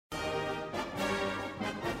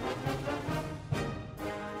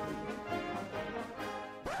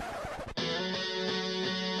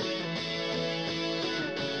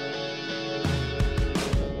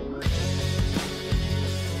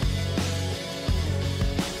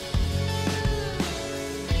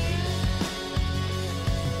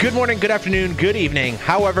Good morning, good afternoon, good evening,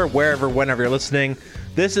 however, wherever, whenever you're listening.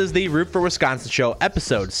 This is the Root for Wisconsin Show,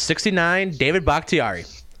 episode 69, David Bakhtiari.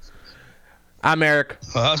 I'm Eric.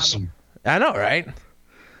 Awesome. I know, right?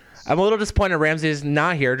 I'm a little disappointed Ramsey's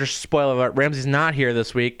not here. Just spoiler alert, Ramsey's not here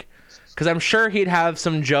this week because I'm sure he'd have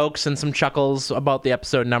some jokes and some chuckles about the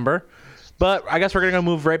episode number. But I guess we're going to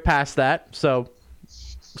move right past that. So,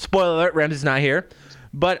 spoiler alert, Ramsey's not here.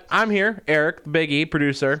 But I'm here, Eric, the Big E,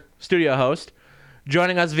 producer, studio host.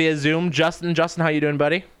 Joining us via Zoom, Justin. Justin, how you doing,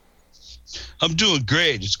 buddy? I'm doing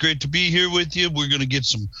great. It's great to be here with you. We're going to get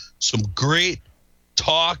some great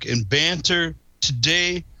talk and banter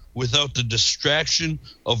today without the distraction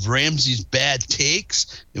of Ramsey's bad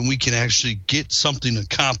takes, and we can actually get something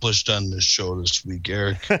accomplished on this show this week,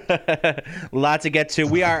 Eric. Lot to get to.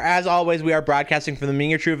 We are, as always, we are broadcasting from the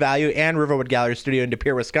Mean Your True Value and Riverwood Gallery Studio in De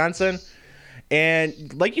Pere, Wisconsin.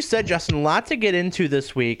 And like you said, Justin, lot to get into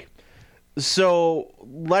this week. So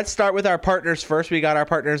let's start with our partners first. We got our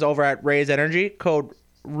partners over at Raise Energy, code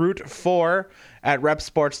ROOT4 at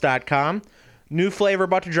repsports.com. New flavor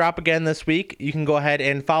about to drop again this week. You can go ahead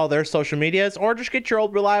and follow their social medias or just get your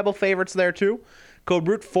old reliable favorites there too. Code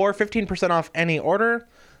ROOT4, 15% off any order.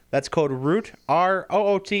 That's code ROOT,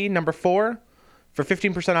 R-O-O-T, number 4, for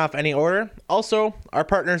 15% off any order. Also, our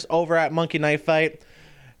partners over at Monkey Knife Fight.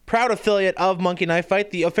 Proud affiliate of Monkey Knife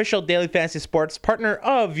Fight, the official daily fantasy sports partner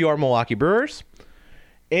of your Milwaukee Brewers.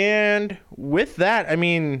 And with that, I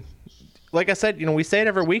mean, like I said, we say it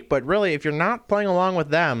every week, but really, if you're not playing along with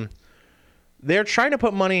them, they're trying to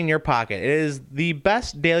put money in your pocket. It is the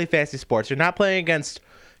best daily fantasy sports. You're not playing against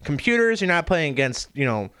computers. You're not playing against,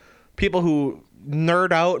 people who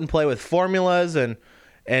nerd out and play with formulas and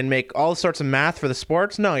make all sorts of math for the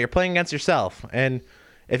sports. No, you're playing against yourself. And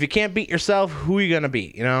if you can't beat yourself, who are you going to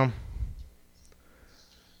beat,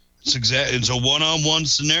 It's a one-on-one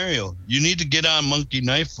scenario. You need to get on Monkey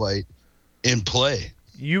Knife Fight and play.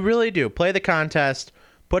 You really do. Play the contest.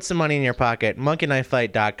 Put some money in your pocket.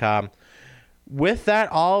 monkeyknifefight.com. With that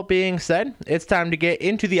all being said, it's time to get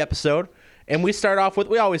into the episode. And we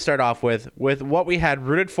always start off with what we had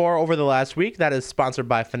rooted for over the last week. That is sponsored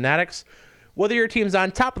by Fanatics. Whether your team's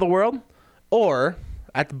on top of the world or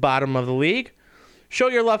at the bottom of the league, show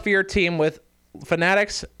your love for your team with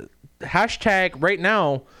Fanatics. Hashtag right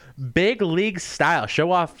now, Big League Style.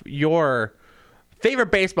 Show off your favorite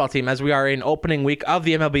baseball team as we are in opening week of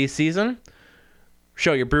the MLB season.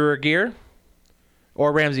 Show your Brewer gear,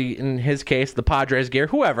 or Ramsey, in his case, the Padres gear,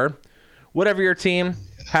 whoever. Whatever your team,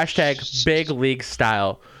 hashtag Big League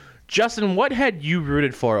Style. Justin, what had you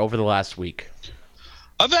rooted for over the last week?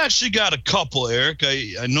 I've actually got a couple, Eric.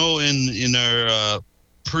 I know in our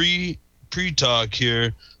pre-talk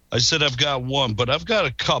here, I said I've got one, but I've got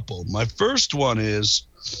a couple. My first one is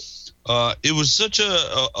it was such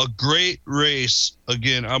a great race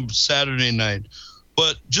again on Saturday night,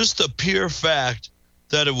 but just the pure fact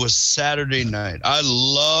that it was Saturday night. I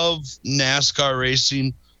love NASCAR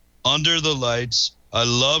racing under the lights. I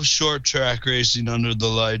love short track racing under the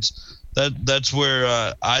lights. That's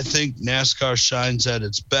where I think NASCAR shines at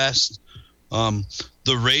its best.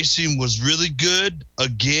 The racing was really good.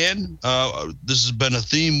 Again, this has been a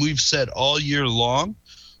theme we've said all year long.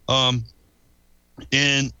 And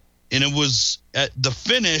it was at the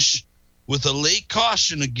finish with a late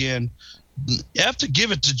caution again. You have to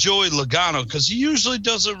give it to Joey Logano because he usually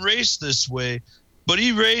doesn't race this way. But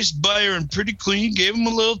he raced Byron pretty clean, gave him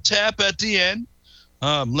a little tap at the end,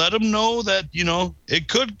 let him know that, it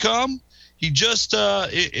could come. He just,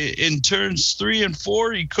 in turns 3 and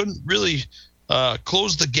 4, he couldn't really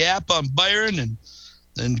close the gap on Byron,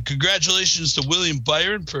 and congratulations to William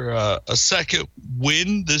Byron for a second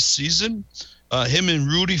win this season. Him and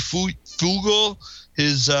Rudy Fugel,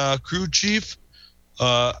 his crew chief,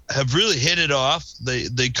 have really hit it off.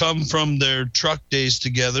 They come from their truck days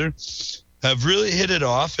together, have really hit it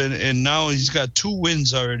off, and now he's got 2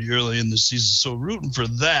 wins already early in the season. So rooting for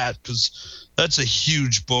that because that's a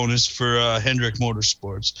huge bonus for Hendrick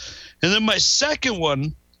Motorsports. And then my second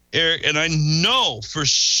one, Eric, and I know for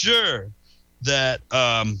sure that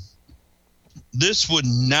this would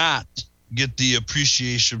not get the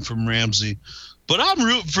appreciation from Ramsey, but I'm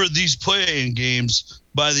rooting for these play-in games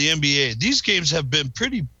by the NBA. These games have been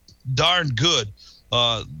pretty darn good.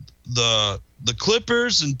 The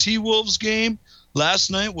Clippers and T-Wolves game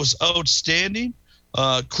last night was outstanding.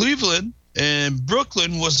 Cleveland and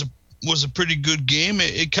Brooklyn was a pretty good game.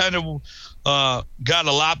 It kind of got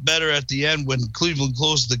a lot better at the end when Cleveland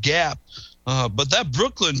closed the gap. But that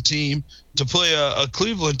Brooklyn team, to play a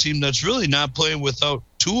Cleveland team that's really not playing without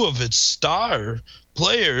 2 of its star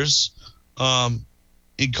players,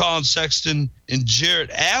 in Colin Sexton and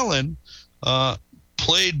Jarrett Allen,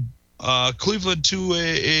 played Cleveland to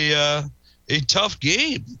a tough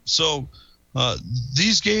game. So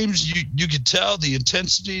these games, you can tell the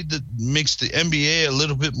intensity that makes the NBA a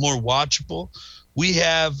little bit more watchable. We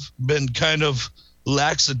have been kind of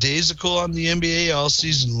lackadaisical on the NBA all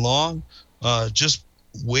season long, just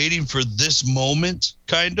waiting for this moment,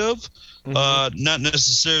 kind of. Not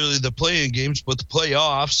necessarily the play-in games, but the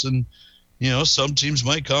playoffs. And, some teams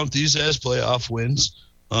might count these as playoff wins.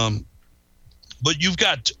 But you've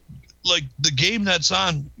got, like, the game that's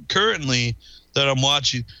on currently that I'm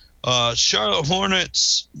watching, Charlotte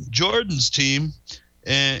Hornets, Jordan's team,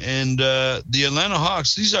 and the Atlanta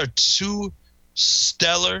Hawks. These are two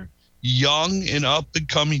stellar, young and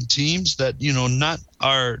up-and-coming teams that, not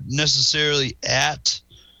are necessarily at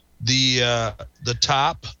the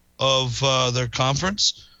top of their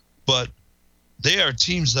conference, but they are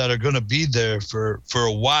teams that are going to be there for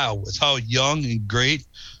a while with how young and great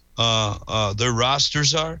their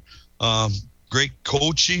rosters are. Great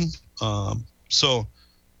coaching. So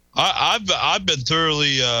I've been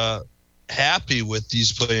thoroughly happy with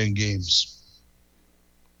these play-in games.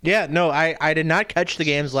 Yeah, no, I did not catch the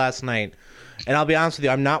games last night, and I'll be honest with you,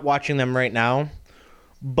 I'm not watching them right now,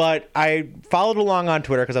 but I followed along on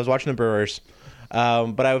Twitter because I was watching the Brewers,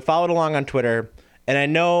 but I followed along on Twitter, and I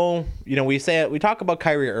know, we talk about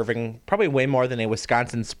Kyrie Irving probably way more than a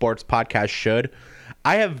Wisconsin sports podcast should.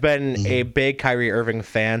 I have been a big Kyrie Irving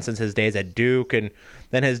fan since his days at Duke and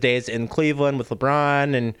then his days in Cleveland with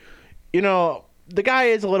LeBron, and, the guy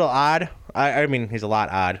is a little odd. I mean, he's a lot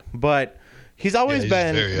odd, but he's always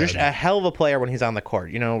been just a hell of a player when he's on the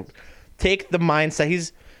court. Take the mindset.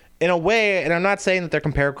 He's, in a way, and I'm not saying that they're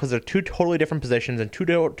comparable because they're two totally different positions and two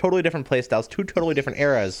totally different play styles, two totally different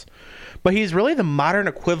eras. But he's really the modern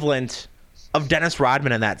equivalent of Dennis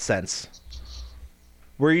Rodman in that sense,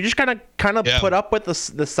 where you just kind of put up with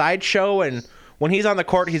the sideshow, and when he's on the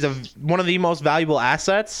court, he's one of the most valuable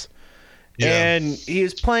assets. Yeah. And he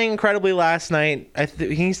was playing incredibly last night.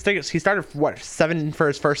 He started 7 for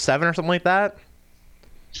his first 7 or something like that.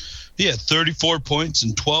 Yeah, 34 points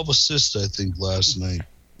and 12 assists, I think, last night.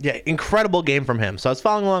 Yeah, incredible game from him. So I was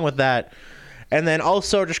following along with that. And then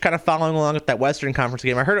also just kind of following along with that Western Conference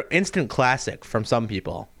game. I heard an instant classic from some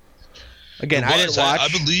people. Again, I didn't watch.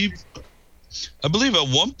 I believe at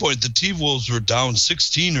one point the T-Wolves were down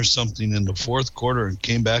 16 or something in the fourth quarter and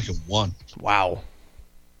came back and won. Wow.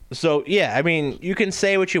 So, yeah, I mean, you can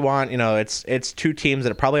say what you want. It's two teams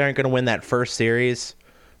that probably aren't going to win that first series.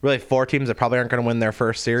 Really, 4 teams that probably aren't going to win their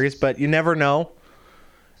first series. But you never know.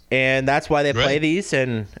 And that's why they play these,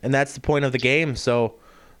 and that's the point of the game. So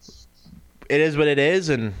it is what it is,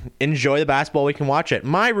 and enjoy the basketball. We can watch it.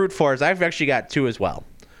 My root for is I've actually got 2 as well.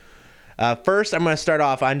 First, I'm going to start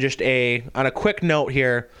off on on a quick note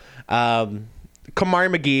here. Kamari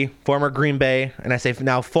McGee, former Green Bay, and I say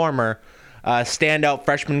now former, standout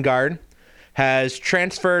freshman guard, has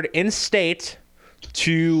transferred in-state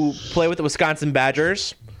to play with the Wisconsin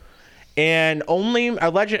Badgers. And only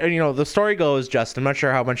the story goes, Justin, I'm not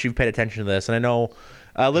sure how much you've paid attention to this, and I know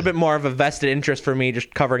a little bit more of a vested interest for me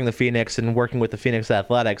just covering the Phoenix and working with the Phoenix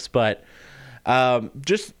Athletics, but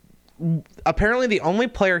just apparently the only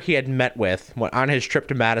player he had met with on his trip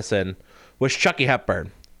to Madison was Chucky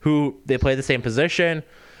Hepburn, who they play the same position,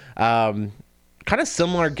 kind of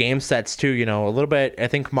similar game sets too, a little bit. I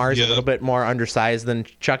think Kamari's a little bit more undersized than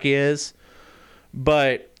Chucky is,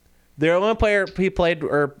 but the only player he played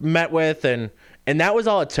or met with, and that was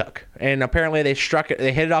all it took. And apparently they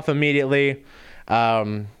hit it off immediately,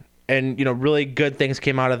 and really good things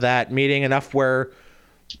came out of that meeting, enough where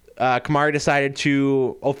Kamari decided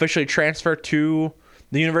to officially transfer to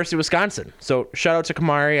the University of Wisconsin. So shout out to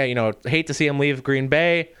Kamari. I hate to see him leave Green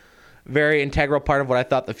Bay. Very integral part of what I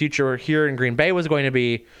thought the future here in Green Bay was going to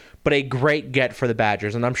be, but a great get for the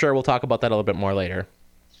Badgers, and I'm sure we'll talk about that a little bit more later.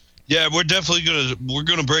 Yeah, we're definitely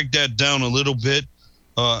gonna break that down a little bit,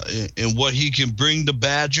 and what he can bring to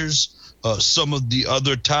Badgers. Some of the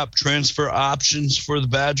other top transfer options for the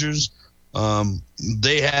Badgers.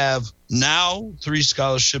 They have now 3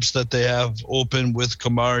 scholarships that they have open with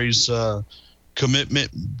Kamari's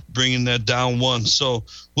commitment, bringing that down 1. So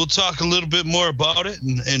we'll talk a little bit more about it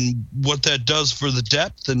and what that does for the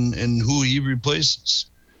depth and who he replaces.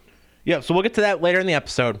 Yeah, so we'll get to that later in the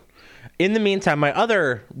episode. In the meantime, my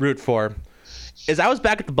other root for is I was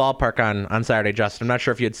back at the ballpark on Saturday, Justin. I'm not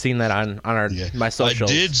sure if you had seen that on my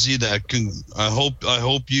socials. I did see that. I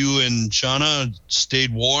hope you and Shauna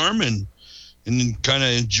stayed warm and kind of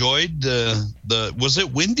enjoyed the. Was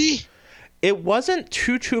it windy? It wasn't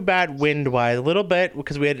too bad wind wise. A little bit,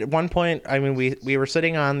 because we had at one point. I mean, we were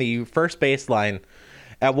sitting on the first baseline,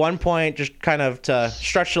 At one point, just kind of to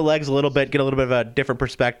stretch the legs a little bit, get a little bit of a different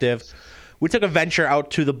perspective, we took a venture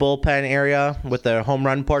out to the bullpen area with the home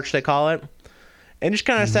run porch, they call it, and just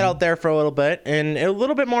kind of sat out there for a little bit. And a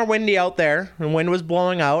little bit more windy out there. The wind was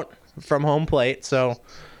blowing out from home plate, so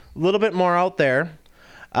a little bit more out there.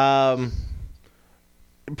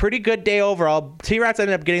 Pretty good day overall. T-Rats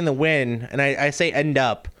ended up getting the win, and I say end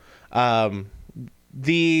up.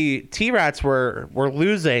 The T-Rats were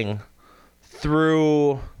losing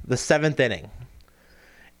through the 7th inning.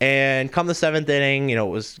 And come the 7th inning, it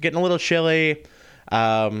was getting a little chilly.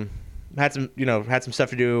 Had some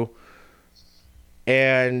stuff to do.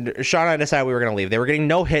 And Sean and I decided we were going to leave. They were getting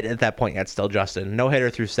no hit at that point yet still, Justin. No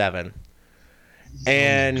hitter through 7.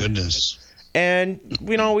 And, oh my goodness. And,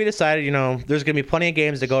 we decided, there's going to be plenty of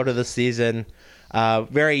games to go to this season.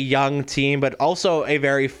 Very young team, but also a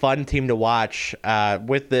very fun team to watch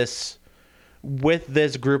with this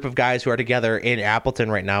group of guys who are together in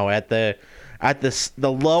Appleton right now at the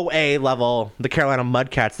low A level, the Carolina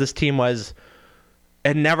Mudcats. This team was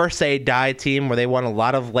a never say die team where they won a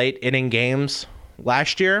lot of late inning games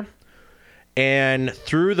last year. And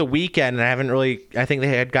through the weekend, and I think they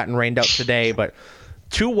had gotten rained out today, but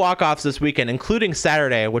 2 walk-offs this weekend, including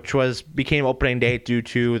Saturday, which became opening day due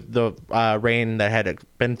to the rain that had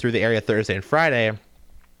been through the area Thursday and Friday.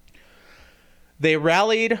 They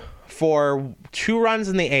rallied for 2 runs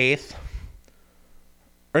in the 8th.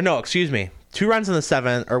 Or no, excuse me. 2 runs in the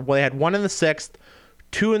 7th. They had 1 in the 6th,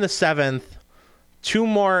 2 in the 7th, 2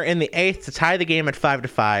 more in the 8th to tie the game at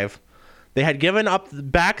 5-5. They had given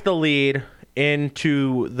back the lead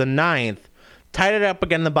into the 9th, tied it up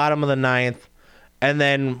again in the bottom of the 9th, and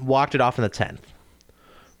then walked it off in the 10th.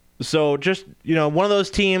 So just, one of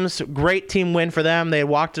those teams, great team win for them. They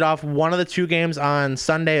walked it off one of the 2 games on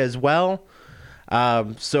Sunday as well.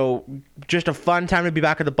 So just a fun time to be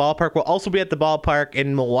back at the ballpark. We'll also be at the ballpark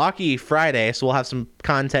in Milwaukee Friday, so we'll have some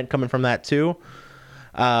content coming from that too.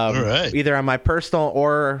 All right. Either on my personal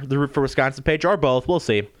or the Root for Wisconsin page, or both. We'll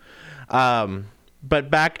see.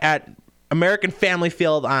 But back at American Family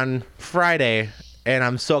Field on Friday, and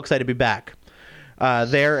I'm so excited to be back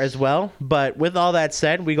there as well. But with all that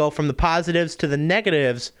said, we go from the positives to the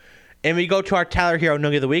negatives, and we go to our Tyler Hero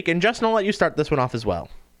Noogie of the Week. And Justin, I'll let you start this one off as well.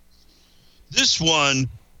 This one,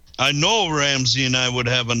 I know Ramsey and I would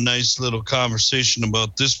have a nice little conversation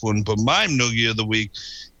about this one, but my Noogie of the Week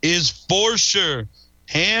is for sure,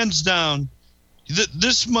 hands down,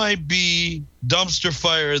 this might be dumpster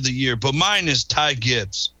fire of the year, but mine is Ty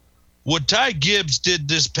Gibbs. What Ty Gibbs did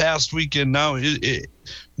this past weekend now,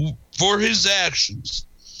 for his actions,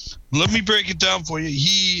 let me break it down for you.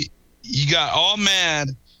 He got all mad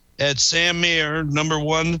at Sam Mayer, number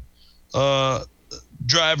 1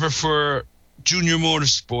 driver for Junior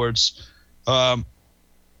Motorsports.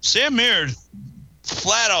 Sam Mayer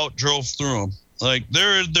flat out drove through him. Like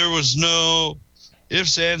there was no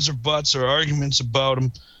ifs, ands, or buts or arguments about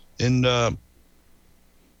him, and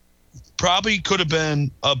probably could have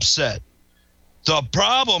been upset. The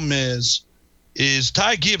problem is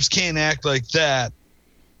Ty Gibbs can't act like that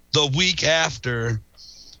the week after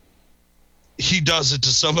he does it to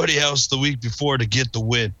somebody else the week before to get the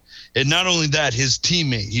win. And not only that, his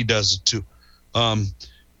teammate, he does it too.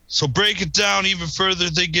 So break it down even further.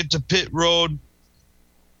 They get to pit road.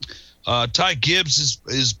 Ty Gibbs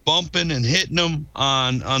is bumping and hitting them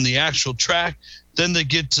on the actual track. Then they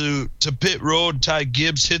get to pit road. Ty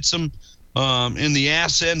Gibbs hits him in the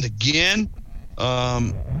ass end again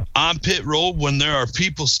on pit road when there are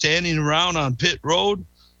people standing around on pit road.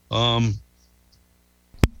 And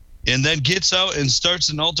then gets out and starts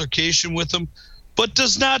an altercation with him, but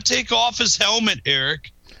does not take off his helmet,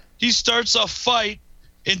 Eric. He starts a fight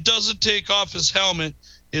and doesn't take off his helmet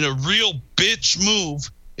in a real bitch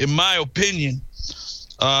move, in my opinion,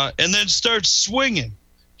 and then starts swinging.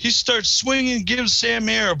 He starts swinging, gives Sam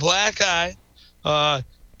Mayer a black eye,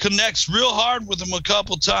 connects real hard with him a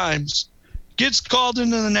couple times, gets called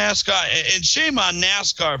into the NASCAR, and shame on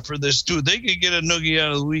NASCAR for this, too. They could get a noogie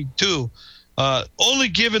out of the week, too. Only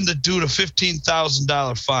giving the dude a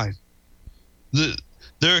 $15,000 fine.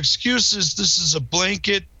 Their excuse is this is a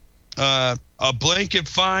blanket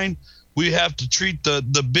fine. We have to treat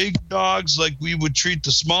the big dogs like we would treat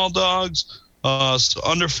the small dogs,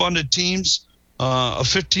 underfunded teams. A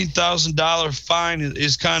 $15,000 fine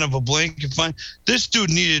is kind of a blanket fine. This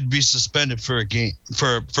dude needed to be suspended for a game,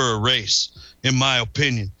 for a race, in my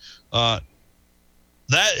opinion.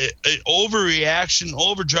 That overreaction,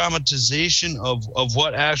 over dramatization of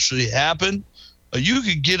what actually happened. You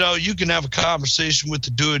can get out, you can have a conversation with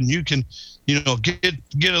the dude, and you can,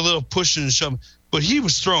 get a little pushing and shoving. But he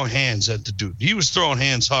was throwing hands at the dude. He was throwing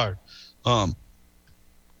hands hard.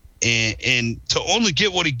 and to only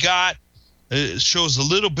get what he got shows a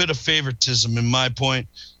little bit of favoritism in my point.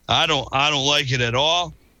 I don't like it at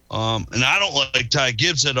all. And I don't like Ty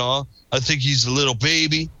Gibbs at all. I think he's a little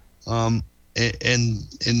baby. And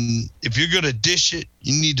if you're going to dish it,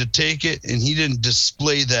 you need to take it. And he didn't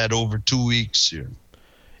display that over 2 weeks here.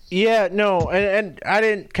 Yeah, no, and I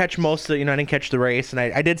didn't catch most of it. I didn't catch the race, and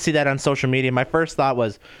I did see that on social media. My first thought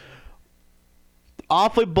was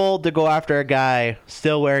awfully bold to go after a guy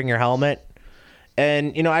still wearing your helmet.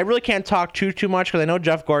 And, I really can't talk too much because I know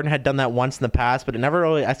Jeff Gordon had done that once in the past, but it never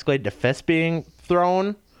really escalated to fists being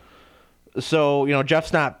thrown. So,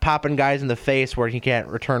 Jeff's not popping guys in the face where he can't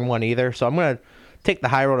return one either. So I'm going to take the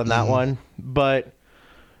high road on that one. But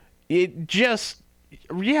it just...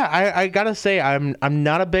 Yeah, I gotta say I'm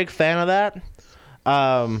not a big fan of that,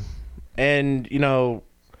 and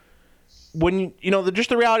when just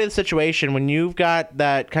the reality of the situation, when you've got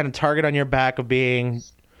that kind of target on your back of being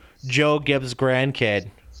Joe Gibbs' grandkid,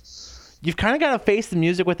 you've kind of got to face the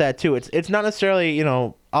music with that too. It's not necessarily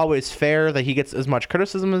always fair that he gets as much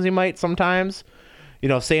criticism as he might sometimes.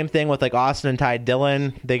 Same thing with like Austin and Ty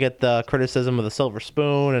Dillon, they get the criticism of the silver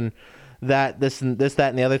spoon and that and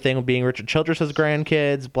the other thing of being Richard Childress'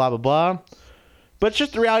 grandkids, blah, blah, blah. But it's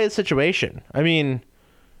just the reality of the situation. I mean,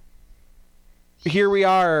 here we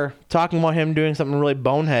are talking about him doing something really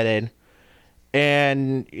boneheaded,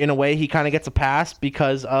 and in a way he kind of gets a pass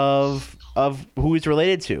because of who he's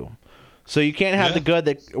related to. So you can't have the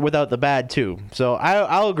good without the bad too. So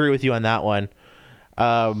I'll agree with you on that one.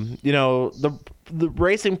 The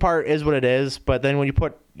racing part is what it is, but then when you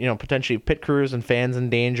put potentially pit crews and fans in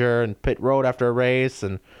danger and pit road after a race,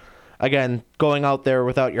 and again going out there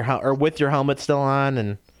without your with your helmet still on,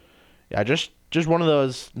 and just one of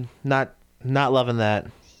those not loving that.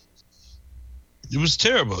 It was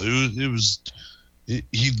terrible.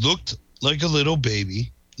 He looked like a little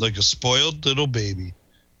baby, like a spoiled little baby,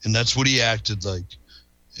 and that's what he acted like.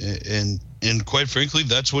 And quite frankly,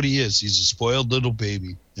 that's what he is. He's a spoiled little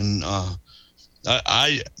baby, and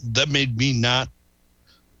I that made me not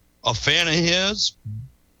a fan of his.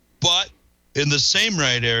 But in the same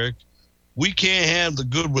right, Eric, we can't have the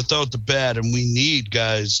good without the bad, and we need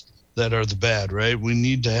guys that are the bad, right? We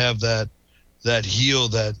need to have that heel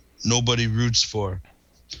that nobody roots for.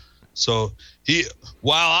 So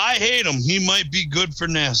while I hate him, he might be good for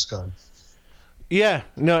NASCAR. Yeah,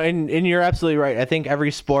 no, and you're absolutely right. I think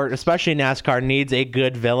every sport, especially NASCAR, needs a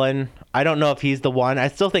good villain. I don't know if he's the one. I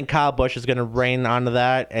still think Kyle Busch is going to reign onto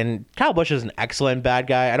that, and Kyle Busch is an excellent bad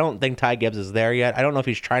guy. I don't think Ty Gibbs is there yet. I don't know if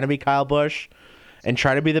he's trying to be Kyle Busch and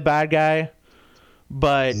try to be the bad guy,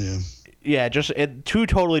 but just two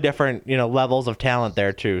totally different levels of talent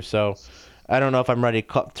there too. So I don't know if I'm ready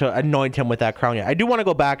to anoint him with that crown yet. I do want to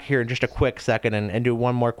go back here in just a quick second and do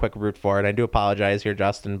one more quick root for it. I do apologize here,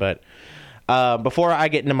 Justin, but before I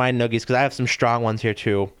get into my noogies, because I have some strong ones here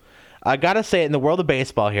too, I gotta say, in the world of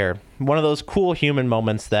baseball here, one of those cool human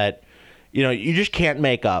moments that you just can't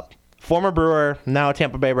make up. Former Brewer, now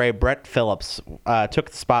Tampa Bay Ray, Brett Phillips took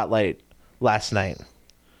the spotlight last night,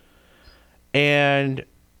 and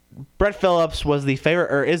Brett Phillips was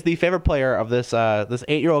is the favorite player of this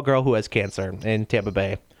 8-year-old girl who has cancer in Tampa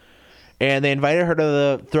Bay. And they invited her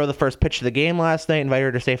to throw the first pitch of the game last night, invited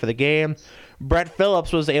her to stay for the game. Brett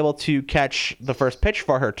Phillips was able to catch the first pitch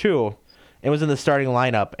for her, too, and was in the starting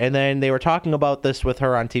lineup. And then they were talking about this with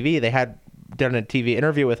her on TV. They had done a TV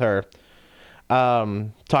interview with her,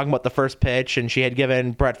 talking about the first pitch, and she had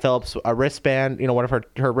given Brett Phillips a wristband, one of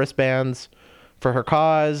her wristbands for her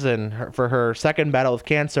cause and for her second battle with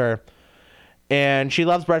cancer. And she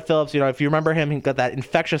loves Brett Phillips. If you remember him, he got that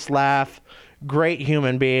infectious laugh. Great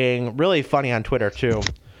human being, really funny on Twitter too.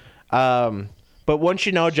 But once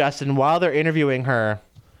Justin, while they're interviewing her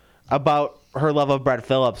about her love of Brett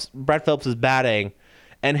Phillips is batting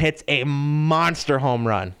and hits a monster home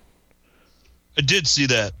run. I did see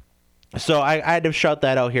that. So I had to shout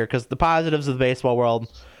that out here because the positives of the baseball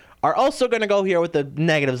world are also going to go here with the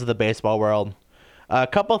negatives of the baseball world. A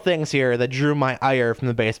couple things here that drew my ire from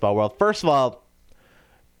the baseball world. First of all,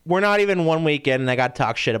 we're not even 1 week in, and I got to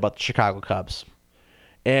talk shit about the Chicago Cubs.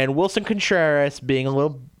 And Wilson Contreras being a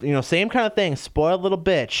little, same kind of thing, spoiled little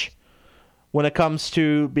bitch when it comes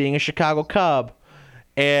to being a Chicago Cub.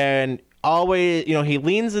 And always, he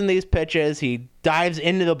leans in these pitches, he dives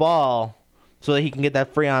into the ball so that he can get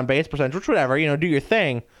that free on base percentage, which whatever, do your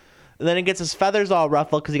thing. And then he gets his feathers all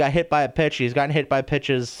ruffled because he got hit by a pitch. He's gotten hit by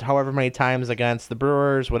pitches however many times against the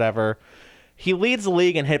Brewers, whatever. He leads the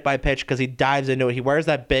league in hit by pitch because he dives into it. He wears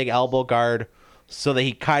that big elbow guard so that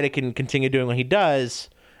he kind of can continue doing what he does,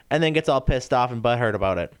 and then gets all pissed off and butthurt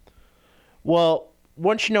about it. Well,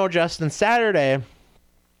 once Justin, Saturday,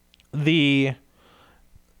 the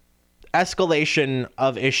escalation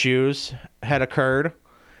of issues had occurred,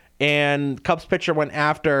 and Cubs pitcher went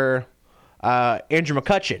after Andrew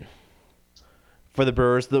McCutchen for the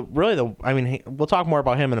Brewers. We'll talk more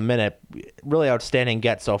about him in a minute. Really outstanding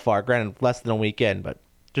get so far. Granted, less than a week in, but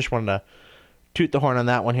just wanted to toot the horn on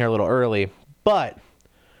that one here a little early. But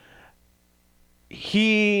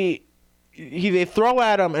they throw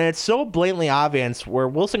at him, and it's so blatantly obvious where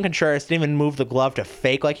Wilson Contreras didn't even move the glove to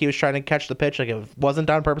fake like he was trying to catch the pitch, like it wasn't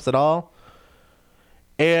done on purpose at all.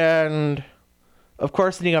 And of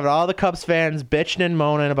course, then you have all the Cubs fans bitching and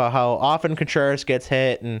moaning about how often Contreras gets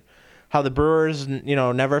hit and how the Brewers,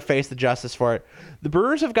 never face the justice for it. The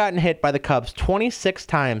Brewers have gotten hit by the Cubs 26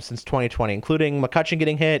 times since 2020, including McCutchen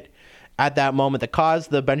getting hit at that moment that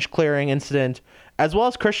caused the bench clearing incident, as well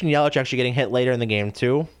as Christian Yelich actually getting hit later in the game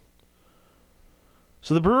too.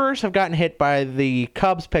 So the Brewers have gotten hit by the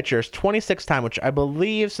Cubs pitchers 26 times, which I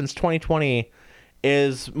believe since 2020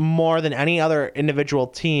 is more than any other individual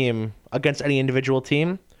team against any individual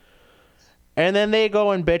team. And then they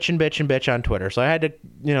go and bitch and bitch and bitch on Twitter. So I had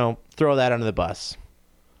to, throw that under the bus.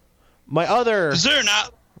 Go ahead.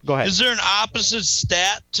 Is there an opposite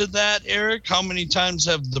stat to that, Eric? How many times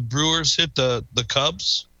have the Brewers hit the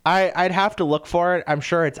Cubs? I'd have to look for it. I'm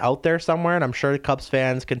sure it's out there somewhere, and I'm sure the Cubs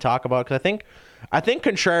fans can talk about it, because I think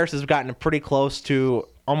Contreras has gotten pretty close to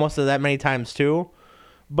almost that many times too,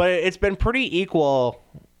 but it's been pretty equal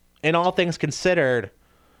in all things considered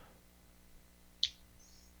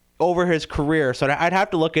over his career. So I'd have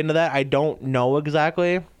to look into that. I don't know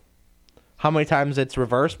exactly how many times it's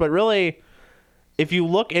reversed, but really, if you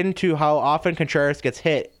look into how often Contreras gets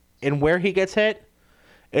hit and where he gets hit,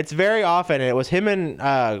 it's very often. It was him and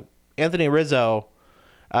Anthony Rizzo.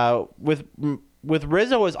 With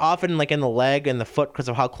Rizzo, was often like in the leg and the foot because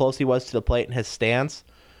of how close he was to the plate and his stance.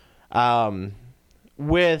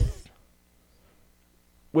 With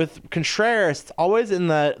Contreras, it's always in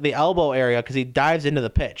the elbow area because he dives into the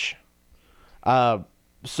pitch.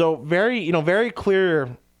 So very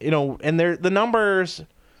clear, and the numbers,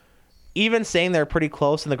 even saying they're pretty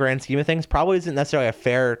close in the grand scheme of things, probably isn't necessarily a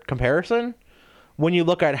fair comparison when you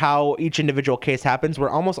look at how each individual case happens, where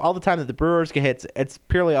almost all the time that the Brewers get hit, it's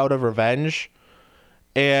purely out of revenge.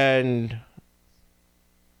 And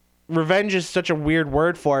revenge is such a weird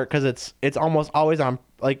word for it because it's almost always on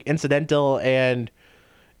like incidental and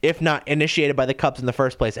if not initiated by the Cubs in the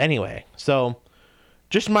first place anyway. So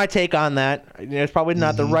just my take on that. It's probably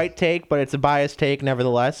not the right take, but it's a biased take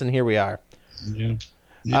nevertheless, and here we are.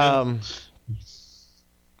 Yeah.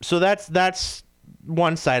 So that's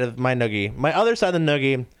one side of my noogie. My other side of the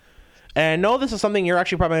noogie, and I know this is something you're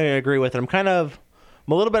actually probably going to agree with, and I'm a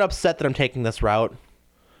little bit upset that I'm taking this route,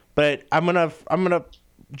 but I'm gonna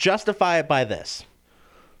justify it by this.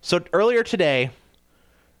 So earlier today,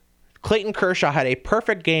 Clayton Kershaw had a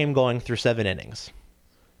perfect game going through 7 innings.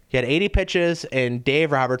 He had 80 pitches, and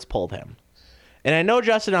Dave Roberts pulled him. And I know,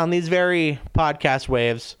 Justin, on these very podcast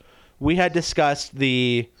waves, we had discussed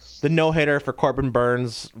the no-hitter for Corbin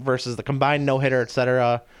Burns versus the combined no-hitter,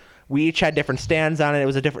 etc. We each had different stands on it. It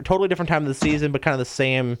was a totally different time of the season, but kind of the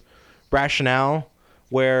same rationale,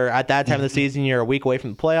 where at that time of the season, you're a week away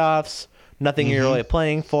from the playoffs, nothing you're really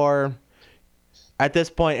playing for. At this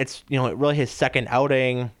point, it's really his second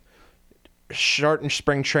outing, shortened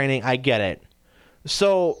spring training. I get it.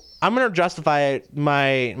 So I'm going to justify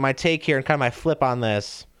my take here and kind of my flip on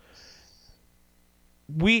this.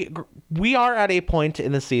 We are at a point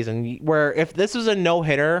in the season where if this was a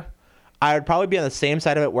no-hitter, I would probably be on the same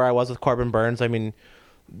side of it where I was with Corbin Burns. I mean,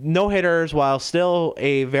 no-hitters, while still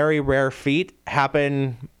a very rare feat,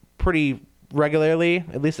 happen pretty regularly,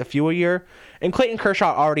 at least a few a year. And Clayton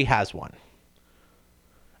Kershaw already has one.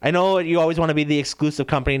 I know you always want to be the exclusive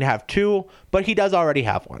company to have 2, but he does already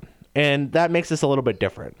have one. And that makes this a little bit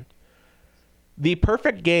different. The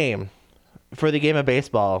perfect game for the game of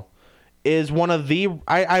baseball is one of the,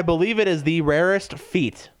 I believe it is the rarest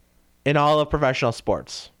feat in all of professional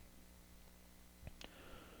sports.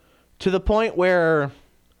 To the point where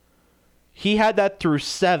he had that through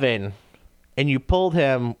 7, and you pulled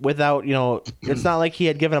him without, it's not like he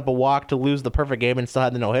had given up a walk to lose the perfect game and still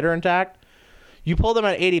had the no-hitter intact. You pulled him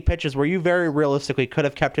at 80 pitches where you very realistically could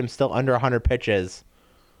have kept him still under 100 pitches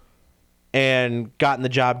and gotten the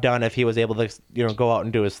job done if he was able to, go out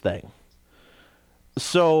and do his thing.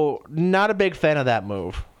 So, not a big fan of that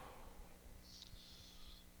move.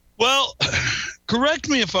 Well, correct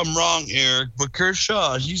me if I'm wrong, Eric, but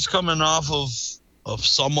Kershaw, he's coming off of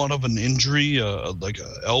somewhat of an injury, like an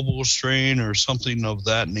elbow strain or something of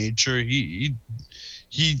that nature. He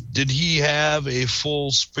did he have a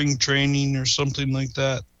full spring training or something like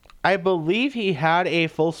that? I believe he had a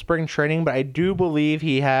full spring training, but I do believe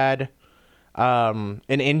he had an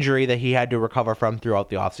injury that he had to recover from throughout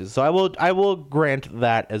the offseason. So I will grant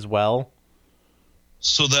that as well.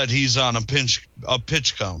 So that he's on a pitch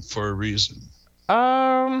count for a reason.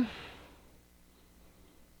 I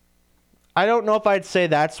don't know if I'd say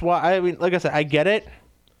that's why. I mean, like I said, I get it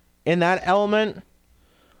in that element,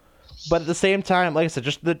 but at the same time, like I said,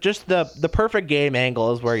 just the perfect game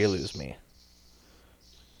angle is where you lose me.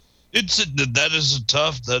 That is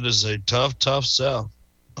a tough sell.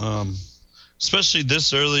 Especially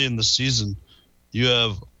this early in the season. You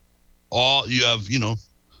have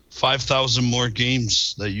 5,000 more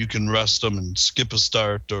games that you can rest them and skip a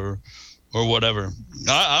start or whatever.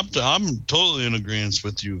 I'm totally in agreement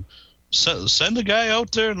with you. Send the guy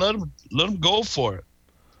out there and let him go for it.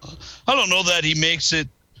 I don't know that he makes it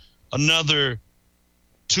another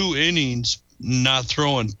 2 innings not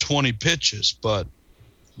throwing 20 pitches, but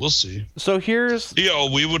we'll see. So here's...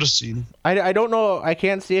 we would have seen. I don't know. I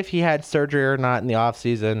can't see if he had surgery or not in the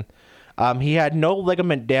offseason. He had no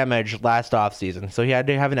ligament damage last offseason, so he had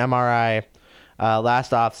to have an MRI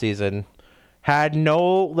last offseason. Had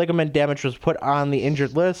no ligament damage, was put on the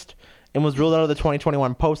injured list, and was ruled out of the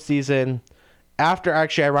 2021 postseason after,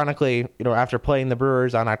 actually, ironically, after playing the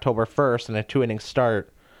Brewers on October 1st in a 2-inning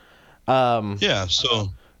start. But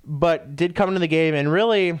did come into the game, and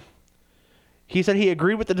really, he said he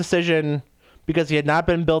agreed with the decision because he had not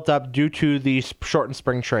been built up due to the shortened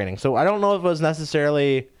spring training. So I don't know if it was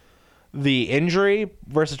necessarily the injury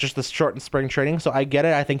versus just the shortened spring training. So I get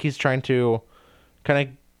it. I think he's trying to kind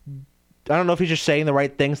of, I don't know if he's just saying the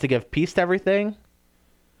right things to give peace to everything,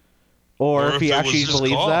 or if he actually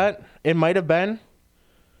believes that. It might have been.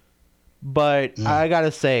 But I got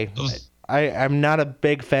to say, I'm not a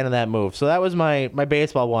big fan of that move. So that was my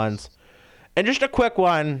baseball ones. And just a quick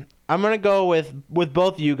one, I'm going to go with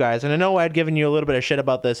both of you guys. And I know I'd given you a little bit of shit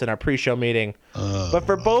about this in our pre-show meeting. But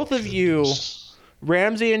for both of you,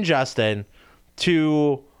 Ramsey and Justin,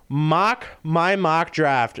 to mock my mock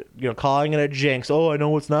draft, calling it a jinx. Oh, I know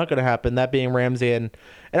what's not going to happen. That being Ramsey and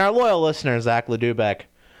our loyal listener, Zach Ledubek.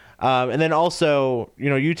 And then also,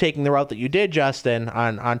 you taking the route that you did, Justin,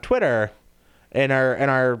 on Twitter and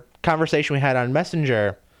our conversation we had on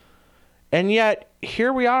Messenger. And yet,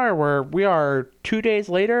 here we are, where we are 2 days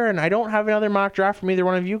later, and I don't have another mock draft from either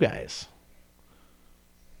one of you guys.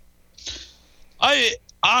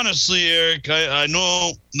 Honestly, Eric, I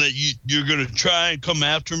know that you're going to try and come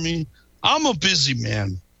after me. I'm a busy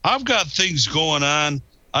man. I've got things going on.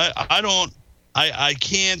 I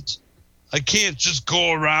can't just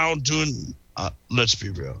go around doing, let's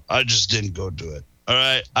be real. I just didn't go do it. All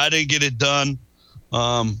right. I didn't get it done.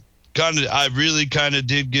 I really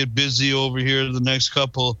did get busy over here the next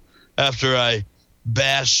couple after I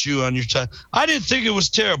bashed you on your time. I didn't think it was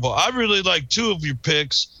terrible. I really liked 2 of your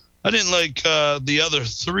picks. I didn't like the other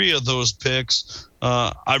 3 of those picks.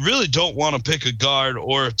 I really don't want to pick a guard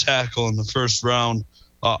or a tackle in the first round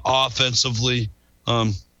offensively.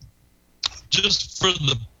 Just for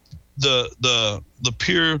the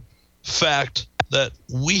pure fact that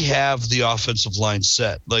we have the offensive line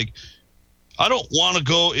set. Like, I don't want to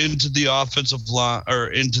go into the offensive line or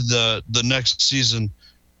into the next season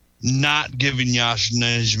not giving Yash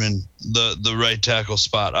Najman the right tackle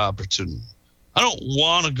spot opportunity. I don't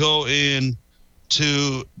want to go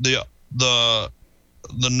into the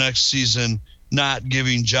next season not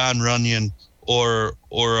giving John Runyon or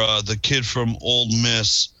the kid from Ole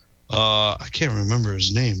Miss. I can't remember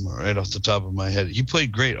his name right off the top of my head. He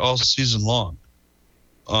played great all season long.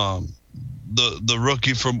 The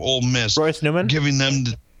rookie from Ole Miss, Royce Newman,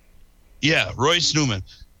 Royce Newman,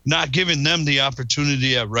 not giving them the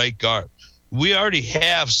opportunity at right guard. We already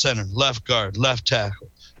have center, left guard, left tackle.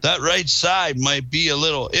 That right side might be a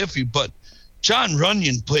little iffy, but John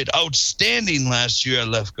Runyon played outstanding last year at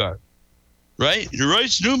left guard, right?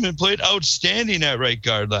 Royce Newman played outstanding at right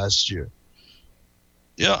guard last year.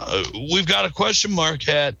 Yeah, we've got a question mark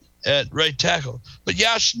at right tackle. But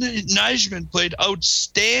Yash Najman played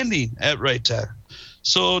outstanding at right tackle.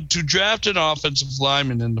 So to draft an offensive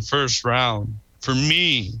lineman in the first round, for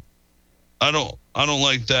me, I don't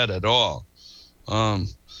like that at all.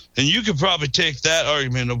 And you could probably take that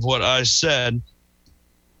argument of what I said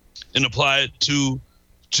and apply it to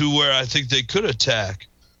where I think they could attack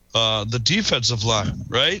the defensive line,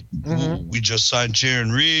 right? Mm-hmm. We just signed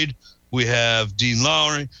Jaron Reed. We have Dean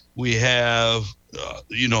Lowry. We have,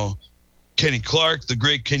 Kenny Clark, the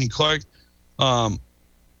great Kenny Clark. I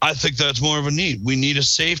think that's more of a need. We need a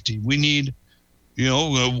safety. We need,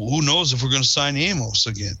 who knows if we're going to sign Amos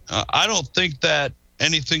again. I don't think that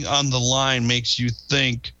anything on the line makes you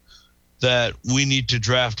think that we need to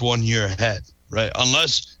draft 1 year ahead, right?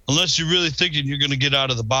 Unless you're really thinking you're going to get out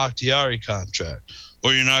of the Bakhtiari contract,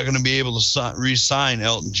 or you're not going to be able to re-sign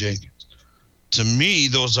Elton Jenkins. To me,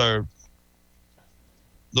 those are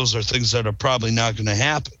things that are probably not going to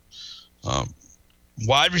happen.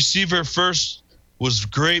 Wide receiver first was a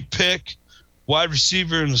great pick. Wide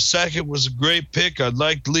receiver in the second was a great pick. I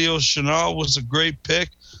liked Leo Chenal was a great pick.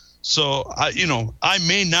 So I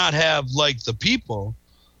may not have liked the people,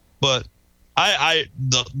 but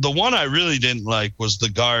the one I really didn't like was the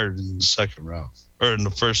guard in the second round, or in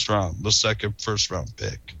the first round, the first round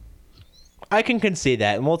pick. I can concede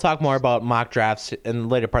that, and we'll talk more about mock drafts in the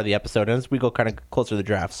later part of the episode as we go kind of closer to the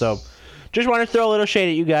draft. So just want to throw a little shade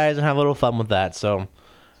at you guys and have a little fun with that. So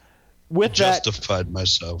with justified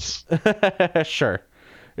myself. Sure,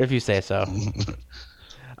 if you say so.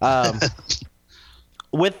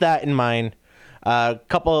 With that in mind,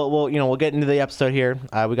 we'll get into the episode here.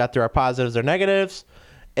 We got through our positives or negatives,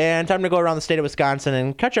 and time to go around the state of Wisconsin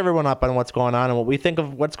and catch everyone up on what's going on and what we think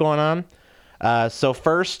of what's going on. So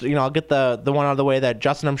first, I'll get the one out of the way that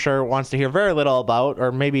Justin, I'm sure, wants to hear very little about,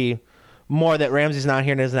 or maybe more that Ramsey's not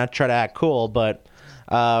here and does not try to act cool. But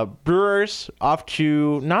Brewers off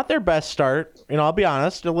to not their best start. I'll be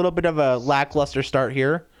honest, a little bit of a lackluster start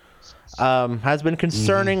here. Has been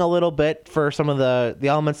concerning a little bit for some of the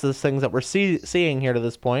elements of the things that we're seeing here to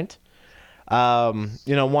this point.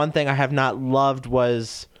 One thing I have not loved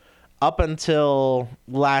was up until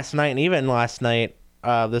last night, and even last night,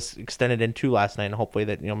 this extended into last night, and hopefully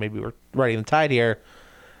that, maybe we're riding the tide here,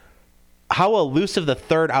 how elusive the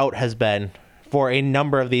third out has been for a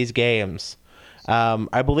number of these games.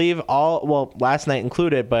 I believe last night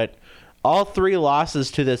included, but all three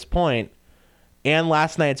losses to this point and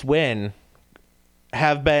last night's win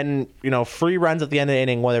have been, free runs at the end of the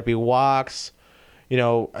inning, whether it be walks,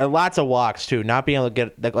 lots of walks too, not being able to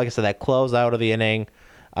get, like I said, that close out of the inning.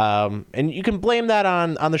 And you can blame that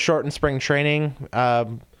on the shortened spring training.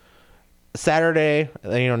 Saturday,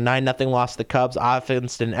 9-0 loss to the Cubs.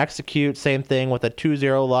 Offense didn't execute. Same thing with a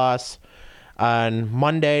 2-0 loss on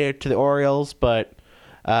Monday to the Orioles. But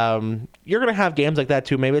you're going to have games like that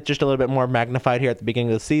too. Maybe it's just a little bit more magnified here at the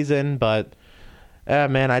beginning of the season, but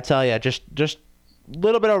man, I tell you, just a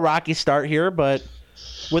little bit of a rocky start here, but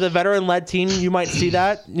with a veteran-led team, you might see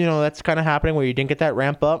that. That's kind of happening where you didn't get that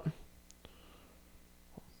ramp up.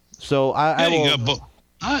 So I don't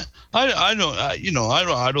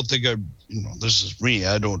think this is me.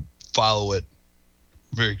 I don't follow it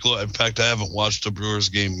very close. In fact, I haven't watched a Brewers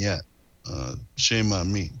game yet. Shame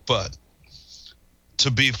on me. But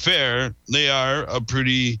to be fair, they are a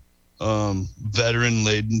pretty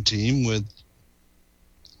veteran-laden team with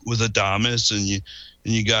Adames, and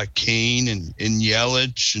you got Kane and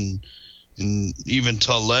Yelich and even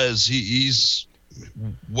Tellez. He's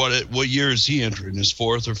what year is he entering? His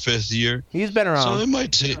fourth or fifth year? He's been around. So it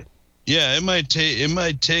might take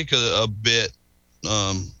a bit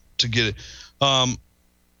to get it.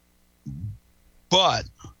 But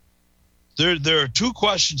there are two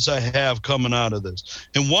questions I have coming out of this,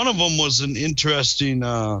 and one of them was an interesting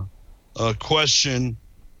question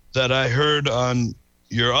that I heard on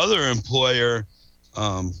your other employer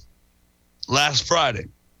last Friday.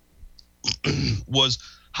 Was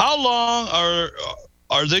how long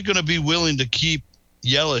are they going to be willing to keep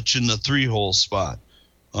Yelich in the 3-hole spot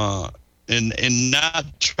and not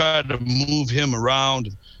try to move him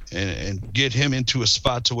around and get him into a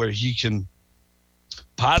spot to where he can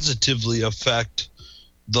positively affect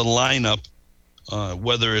the lineup,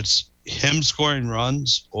 whether it's him scoring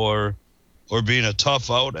runs or being a tough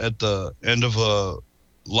out at the end of a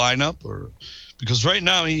lineup, or because right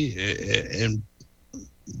now and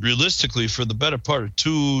realistically for the better part of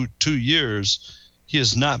two years he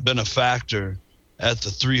has not been a factor at the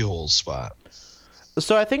 3-hole spot.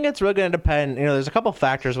 So I think it's really going to depend. There's a couple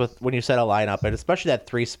factors with when you set a lineup, and especially that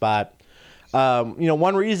 3 spot.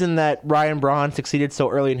 One reason that Ryan Braun succeeded so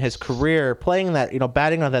early in his career playing that,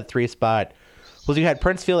 batting on that 3 spot was you had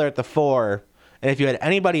Prince Fielder at the 4, and if you had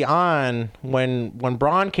anybody on when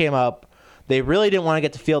Braun came up, they really didn't want to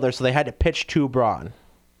get to Fielder, so they had to pitch to Braun.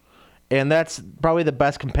 And that's probably the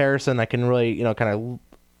best comparison I can really, kind of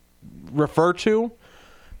refer to.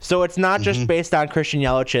 So it's not just based on Christian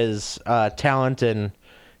Yelich's talent and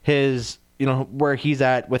his, where he's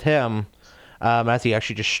at with him, as he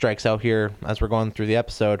actually just strikes out here as we're going through the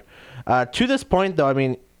episode. To this point, though, I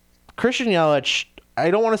mean, Christian Yelich,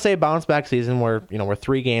 I don't want to say bounce back season where, we're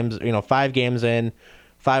 3 games, 5 games in,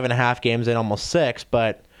 5.5 games in, almost 6,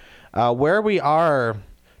 but where we are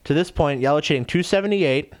to this point, Yelich hitting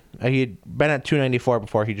 278. He'd been at 294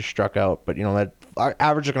 before he just struck out, but that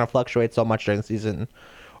average is going to fluctuate so much during the season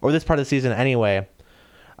or this part of the season anyway.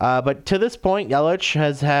 But to this point, Yelich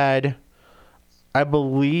has had, I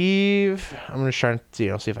believe, I'm going to try and see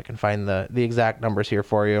if I can find the exact numbers here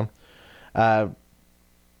for you.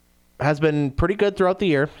 Has been pretty good throughout the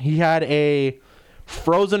year. He had a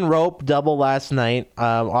frozen rope double last night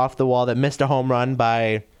off the wall that missed a home run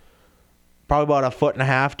by probably about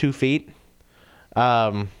 1.5 feet, 2 feet.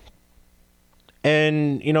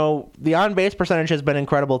 And, the on-base percentage has been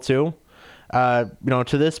incredible too. To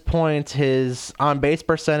this point, his on-base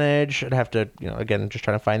percentage, I'd have to, again, just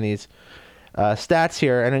trying to find these stats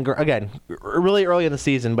here. And again, really early in the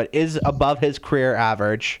season, but is above his career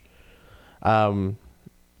average. So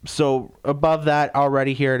above that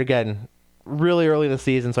already here. And again, really early in the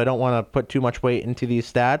season, so I don't want to put too much weight into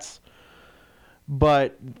these stats.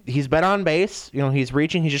 But he's been on base. He's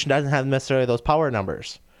reaching. He just doesn't have necessarily those power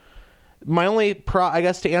numbers. My only I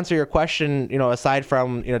guess to answer your question, aside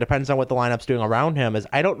from, depends on what the lineup's doing around him, is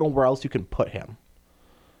I don't know where else you can put him.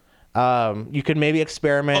 You could maybe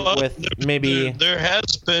experiment with maybe... There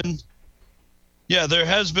has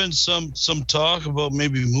been some talk about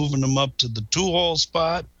maybe moving him up to the 2-hole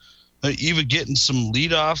spot, even getting some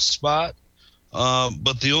leadoff spot.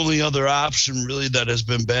 But the only other option really that has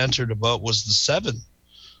been bantered about was the 7,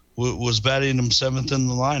 was batting him 7th in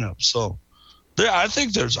the lineup. So I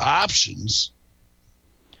think there's options.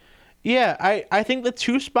 Yeah, I think the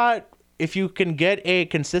 2 spot, if you can get a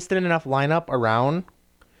consistent enough lineup around,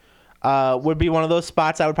 would be one of those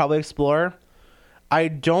spots I would probably explore. I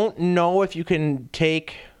don't know if you can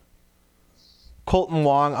take Colton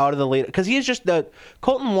Wong out of the lead, because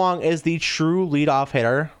Colton Wong is the true leadoff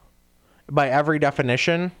hitter by every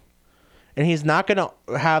definition, and he's not going to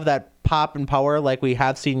have that pop and power like we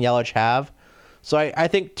have seen Yelich have. So I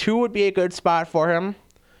think 2 would be a good spot for him.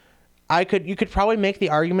 You could probably make the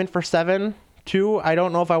argument for 7 too. I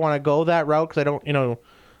don't know if I want to go that route, because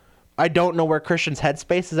I don't know where Christian's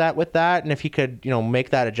headspace is at with that, and if he could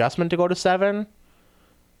make that adjustment to go to 7.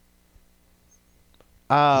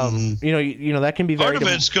 That can be very... Part of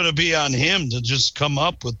it's going to be on him to just come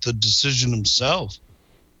up with the decision himself.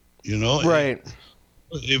 Right.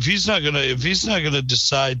 If he's not gonna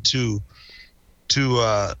decide to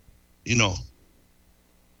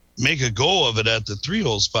make a go of it at the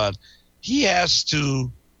 3-hole spot, he has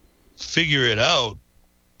to figure it out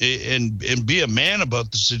and be a man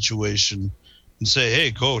about the situation and say,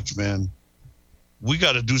 hey, coach, man, we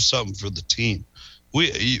got to do something for the team.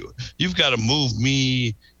 You've got to move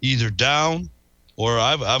me either down, or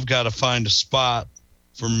I've got to find a spot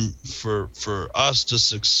for us to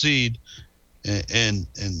succeed, and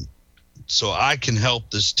so I can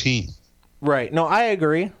help this team. Right. No, I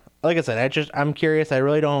agree. Like I said, I'm curious. I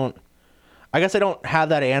guess I don't have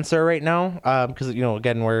that answer right now, because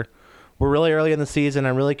again, we're really early in the season.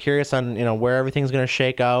 I'm really curious on where everything's going to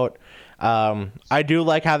shake out. I do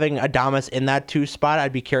like having Adames in that 2 spot.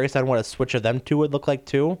 I'd be curious on what a switch of them 2 would look like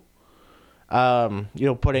too.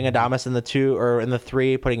 Putting Adames in the 2 or in the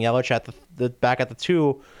 3, putting Yelich at the back at the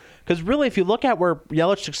 2. Because really, if you look at where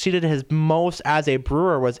Yelich succeeded his most as a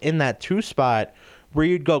Brewer, was in that 2 spot, where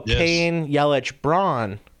you'd go Kane, Yelich,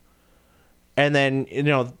 Braun, and then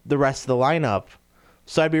the rest of the lineup.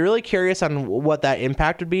 So I'd be really curious on what that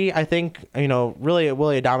impact would be. I think really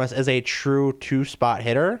Willy Adames is a true 2 spot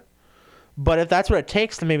hitter, but if that's what it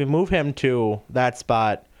takes to maybe move him to that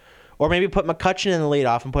spot, or maybe put McCutchen in the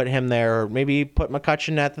leadoff and put him there, or maybe put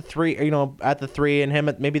McCutchen at the 3, at the 3 and him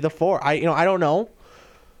at maybe the 4. I don't know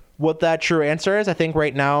what that true answer is. I think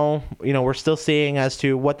right now, we're still seeing as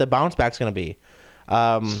to what the bounce back's going to be.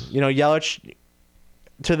 Yelich,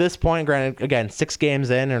 to this point, granted, again, 6 games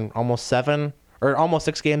in and almost 7, or almost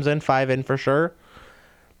 6 games in, 5 in for sure.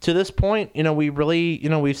 To this point, we really,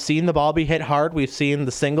 we've seen the ball be hit hard. We've seen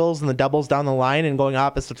the singles and the doubles down the line and going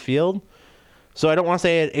opposite field. So I don't want to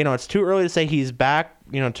say, it's too early to say he's back,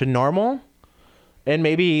 to normal. And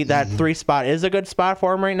maybe that 3 spot is a good spot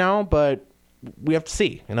for him right now, but we have to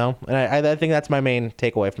see, And I think that's my main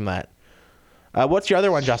takeaway from that. What's your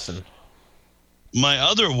other one, Justin? My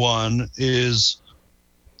other one is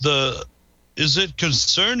it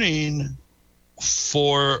concerning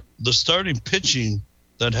for the starting pitching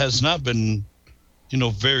that has not been,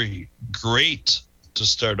 very great to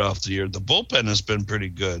start off the year? The bullpen has been pretty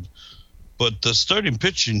good, but the starting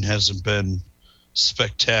pitching hasn't been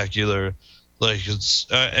spectacular. Like it's,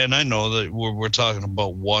 and I know that we're talking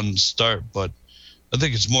about 1 start, but I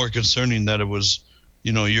think it's more concerning that it was,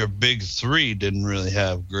 your big 3 didn't really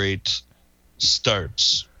have great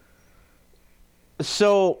starts.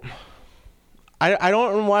 So I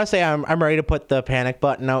don't want to say I'm ready to put the panic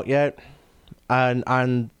button out yet.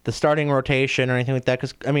 on the starting rotation or anything like that.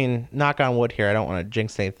 Because I mean, knock on wood here. I don't want to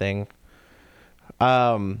jinx anything.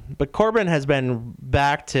 But Corbin has been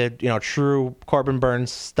back to true Corbin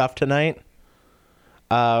Burns stuff tonight.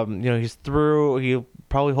 He's through. He'll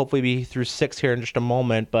probably hopefully be through 6 here in just a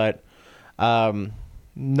moment. But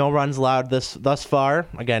no runs allowed thus far.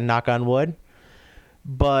 Again, knock on wood.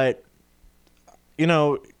 But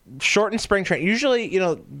shortened spring training.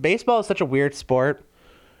 Usually, baseball is such a weird sport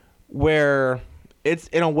where it's,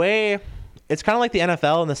 in a way, it's kind of like the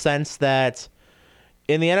NFL in the sense that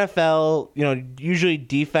in the NFL, usually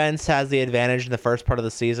defense has the advantage in the first part of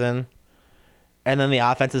the season, and then the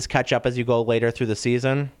offenses catch up as you go later through the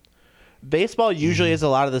season. Baseball usually is a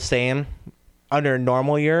lot of the same under a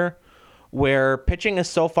normal year, where pitching is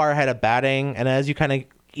so far ahead of batting, and as you kind of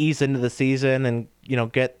ease into the season and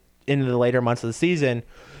get into the later months of the season,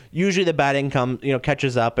 usually the batting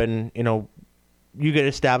catches up, and you get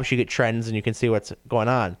established, you get trends, and you can see what's going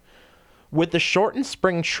on. With the shortened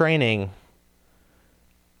spring training,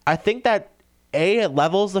 I think that it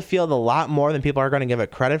levels the field a lot more than people are going to give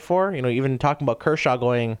it credit for. Even talking about Kershaw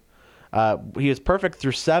going, he was perfect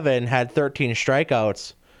through 7, had 13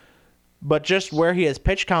 strikeouts, but just where he is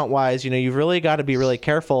pitch count wise, you've really got to be really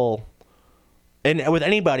careful. And with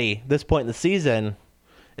anybody this point in the season,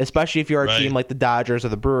 especially if you're a team like the Dodgers or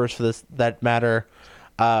the Brewers, for that matter,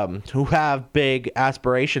 who have big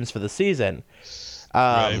aspirations for the season,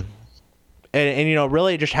 and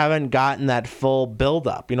really just haven't gotten that full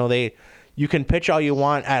build-up. You can pitch all you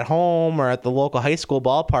want at home or at the local high school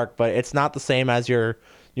ballpark, but it's not the same as your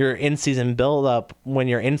in-season build-up when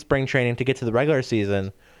you're in spring training to get to the regular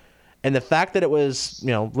season. And the fact that it was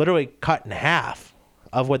literally cut in half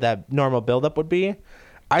of what that normal build-up would be,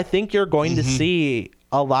 I think you're going to see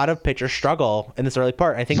a lot of pitchers struggle in this early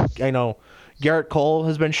part. I know Garrett Cole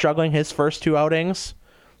has been struggling his first 2 outings,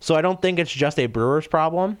 so I don't think it's just a Brewers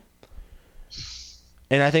problem.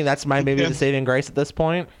 And I think that's maybe the saving grace at this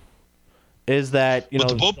point is that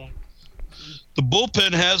the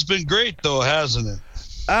bullpen has been great though, hasn't it?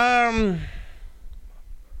 I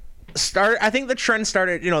think the trend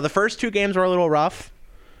started. The first 2 games were a little rough.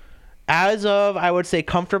 As of, I would say,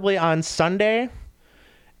 comfortably on Sunday,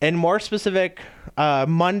 and more specific,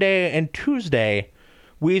 Monday and Tuesday,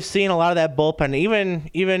 we've seen a lot of that bullpen.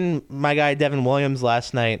 Even my guy Devin Williams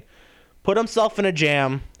last night put himself in a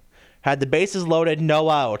jam, had the bases loaded, no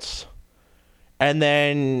outs, and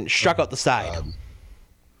then struck out the side.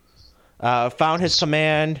 Found his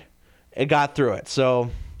command, and got through it. So,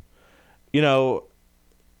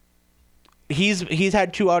 he's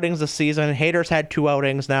had 2 outings this season. Hader's had 2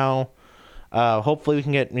 outings now. Hopefully we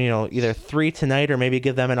can get either 3 tonight or maybe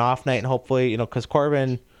give them an off night, and hopefully because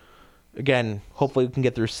Corbin, again, hopefully we can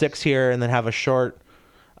get through 6 here and then have a short.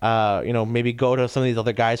 Maybe go to some of these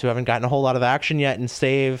other guys who haven't gotten a whole lot of action yet and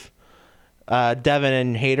save Devin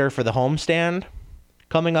and Hader for the homestand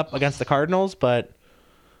coming up against the Cardinals, but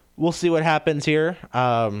we'll see what happens here.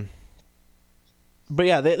 But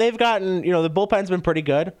yeah, they've gotten, the bullpen's been pretty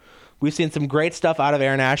good. We've seen some great stuff out of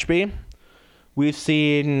Aaron Ashby. We've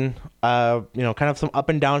seen, kind of some up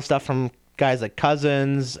and down stuff from guys like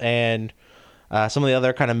Cousins and some of the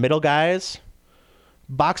other kind of middle guys.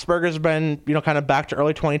 Boxberger's been, kind of back to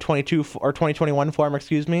early 2022 or 2021 form,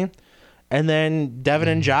 excuse me. And then Devin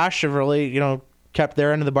and Josh have really, kept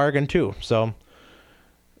their end of the bargain too. So,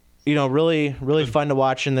 really, really fun to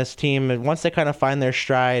watch in this team. And once they kind of find their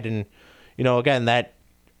stride and, again, that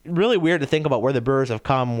really weird to think about where the Brewers have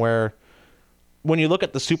come, where when you look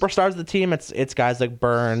at the superstars of the team, it's guys like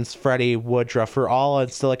Burns, Freddie, Woodruff, who are all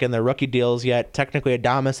still like in their rookie deals, yet technically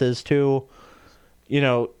Adames is too.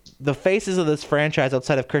 The faces of this franchise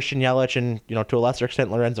outside of Christian Yelich and, to a lesser extent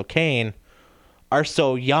Lorenzo Cain are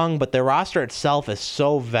so young, but their roster itself is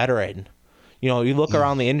so veteran. You look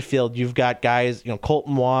around the infield, you've got guys,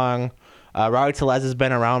 Colton Wong, Rowdy Tellez has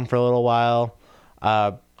been around for a little while.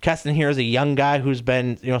 Keston here is a young guy who's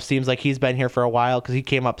been, seems like he's been here for a while because he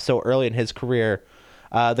came up so early in his career.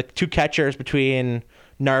 The 2 catchers between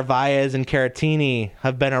Narvaez and Caratini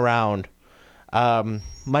have been around.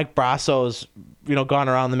 Mike Brasso's, gone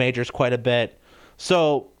around the majors quite a bit.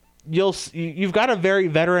 So you've got a very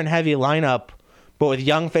veteran-heavy lineup, but with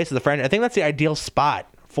young face of the franchise. I think that's the ideal spot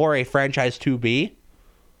for a franchise to be.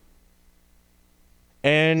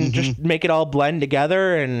 And just make it all blend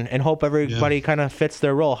together and hope everybody kind of fits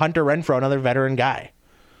their role. Hunter Renfroe, another veteran guy.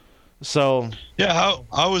 So how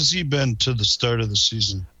has he been to the start of the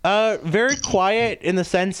season? Very quiet in the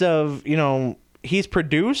sense of, he's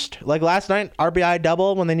produced. Like last night, RBI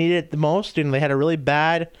double when they needed it the most. They had a really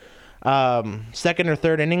bad second or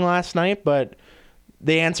third inning last night, but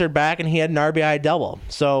they answered back and he had an RBI double.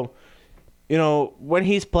 So, when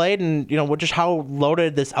he's played and, just how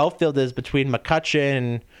loaded this outfield is between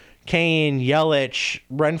McCutchen, Kane, Yelich,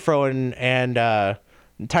 Renfroe, and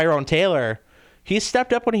Tyrone Taylor, he's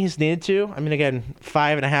stepped up when he's needed to. I mean, again,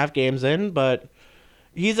 5.5 games in, but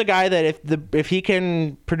he's a guy that if he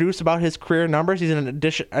can produce about his career numbers, he's an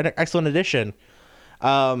excellent addition.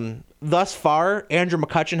 Thus far, Andrew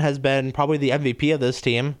McCutchen has been probably the MVP of this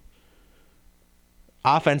team.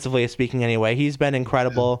 Offensively speaking, anyway. He's been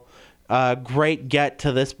incredible. Great get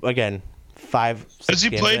to this, again, 5, 6 Has he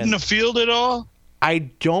played in the field at all? I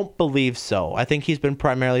don't believe so. I think he's been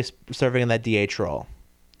primarily serving in that DH role.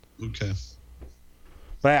 Okay.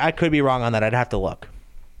 But I could be wrong on that. I'd have to look.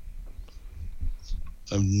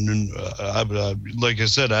 Like I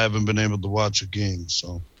said, I haven't been able to watch a game.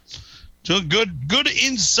 So good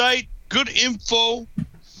insight, good info.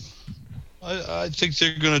 I think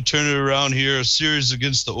they're going to turn it around here. A series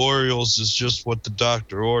against the Orioles is just what the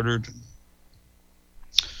doctor ordered.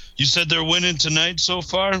 You said they're winning tonight so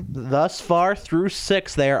far? Thus far, through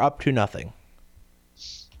 6, they are up 2-0.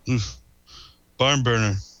 Barn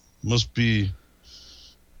burner. Must be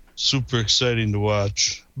super exciting to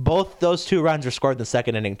watch. Both those 2 runs were scored in the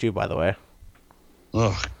second inning, too, by the way.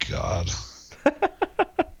 Oh, God.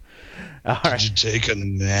 All right. Did you take a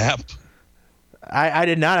nap? I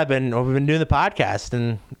did not. We've been doing the podcast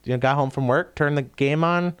and got home from work, turned the game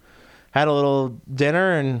on, had a little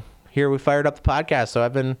dinner, and here we fired up the podcast. So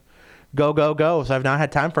I've been go. So I've not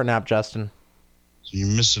had time for a nap, Justin. So you're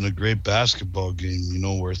missing a great basketball game,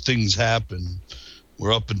 where things happen.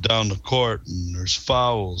 We're up and down the court, and there's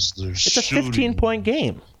fouls, there's It's shooting. a 15-point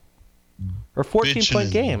game. Or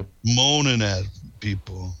 14-point game. Moaning at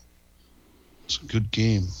people. It's a good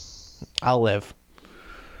game. I'll live.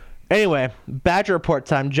 Anyway, Badger report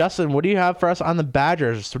time. Justin, what do you have for us on the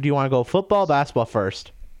Badgers? Do you want to go football, basketball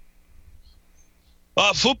first?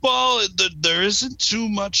 Football, there isn't too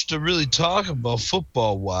much to really talk about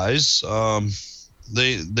football-wise.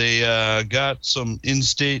 They got some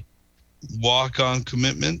in-state walk-on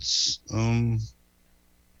commitments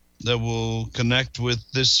that will connect with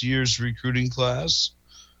this year's recruiting class.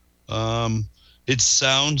 It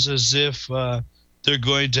sounds as if they're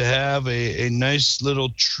going to have a nice little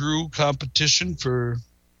true competition for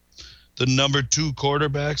the number 2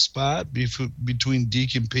 quarterback spot between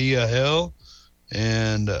Deacon Pia Hill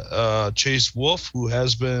and Chase Wolf, who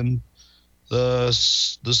has been the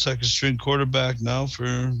second string quarterback now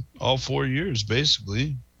for all 4 years,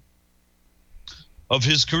 basically, of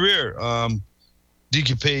his career.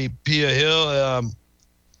 Deacon Pia Hill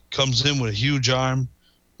comes in with a huge arm,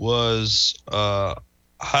 was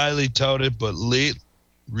highly touted but late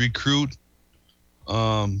recruit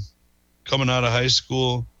coming out of high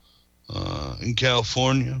school in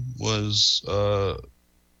California, was a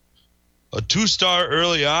 2-star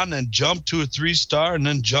early on and jumped to a 3-star and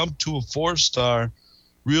then jumped to a 4-star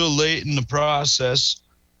real late in the process.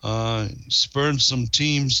 Spurned some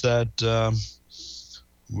teams that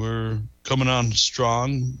were coming on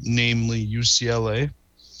strong, namely UCLA.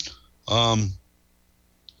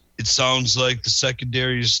 It sounds like the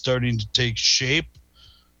secondary is starting to take shape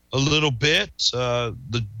a little bit.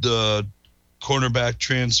 The cornerback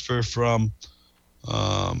transfer from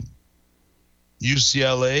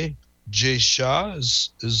UCLA, Jay Shaw,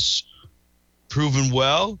 is proven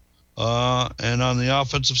well. And on the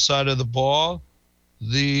offensive side of the ball,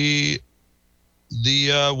 the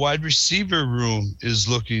wide receiver room is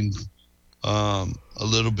looking a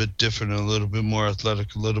little bit different, a little bit more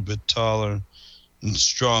athletic, a little bit taller and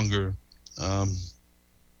stronger.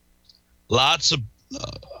 Lots of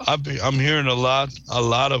I'm hearing a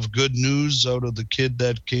lot of good news out of the kid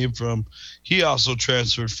that came from. He also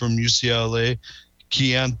transferred from UCLA,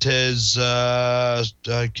 Keontae's.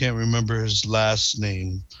 I can't remember his last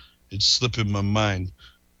name; it's slipping my mind.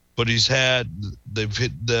 But him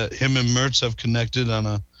and Mertz have connected on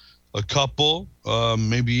a couple,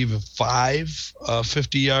 maybe even 5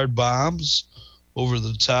 50-yard bombs over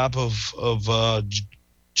the top of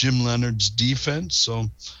Jim Leonard's defense. So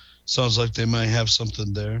sounds like they might have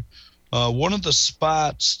something there. One of the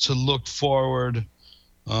spots to look forward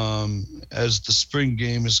as the spring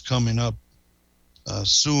game is coming up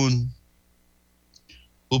soon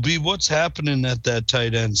will be what's happening at that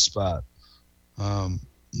tight end spot.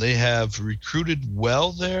 They have recruited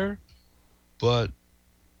well there, but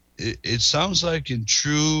it sounds like in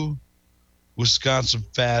true Wisconsin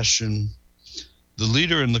fashion, the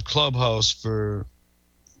leader in the clubhouse for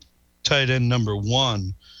tight end number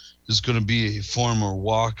 1 is going to be a former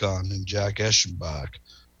walk-on in Jack Eschenbach.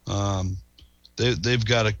 They've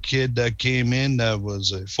got a kid that came in that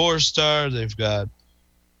was a 4-star. They've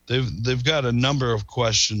they've got a number of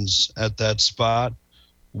questions at that spot.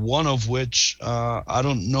 One of which I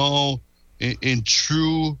don't know in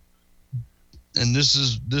true, and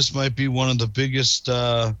this might be one of the biggest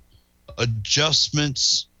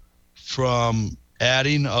adjustments from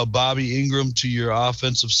adding a Bobby Ingram to your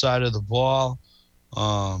offensive side of the ball.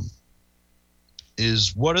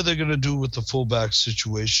 Is what are they going to do with the fullback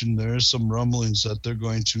situation? There are some rumblings that they're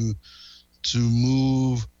going to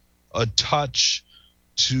move a touch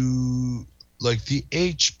to like the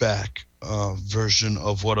H-back version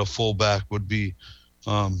of what a fullback would be.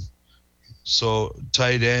 So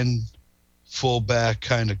tight end, fullback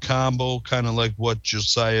kind of combo, kind of like what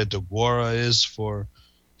Josiah DeGuara is for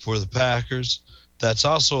the Packers. That's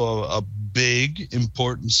also a big,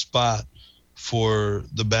 important spot for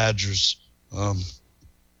the Badgers.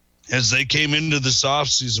 As they came into this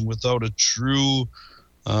offseason without a true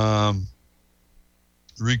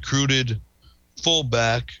recruited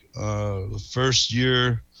fullback, the first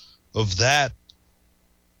year of that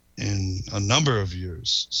in a number of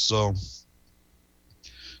years. So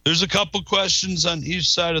there's a couple questions on each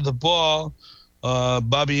side of the ball.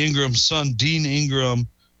 Bobby Ingram's son, Dean Ingram,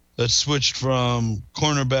 that switched from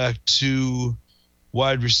cornerback to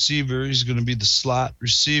wide receiver. He's going to be the slot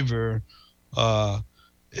receiver. Has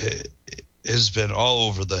been all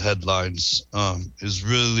over the headlines. Is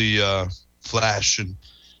really flashing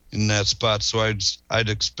in that spot. So I'd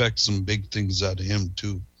expect some big things out of him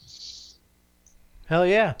too. Hell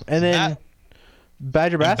yeah! And then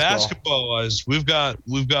Badger basketball. Basketball wise, we've got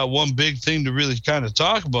one big thing to really kind of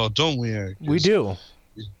talk about, don't we, Eric? We do.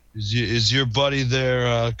 Is your buddy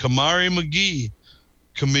there, Kamari McGee,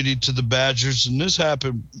 committed to the Badgers, and this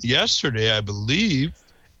happened yesterday, I believe.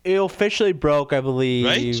 It officially broke, I believe.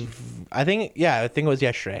 Right? I think it was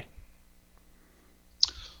yesterday.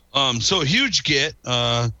 So a huge get,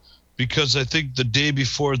 because I think the day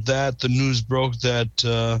before that, the news broke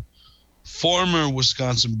that former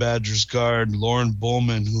Wisconsin Badgers guard Lauren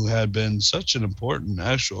Bowman, who had been such an important,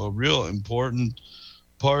 a real important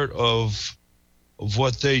part of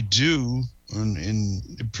what they do, and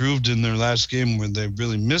improved in their last game where they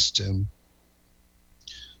really missed him.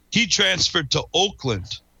 He transferred to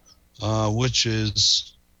Oakland, which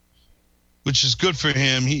is good for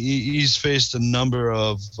him. He's faced a number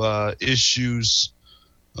of issues,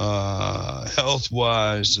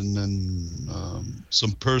 health-wise, and then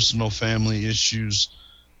some personal family issues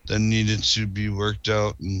that needed to be worked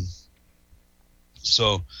out, and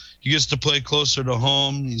so he gets to play closer to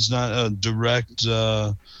home. He's not a direct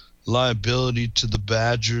liability to the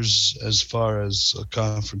Badgers as far as a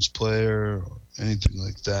conference player or anything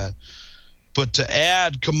like that. But to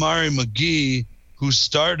add Kamari McGee, who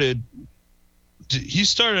started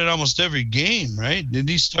almost every game, right? Did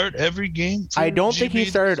he start every game? I don't think he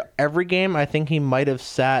started every game. I think he might have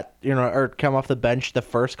sat, or come off the bench the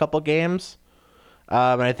first couple games.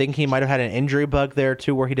 And I think he might have had an injury bug there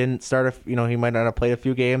too, where he didn't start. He might not have played a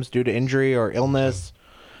few games due to injury or illness.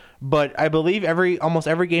 But I believe almost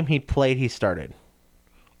every game he played, he started.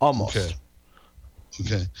 Almost.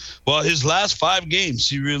 Okay. Well, his last 5 games,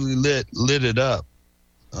 he really lit it up.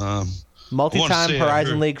 Multi-time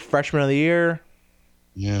Horizon League Freshman of the Year.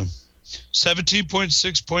 Yeah.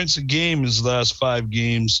 17.6 points a game his last 5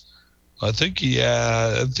 games. I think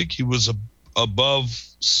he was above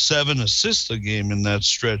 7 assists a game in that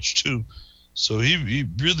stretch too. So he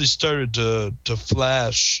really started to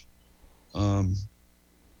flash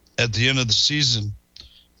at the end of the season,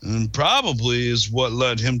 and probably is what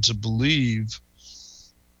led him to believe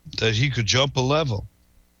that he could jump a level.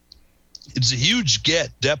 It's a huge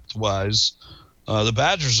get depth-wise. The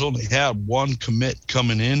Badgers only had 1 commit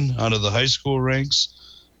coming in out of the high school ranks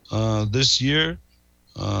this year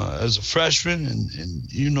as a freshman,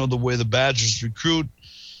 and the way the Badgers recruit.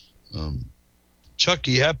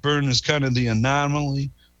 Chucky Hepburn is kind of the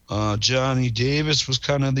anomaly. Johnny Davis was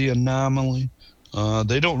kind of the anomaly.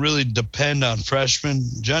 They don't really depend on freshmen.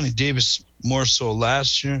 Johnny Davis more so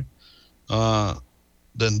last year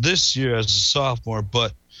than this year as a sophomore.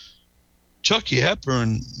 But Chucky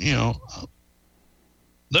Hepburn,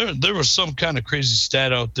 there was some kind of crazy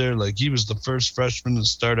stat out there, like he was the first freshman to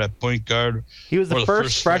start at point guard. He was the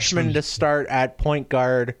first freshman to start at point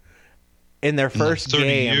guard in their first 30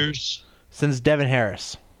 game years since Devin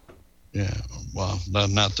Harris. Yeah, well,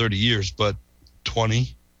 not 30 years, but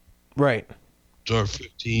 20. Right. Or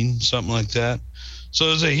 15, something like that. So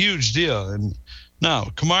it was a huge deal. And now,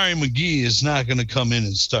 Kamari McGee is not going to come in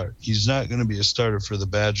and start. He's not going to be a starter for the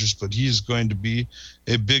Badgers, but he's going to be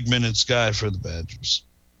a big minutes guy for the Badgers.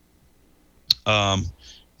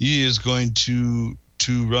 He is going to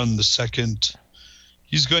run the second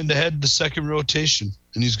he's going to head the second rotation,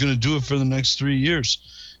 and he's going to do it for the next 3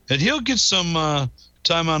 years. And he'll get some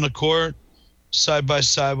time on the court side by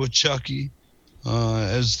side with Chucky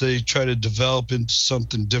as they try to develop into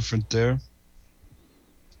something different there.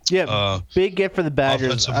 Yeah, big get for the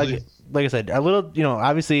Badgers. Like I said, a little,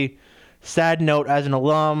 obviously sad note as an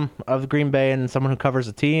alum of Green Bay and someone who covers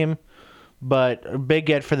the team, but a big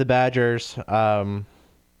get for the Badgers. Yeah,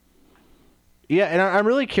 and I'm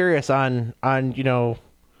really curious on how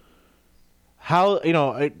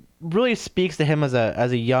it really speaks to him as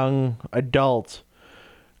a young adult,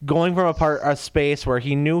 going from a space where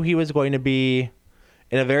he knew he was going to be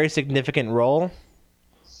in a very significant role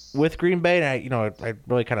with Green Bay, and I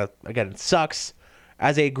really kind of, again, it sucks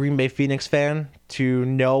as a Green Bay Phoenix fan to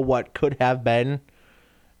know what could have been,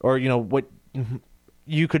 or what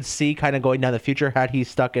you could see kind of going down the future had he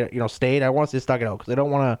stayed. I want to say stuck it out because I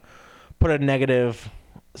don't want to put a negative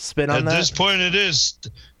spin on that. At this point, it is.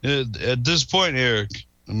 At this point, Eric,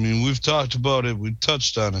 I mean, we've talked about it. We've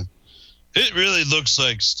touched on it. It really looks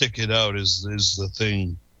like stick it out is the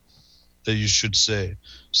thing that you should say.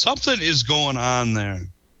 Something is going on there.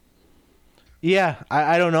 Yeah,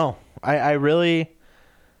 I don't know. I really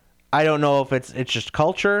don't know if it's just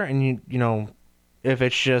culture, and if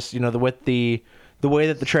it's just with the way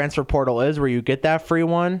that the transfer portal is, where you get that free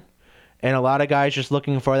one, and a lot of guys just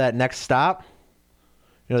looking for that next stop.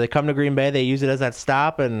 They come to Green Bay, they use it as that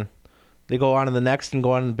stop, and they go on to the next and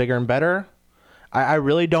go on bigger and better. I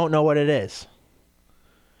really don't know what it is.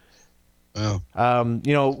 Oh.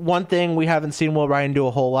 One thing we haven't seen Will Ryan do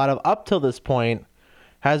a whole lot of up till this point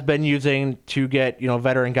has been using to get,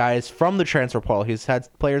 veteran guys from the transfer portal. He's had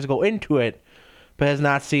players go into it, but has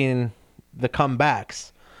not seen the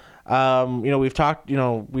comebacks.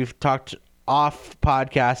 We've talked off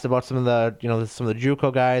podcast about some of the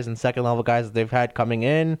JUCO guys and second level guys that they've had coming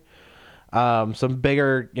in. Some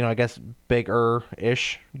bigger,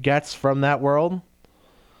 bigger-ish gets from that world.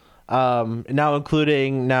 Now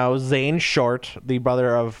including Zane Short, the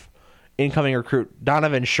brother of incoming recruit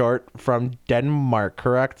Donovan Short from Denmark,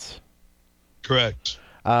 correct? Correct.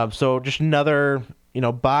 So just another,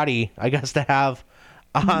 body, I guess, to have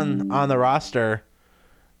on the roster.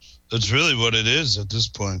 That's really what it is at this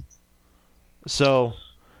point. So,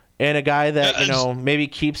 and a guy that, maybe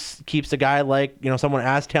keeps a guy like, someone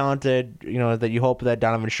as talented, that you hope that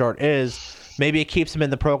Donovan Short is, maybe it keeps him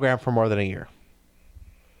in the program for more than a year.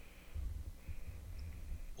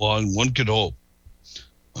 Well, one could hope.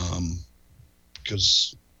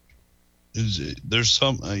 Because there's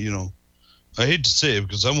some, I hate to say it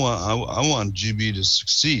because I want GB to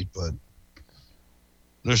succeed, but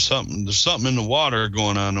there's something in the water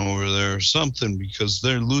going on over there or something, because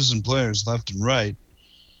they're losing players left and right.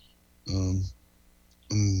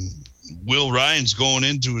 Will Ryan's going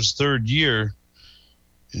into his third year,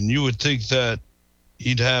 and you would think that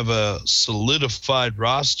he'd have a solidified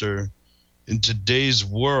roster in today's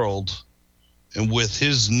world, and with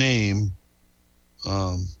his name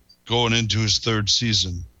going into his third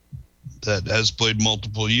season, that has played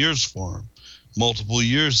multiple years for him, multiple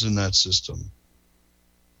years in that system.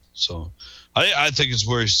 So I think it's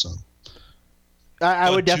worrisome.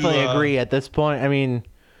 I would definitely agree at this point. I mean,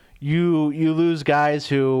 you lose guys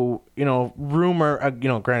who, rumor,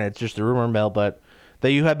 granted it's just a rumor mill, but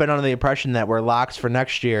that you have been under the impression that were locks for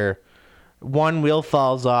next year. One wheel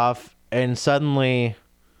falls off, and suddenly,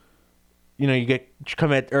 you get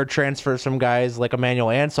commit or transfer some guys like Emmanuel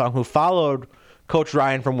Ansong, who followed Coach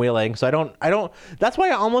Ryan from Wheeling. So I don't. That's why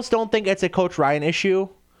I almost don't think it's a Coach Ryan issue,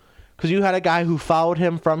 because you had a guy who followed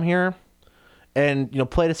him from here, and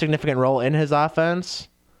played a significant role in his offense.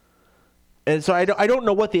 And so I don't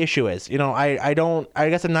know what the issue is. I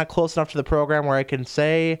guess I'm not close enough to the program where I can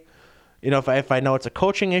say, if I know it's a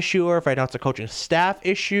coaching issue, or if I know it's a coaching staff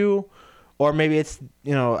issue, or maybe it's,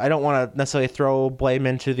 I don't want to necessarily throw blame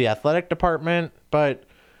into the athletic department, but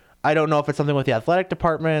I don't know if it's something with the athletic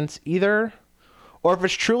department either, or if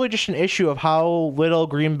it's truly just an issue of how little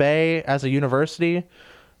Green Bay as a university,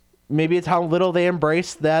 maybe it's how little they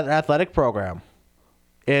embrace that athletic program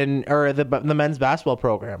or the men's basketball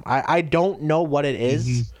program. I don't know what it is.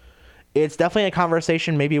 Mm-hmm. It's definitely a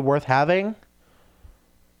conversation maybe worth having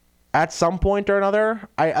at some point or another.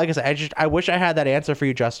 I wish I had that answer for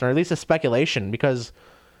you, Justin, or at least a speculation, because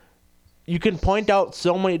you can point out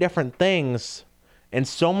so many different things and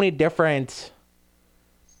so many different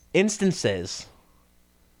instances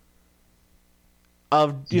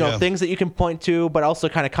of things that you can point to, but also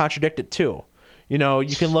kind of contradict it too. You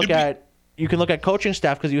can look at coaching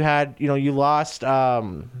staff, because you had you lost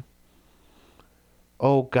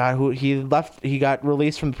who he left. He got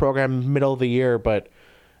released from the program middle of the year, but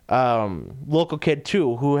local kid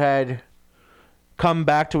too, who had come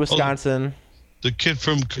back to Wisconsin. The kid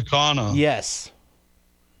from Kakana. Yes.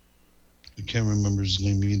 I can't remember his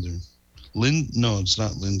name either. No, it's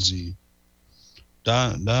not Lindsay.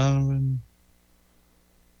 Donovan?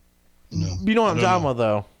 No. You know what I'm talking about,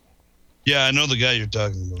 though. Yeah, I know the guy you're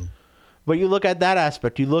talking about. But you look at that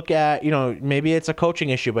aspect. You look at, maybe it's a coaching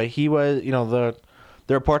issue, but he was, the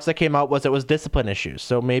reports that came out was it was discipline issues.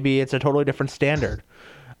 So maybe it's a totally different standard.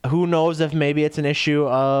 Who knows if maybe it's an issue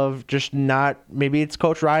of just maybe it's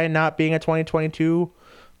Coach Ryan not being a 2022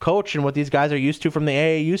 coach and what these guys are used to from the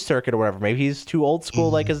AAU circuit or whatever. Maybe he's too old school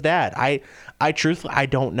like his dad. I truthfully, I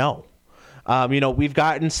don't know. We've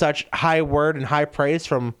gotten such high word and high praise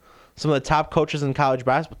from some of the top coaches in college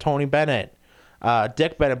basketball, Tony Bennett,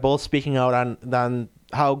 Dick Bennett, both speaking out on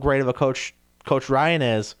how great of a coach Ryan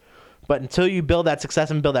is. But until you build that success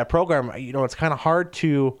and build that program, it's kind of hard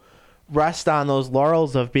to rest on those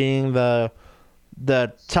laurels of being the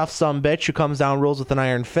tough son bitch who comes down, rules with an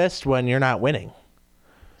iron fist when you're not winning.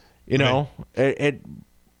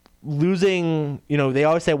 Losing, they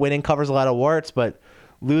always say winning covers a lot of warts, but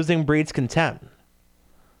losing breeds contempt.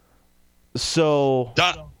 So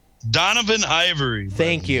Donovan Ivory.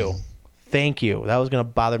 Thank you. That was going to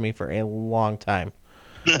bother me for a long time.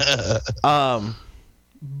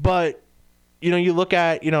 But you look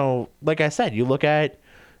at, like I said, you look at,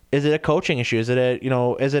 is it a coaching issue? Is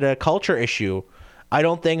it a culture issue? I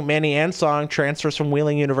don't think Manny Ansong transfers from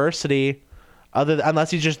Wheeling University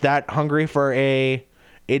unless he's just that hungry for a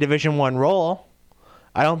Division I role.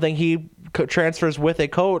 I don't think he transfers with a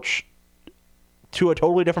coach to a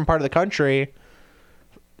totally different part of the country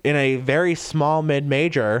in a very small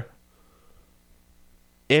mid-major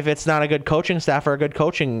if it's not a good coaching staff or a good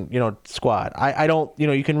coaching, squad. I don't,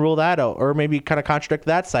 you can rule that out or maybe kind of contradict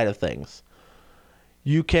that side of things.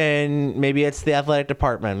 Maybe it's the athletic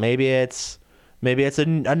department. Maybe it's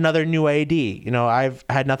another new AD. I've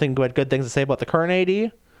had nothing but good things to say about the current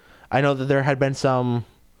AD. I know that there had been some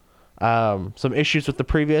issues with the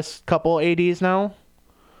previous couple ADs now.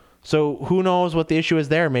 So who knows what the issue is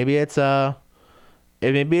there? Maybe it's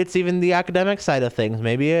even the academic side of things.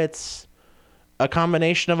 Maybe it's a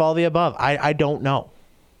combination of all the above. I don't know.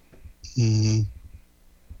 Mm-hmm.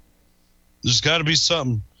 There's got to be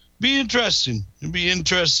something. Be interesting. It'd be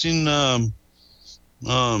interesting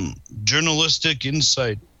journalistic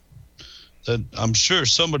insight that I'm sure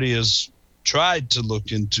somebody has tried to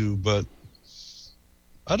look into, but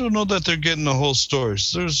I don't know that they're getting the whole story.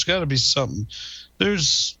 So there's got to be something.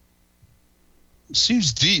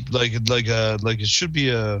 Seems deep, like it should be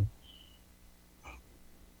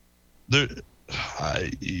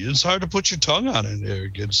it's hard to put your tongue on it,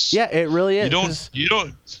 Eric. Yeah, it really is. You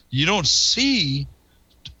don't see.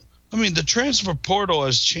 I mean, the transfer portal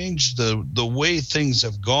has changed the way things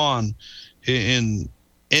have gone in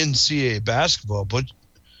NCAA basketball, but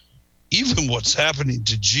even what's happening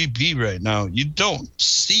to GB right now, you don't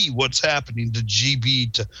see what's happening to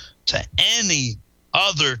GB to any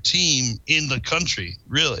other team in the country,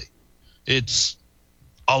 really. It's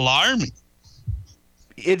alarming.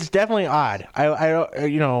 It's definitely odd.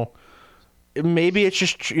 Maybe it's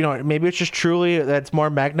just truly that's more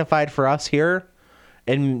magnified for us here.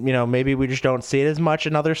 And, maybe we just don't see it as much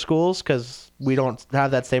in other schools because we don't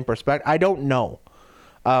have that same perspective. I don't know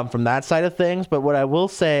from that side of things. But what I will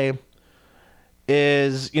say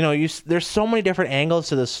is, there's so many different angles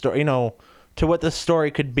to this story, to what this story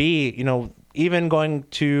could be. Even going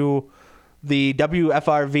to the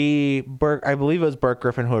WFRV, I believe it was Burke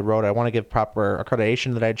Griffin who had wrote it. I want to give proper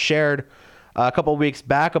accreditation that I'd shared a couple of weeks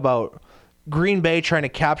back about Green Bay trying to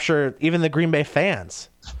capture even the Green Bay fans.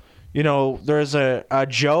 There's a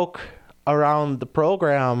joke around the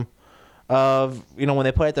program of, when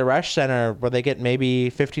they play at the Resch Center where they get maybe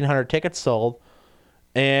 1,500 tickets sold,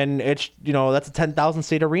 and it's, that's a 10,000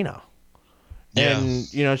 seat arena. Yeah. And,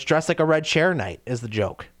 it's dressed like a red chair night is the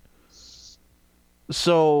joke.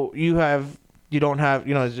 So you're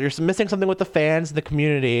missing something with the fans, the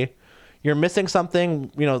community. You're missing something,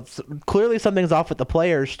 clearly something's off with the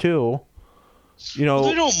players too. They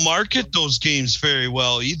don't market those games very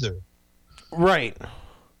well either. Right.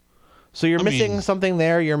 So you're missing something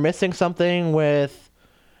there. You're missing something with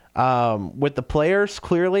the players.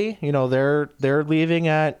 Clearly, they're leaving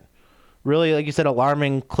at really, like you said,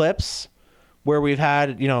 alarming clips. Where we've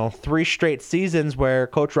had 3 straight seasons where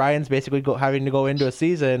Coach Ryan's basically having to go into a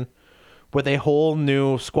season with a whole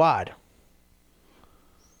new squad.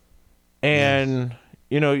 And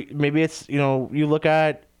maybe it's you look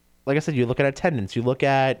at, like I said, you look at attendance. You look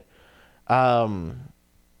at the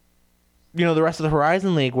rest of the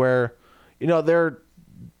Horizon League where they're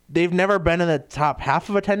they've never been in the top half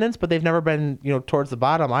of attendance, but they've never been, towards the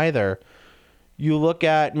bottom either. You look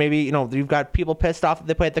at maybe, you've got people pissed off that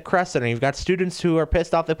they play at the Crest Center. You've got students who are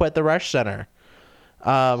pissed off they play at the Resch Center.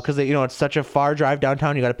 Because, it's such a far drive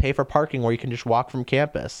downtown. You got to pay for parking where you can just walk from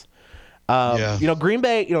campus. Green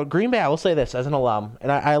Bay, I will say this as an alum,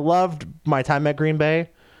 and I loved my time at Green Bay,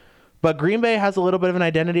 but Green Bay has a little bit of an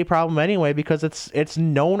identity problem anyway because it's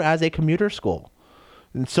known as a commuter school.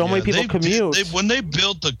 And so many people commute. When they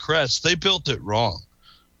built the Crest, they built it wrong.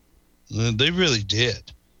 They really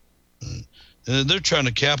did. And they're trying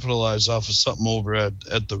to capitalize off of something over at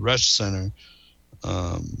the Resch Center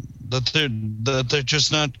that they're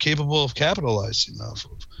just not capable of capitalizing off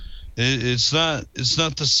of. It's not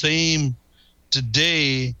the same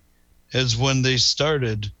today as when they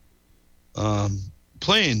started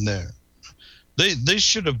playing there. They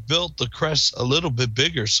should have built the Crest a little bit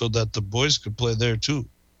bigger so that the boys could play there too.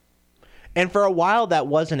 And for a while, that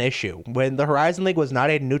was an issue. When the Horizon League was not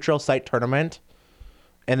a neutral site tournament,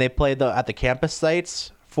 and they played at the campus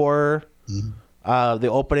sites for the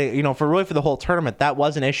opening, for the whole tournament, that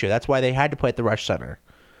was an issue. That's why they had to play at the Resch Center,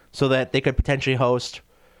 so that they could potentially host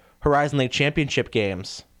Horizon League championship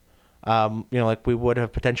games, like we would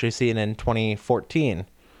have potentially seen in 2014.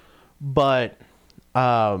 But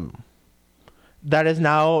that is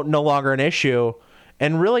now no longer an issue.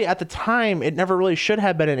 And really, at the time, it never really should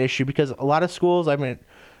have been an issue because a lot of schools, I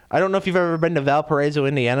don't know if you've ever been to Valparaiso,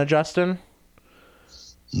 Indiana, Justin.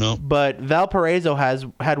 No. But Valparaiso has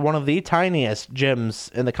had one of the tiniest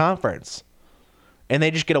gyms in the conference. And they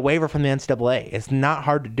just get a waiver from the NCAA. It's not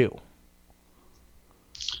hard to do.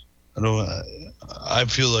 I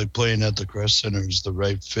feel like playing at the Crest Center is the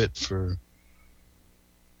right fit for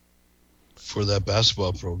that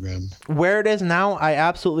basketball program. Where it is now, I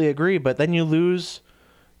absolutely agree. But then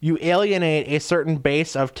you alienate a certain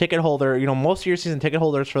base of ticket holder. Most of your season ticket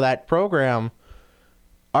holders for that program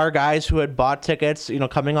are guys who had bought tickets,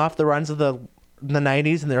 coming off the runs of the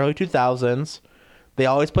 90s and the early 2000s. They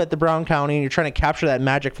always play at the Brown County, and you're trying to capture that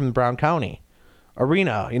magic from the Brown County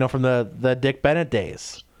arena, from the Dick Bennett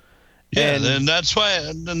days. Yeah, and that's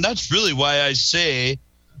really why I say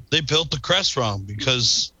they built the Crest wrong,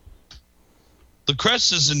 because the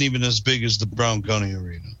Crest isn't even as big as the Brown County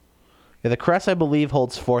arena. Yeah, the Crest, I believe,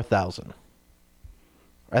 holds 4,000.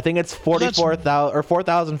 I think it's 44,000 or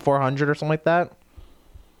 4,400 or something like that.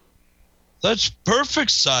 That's perfect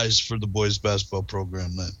size for the boys basketball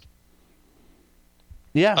program then.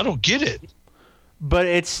 Yeah. I don't get it. But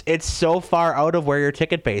it's so far out of where your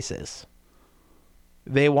ticket base is.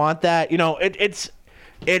 They want that,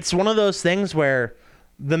 it's one of those things where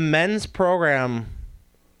the men's program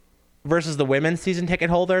versus the women's season ticket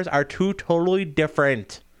holders are two totally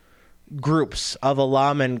different groups of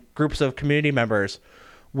alum and groups of community members,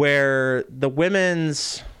 where the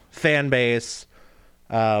women's fan base,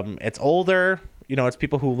 it's older, it's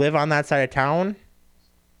people who live on that side of town,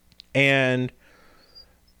 and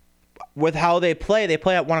with how they play at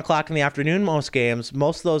 1:00 in the afternoon. Most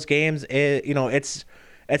of those games, it's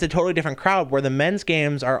a totally different crowd, where the men's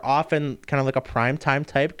games are often kind of like a prime time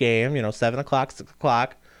type game, 7:00,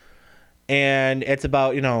 6:00. And it's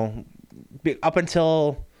about, up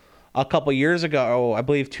until a couple years ago, I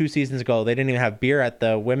believe 2 seasons ago, they didn't even have beer at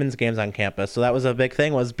the women's games on campus. So that was a big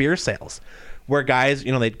thing, was beer sales, where guys,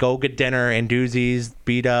 they'd go get dinner and doozies,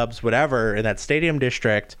 B-dubs, whatever, in that stadium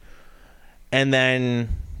district. And then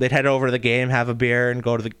they'd head over to the game, have a beer, and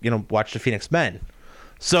go to watch the Phoenix Men.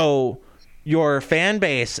 So your fan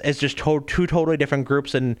base is just two totally different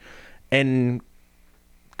groups, and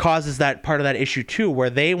causes that part of that issue too, where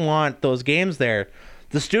they want those games there.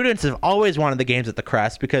 The students have always wanted the games at the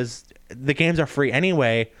Crest because the games are free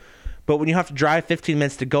anyway. But when you have to drive 15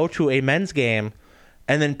 minutes to go to a men's game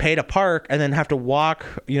and then pay to park and then have to walk,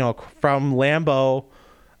 from Lambeau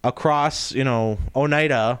across,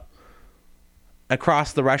 Oneida,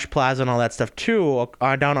 across the Rush Plaza and all that stuff too,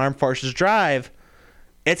 down Armed Forces Drive,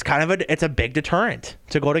 it's it's a big deterrent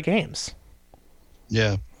to go to games.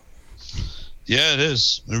 Yeah. Yeah, it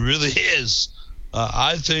is. It really is.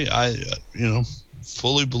 I think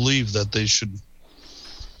fully believe that they should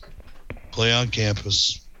play on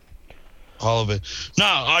campus. All of it.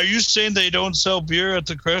 Now, are you saying they don't sell beer at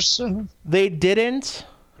the Crest Center? They didn't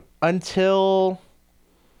until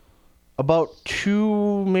about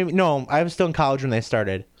I was still in college when they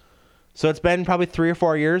started. So it's been probably 3 or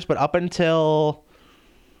 4 years, but up until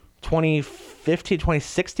 2015,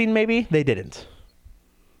 2016 maybe, they didn't.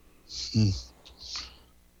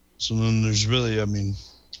 So then there's really,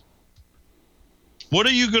 what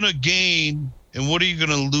are you going to gain and what are you going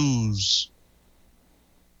to lose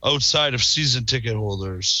outside of season ticket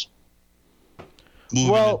holders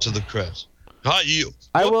moving into the Crest?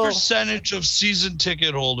 What percentage of season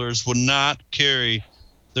ticket holders would not carry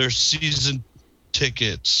their season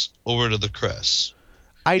tickets over to the Crest?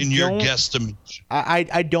 Your guesstimate?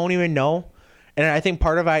 I don't even know. And I think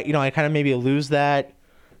part of I kind of maybe lose that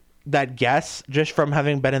guess just from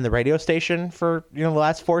having been in the radio station for the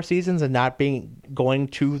last 4 seasons and not going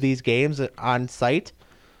to these games on site.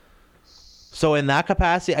 So in that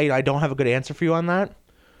capacity, I don't have a good answer for you on that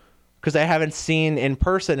because I haven't seen in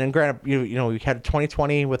person. And granted, we had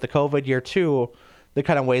 2020 with the COVID year too, that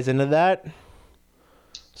kind of weighs into that.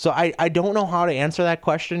 So I don't know how to answer that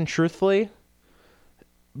question truthfully.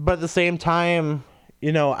 But at the same time,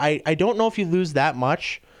 I don't know if you lose that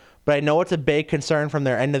much. But I know it's a big concern from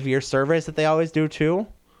their end-of-year surveys that they always do, too,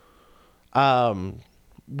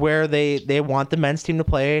 where they want the men's team to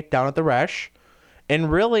play down at the Resch.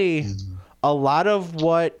 And really, a lot of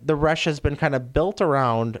what the Resch has been kind of built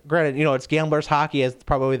around, granted, it's Gamblers hockey as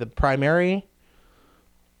probably the primary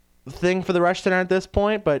thing for the Resch Center at this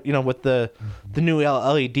point, but, with the new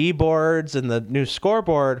LED boards and the new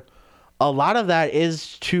scoreboard, a lot of that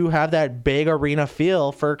is to have that big arena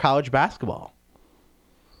feel for college basketball.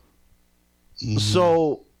 Mm-hmm.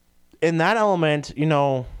 So in that element,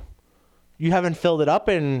 you haven't filled it up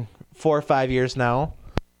in 4 or 5 years now.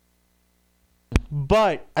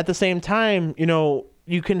 But at the same time,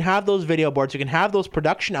 you can have those video boards, you can have those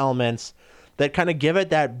production elements that kind of give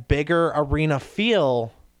it that bigger arena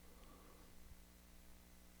feel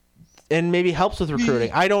and maybe helps with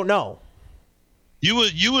recruiting. I don't know. You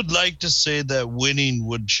would like to say that winning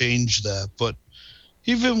would change that, but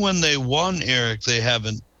even when they won, Eric, they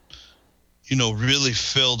haven't really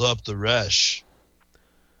filled up the Resch.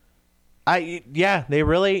 They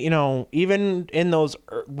really, even in those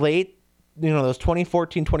late, those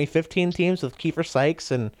 2014, 2015 teams with Kiefer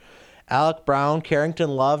Sykes and Alec Brown, Carrington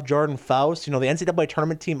Love, Jordan Faust, the NCAA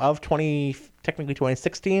tournament team of technically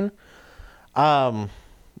 2016.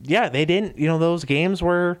 They didn't, those games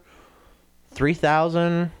were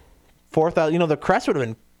 3,000, 4,000, the Crest would have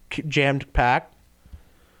been jammed packed.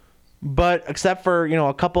 But except for,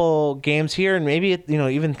 a couple games here and maybe,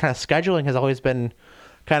 even kind of scheduling has always been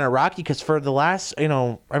kind of rocky because for the last,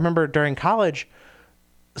 I remember during college,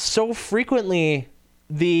 so frequently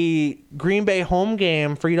the Green Bay home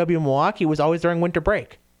game for UW Milwaukee was always during winter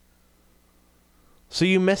break. So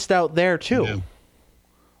you missed out there too. Yeah.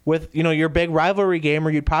 With, your big rivalry game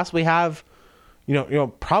where you'd possibly have,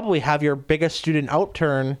 probably have your biggest student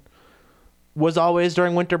outturn was always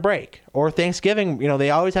during winter break or Thanksgiving. They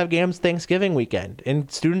always have games Thanksgiving weekend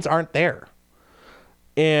and students aren't there.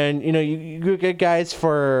 And, you get guys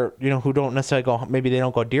for, who don't necessarily go, maybe they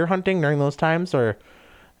don't go deer hunting during those times or,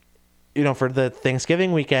 for the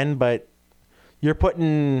Thanksgiving weekend, but you're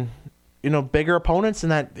putting, bigger opponents in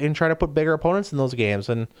that and try to put bigger opponents in those games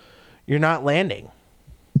and you're not landing.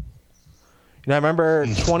 I remember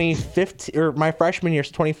 2015 or my freshman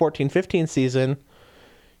year's 2014-15 season,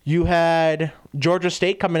 you had Georgia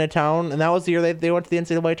State come into town, and that was the year they went to the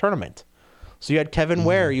NCAA tournament. So you had Kevin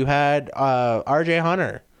Ware, you had R.J.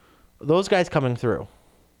 Hunter, those guys coming through.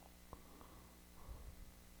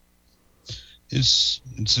 It's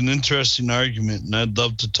an interesting argument, and I'd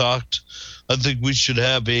love to talk. I think we should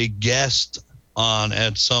have a guest on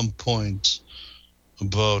at some point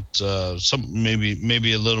about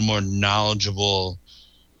maybe a little more knowledgeable,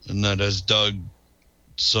 and that has dug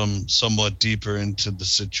somewhat deeper into the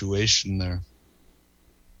situation there.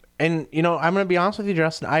 And I'm going to be honest with you,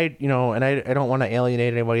 Justin. I don't want to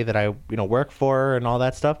alienate anybody that I work for and all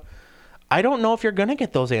that stuff. I don't know if you're going to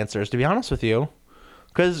get those answers, to be honest with you,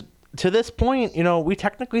 because to this point, we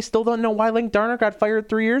technically still don't know why Link Darner got fired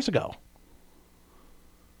 3 years ago.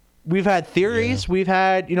 We've had theories. Yeah. We've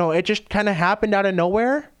had it just kind of happened out of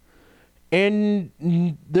nowhere, and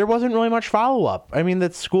there wasn't really much follow up. I mean,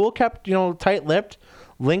 the school kept tight-lipped.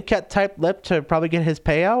 Link kept tight-lipped to probably get his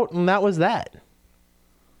payout, and that was that.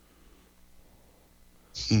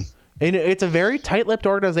 And it's a very tight-lipped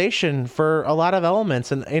organization for a lot of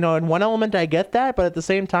elements, and in one element I get that, but at the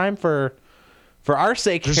same time, for our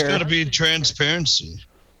sake, there's got to be transparency.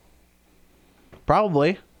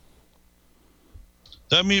 Probably.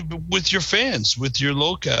 I mean, with your fans, with your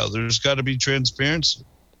locale, there's got to be transparency.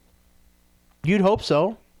 You'd hope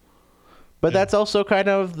so, but that's also kind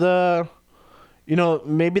of the.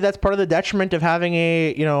 Maybe that's part of the detriment of having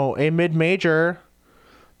a mid-major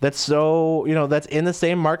that's so, that's in the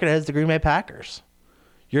same market as the Green Bay Packers.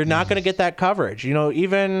 You're not going to get that coverage. Look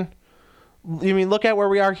at where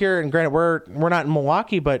we are here, and granted, we're not in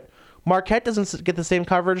Milwaukee, but Marquette doesn't get the same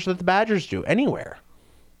coverage that the Badgers do anywhere.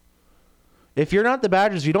 If you're not the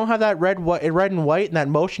Badgers, you don't have that red and white and that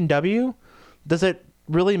motion W, does it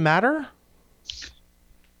really matter?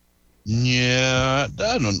 Yeah,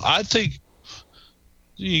 I don't. I think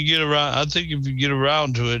you get around. I think if you get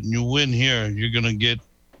around to it and you win here, you're gonna get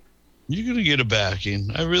a backing.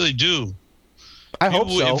 I really do. I hope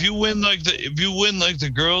so. If you win like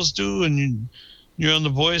the girls do, and you're on the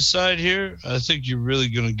boys' side here, I think you're really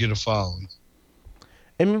gonna get a following.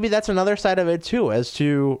 And maybe that's another side of it too, as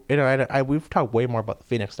to, you know, we've talked way more about the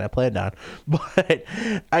Phoenix than I planned on, but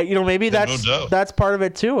maybe that's part of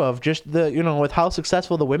it too, of just with how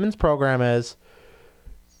successful the women's program is.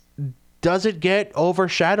 Does it get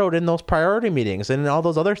overshadowed in those priority meetings and in all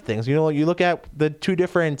those other things? You look at the two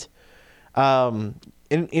different, part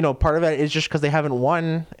of it is just because they haven't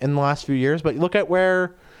won in the last few years, but you look at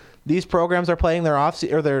where these programs are playing their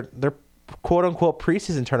their quote unquote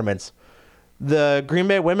preseason tournaments. The Green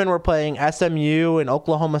Bay women were playing SMU and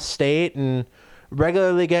Oklahoma State and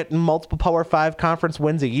regularly getting multiple Power 5 conference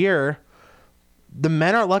wins a year. The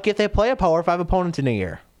men are lucky if they play a Power 5 opponent in a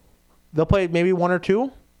year. They'll play maybe one or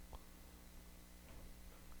two.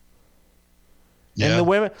 Yeah.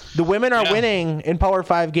 And the women are winning in Power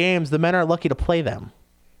 5 games. The men are lucky to play them.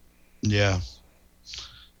 Yeah.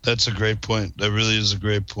 That's a great point. That really is a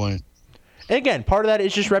great point. And again, part of that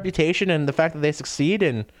is just reputation and the fact that they succeed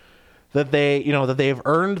and that they've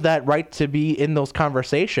earned that right to be in those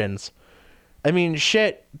conversations. I mean,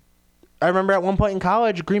 shit. I remember at one point in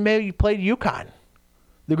college, Green Bay played UConn.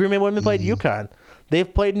 The Green Bay women played UConn.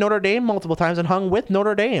 They've played Notre Dame multiple times and hung with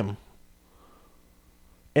Notre Dame.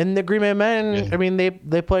 And the Green Bay men, I mean,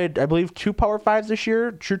 they played, I believe, 2 Power 5s this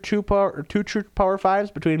year, two true Power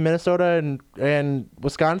 5s between Minnesota and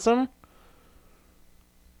Wisconsin.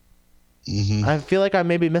 Mm-hmm. I feel like I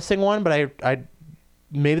may be missing one, but I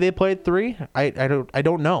maybe they played 3. I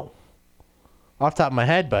don't know off the top of my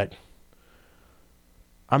head, but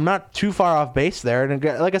I'm not too far off base there. And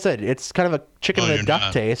like I said, it's kind of a chicken and a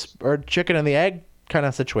duck taste or chicken and the egg kind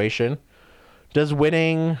of situation. Does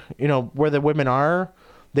winning, where the women are,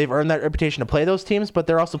 they've earned that reputation to play those teams, but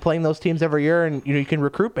they're also playing those teams every year, and you can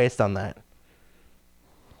recruit based on that.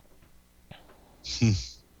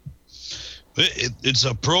 It's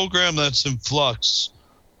a program that's in flux.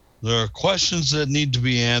 There are questions that need to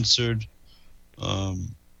be answered.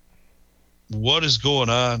 What is going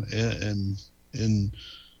on, and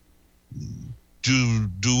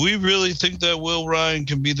do we really think that Will Ryan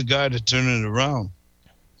can be the guy to turn it around?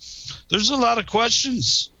 There's a lot of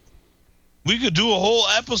questions. We could do a whole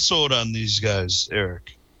episode on these guys,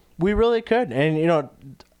 Eric. We really could. And,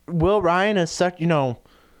 Will Ryan is such,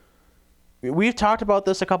 we've talked about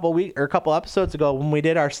this a couple episodes ago when we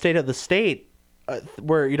did our State of the State,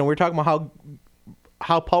 where, we were talking about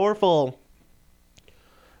how powerful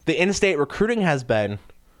the in-state recruiting has been.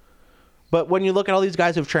 But when you look at all these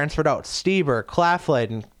guys who've transferred out, Stieber,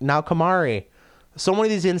 Claflin, now Kamari, so many of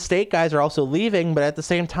these in-state guys are also leaving, but at the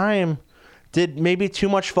same time, did maybe too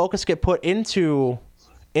much focus get put into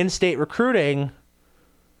in-state recruiting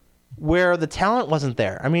where the talent wasn't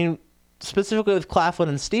there? I mean, specifically with Claflin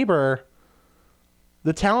and Stieber,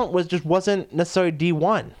 the talent wasn't necessarily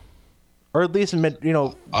D1, or at least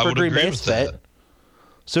for Green Bay's fit.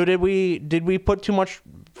 So did we put too much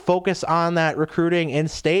focus on that recruiting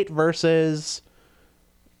in-state versus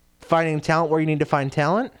finding talent where you need to find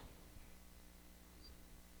talent?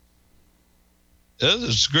 Yeah,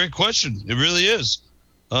 that's a great question. It really is.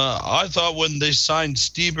 I thought when they signed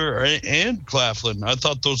Stieber and Claflin, I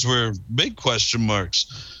thought those were big question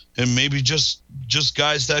marks, and maybe just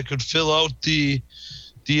guys that could fill out the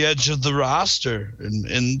edge of the roster,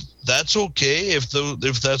 and that's okay if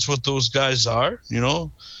that's what those guys are.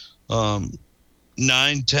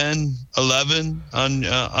 9, 10, 11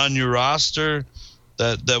 on your roster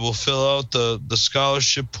that will fill out the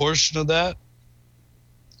scholarship portion of that,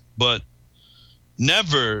 but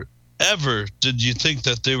never, ever did you think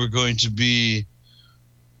that they were going to be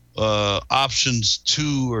options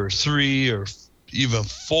 2 or 3 or even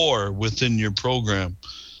 4 within your program.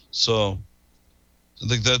 So I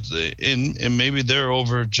think that, and maybe they're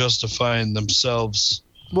over justifying themselves.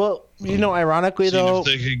 Well, ironically though, if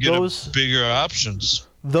they could get bigger options.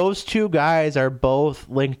 Those 2 guys are both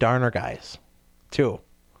Link Darner guys, too.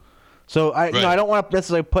 So I don't want to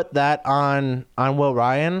necessarily put that on Will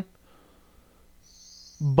Ryan.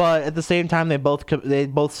 But at the same time, they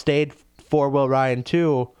both stayed for Will Ryan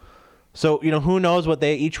too. So who knows what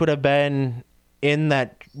they each would have been in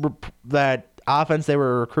that offense they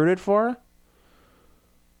were recruited for.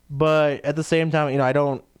 But at the same time, I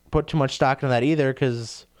don't put too much stock into that either,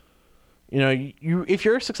 because if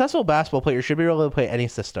you're a successful basketball player, you should be able to play any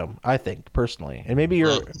system. I think personally, and maybe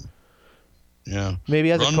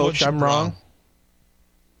maybe as a coach I'm wrong.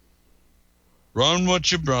 run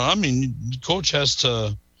what you run. I mean, the coach has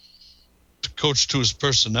to coach to his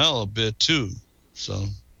personnel a bit too. So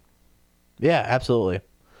yeah, absolutely.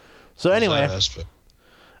 So anyway,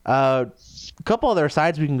 a couple other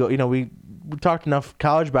sides we can go. We talked enough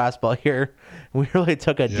college basketball here. We really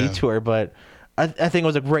took a detour, but I think it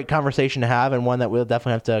was a great conversation to have, and one that we'll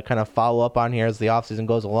definitely have to kind of follow up on here as the offseason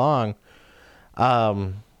goes along.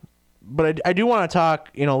 But I do want to talk,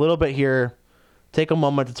 a little bit here, take a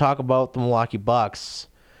moment to talk about the Milwaukee Bucks,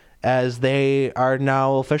 as they are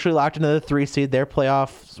now officially locked into the 3 seed. Their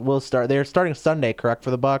playoffs will start. They're starting Sunday, correct, for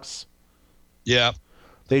the Bucks? Yeah.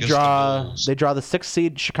 They draw the 6th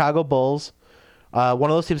seed Chicago Bulls. One of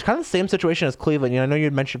those teams, kind of the same situation as Cleveland. I know you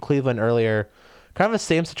had mentioned Cleveland earlier. Kind of the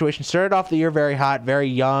same situation. Started off the year very hot, very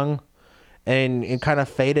young, and kind of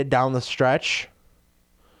faded down the stretch.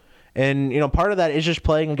 And part of that is just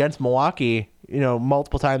playing against Milwaukee.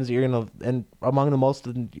 Multiple times you're and among the most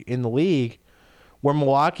in the league, where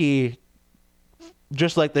Milwaukee,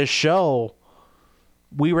 just like this show,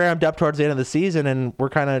 we ramped up towards the end of the season, and we're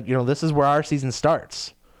kind of this is where our season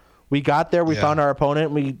starts. We got there, we found our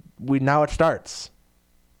opponent, we now it starts.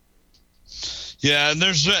 Yeah,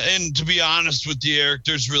 and to be honest with you, Eric,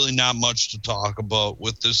 there's really not much to talk about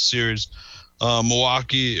with this series.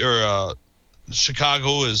 Milwaukee or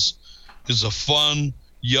Chicago is a fun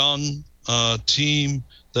young team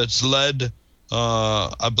that's led.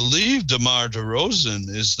 I believe DeMar DeRozan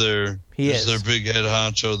is their big head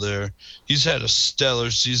honcho there. He's had a stellar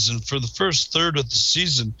season. For the first third of the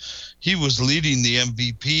season, he was leading the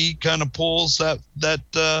MVP kind of polls that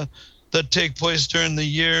take place during the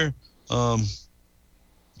year.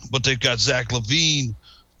 But they've got Zach LaVine,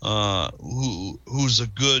 who's a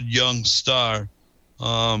good young star.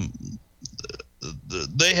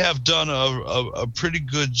 They have done a pretty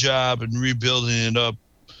good job in rebuilding it up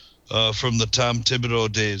from the Tom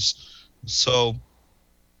Thibodeau days. So,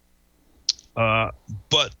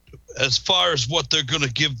 but as far as what they're going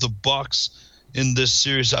to give the Bucks in this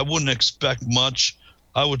series, I wouldn't expect much.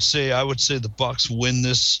 I would say the Bucks win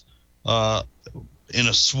this in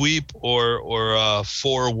a sweep or a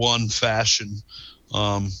 4-1 fashion,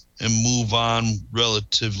 and move on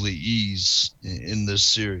relatively ease in this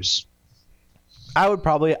series.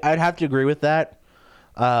 I'd have to agree with that.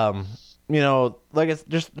 Like it's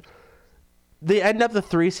just they end up the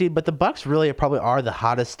 3 seed, but the Bucks really probably are the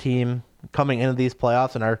hottest team coming into these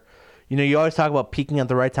playoffs, and are, you always talk about peaking at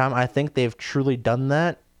the right time. I think they've truly done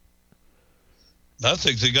that. I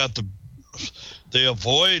think they're going to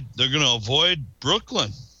avoid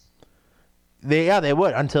Brooklyn. They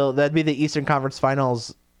would, until that'd be the Eastern Conference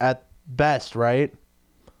Finals at best, right?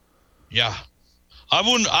 Yeah. I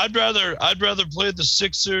wouldn't. I'd rather play the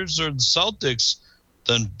Sixers or the Celtics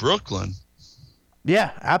than Brooklyn.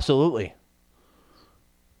 Yeah, absolutely.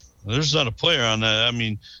 There's not a player on that. I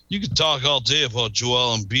mean, you could talk all day about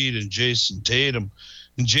Joel Embiid and Jason Tatum,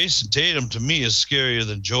 and Jason Tatum to me is scarier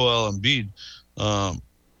than Joel Embiid.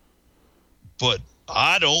 But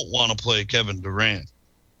I don't want to play Kevin Durant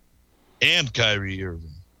and Kyrie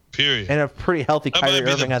Irving. Period. And a pretty healthy Kyrie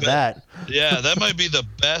Irving at that. Yeah, that might be the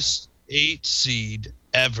best 8 seed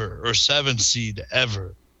ever or 7 seed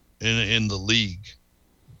ever in the league.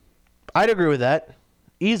 I'd agree with that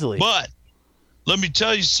easily. But let me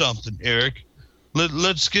tell you something, Eric.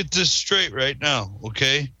 Let's get this straight right now,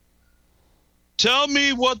 okay? Tell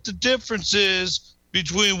me what the difference is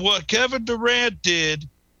between what Kevin Durant did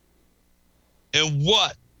and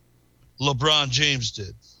what LeBron James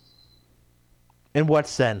did. In what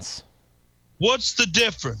sense? What's the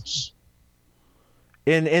difference?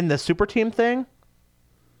 In the super team thing?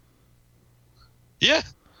 Yeah.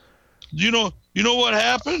 You know what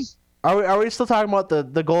happened? Are we still talking about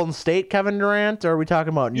the Golden State Kevin Durant, or are we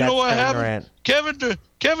talking about Nets Kevin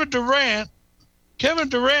Durant? Kevin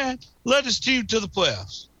Durant led his team to the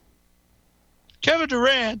playoffs. Kevin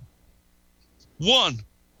Durant won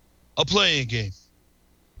a playing game.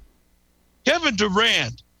 Kevin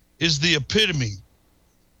Durant is the epitome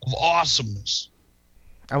of awesomeness.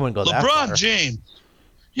 I wouldn't go that far. LeBron James.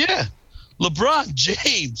 Yeah. LeBron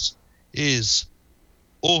James is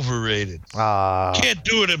overrated. Can't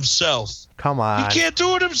do it himself. Come on. He can't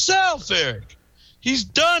do it himself, Eric. He's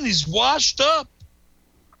done. He's washed up.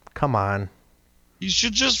 Come on. He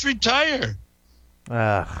should just retire.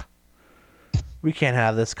 Ugh. We can't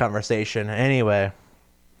have this conversation. Anyway.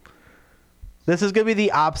 This is going to be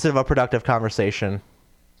the opposite of a productive conversation.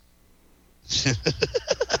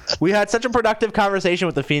 We had such a productive conversation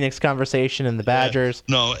with the Phoenix conversation and the Badgers.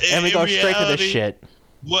 Yeah. No, and we go straight to this shit.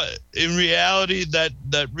 What in reality that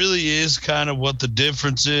really is kind of what the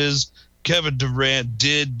difference is Kevin Durant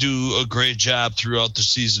did do a great job throughout the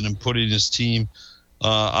season in putting his team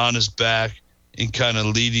on his back and kind of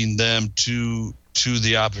leading them to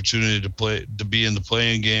the opportunity to be in the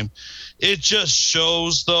playing game. It just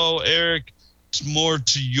shows, though, Eric, more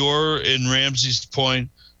to your and Ramsey's point,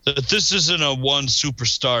 that this isn't a one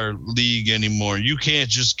superstar league anymore. You can't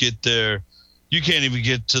just get there. You can't even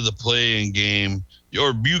get to the playing game,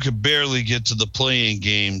 or you could barely get to the playing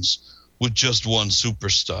games with just one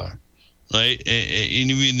superstar, right?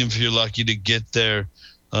 And even if you're lucky to get there,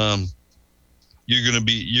 you're gonna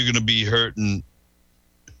be hurting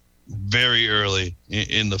very early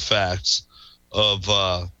in the facts of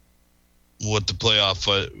what the playoff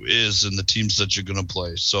is and the teams that you're gonna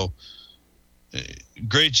play. So,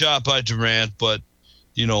 great job by Durant, but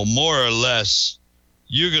more or less,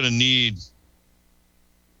 you're gonna need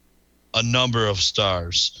a number of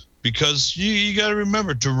stars, because you got to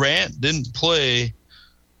remember Durant didn't play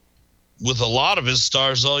with a lot of his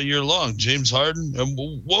stars all year long. James Harden,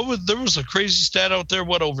 there was a crazy stat out there,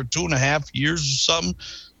 over 2.5 years or something.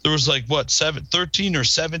 There was 13 or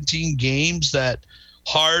 17 games that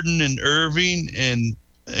Harden and Irving and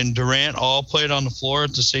Durant all played on the floor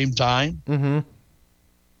at the same time. Mm-hmm.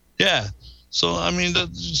 Yeah. So, I mean,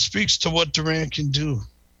 that speaks to what Durant can do.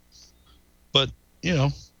 But,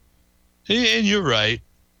 and you're right.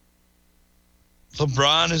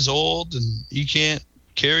 LeBron is old and he can't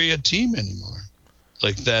carry a team anymore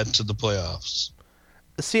like that to the playoffs.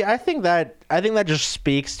 See, I think that just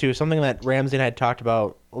speaks to something that Ramsey and I had talked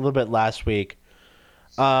about a little bit last week.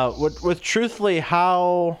 With truthfully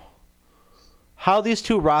how these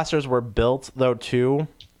two rosters were built, though, too.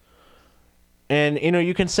 And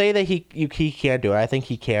you can say that he can't do it. I think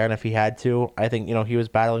he can if he had to. I think he was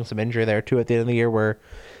battling some injury there too at the end of the year, where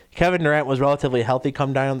Kevin Durant was relatively healthy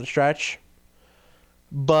come down the stretch.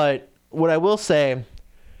 But what I will say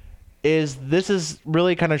is this is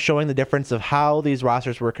really kind of showing the difference of how these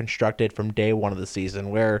rosters were constructed from day one of the season,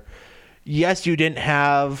 where, yes, you didn't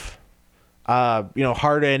have,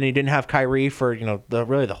 Harden, you didn't have Kyrie for,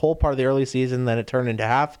 the whole part of the early season. Then it turned into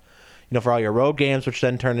half, for all your road games, which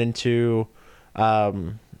then turned into,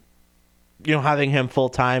 having him full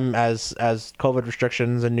time as COVID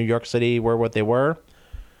restrictions in New York City were what they were.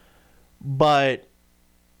 But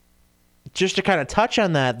just to kind of touch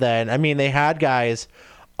on that, then, I mean, they had guys.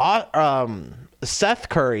 Seth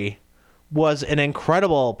Curry was an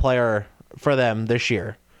incredible player for them this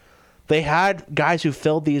year. They had guys who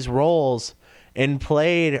filled these roles and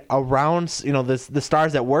played around, the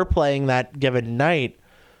stars that were playing that given night,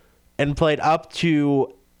 and played up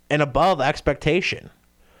to and above expectation.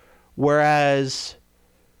 Whereas,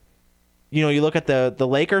 you look at the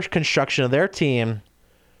Lakers' construction of their team,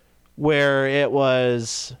 where it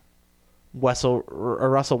was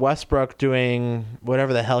Russell Westbrook doing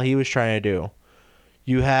whatever the hell he was trying to do.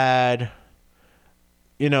 You had,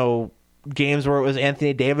 games where it was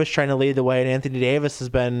Anthony Davis trying to lead the way, and Anthony Davis has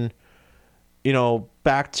been,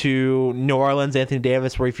 back to New Orleans Anthony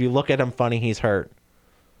Davis, where if you look at him funny, he's hurt.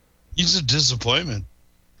 He's a disappointment.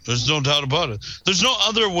 There's no doubt about it. There's no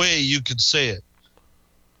other way you could say it.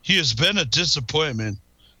 He has been a disappointment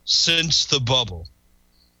since the bubble.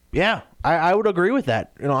 Yeah, I would agree with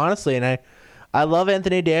that, honestly. And I love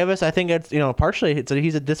Anthony Davis. I think it's, partially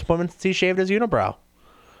he's a disappointment since he shaved his unibrow.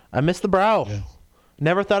 I miss the brow. Yeah.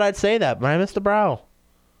 Never thought I'd say that, but I miss the brow.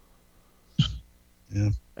 Yeah.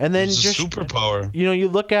 And then it's just a superpower. You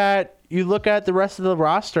look at the rest of the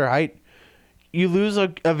roster. You lose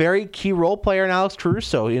a very key role player in Alex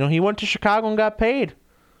Caruso. He went to Chicago and got paid,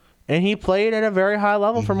 and he played at a very high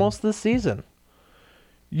level for most of the season.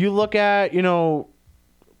 You look at you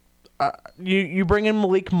bring in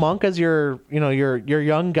Malik Monk as your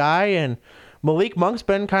young guy, and Malik Monk's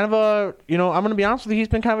been kind of a, I'm going to be honest with you, he's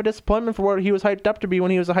been kind of a disappointment for what he was hyped up to be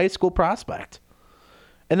when he was a high school prospect.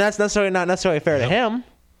 And that's not necessarily fair to him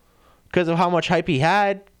because of how much hype he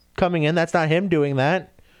had coming in. That's not him doing that.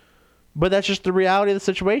 But that's just the reality of the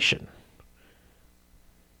situation.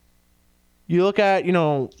 You look at,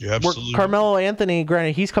 Carmelo Anthony,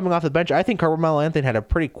 granted, he's coming off the bench. I think Carmelo Anthony had a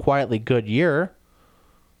pretty quietly good year.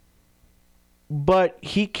 But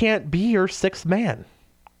he can't be your sixth man.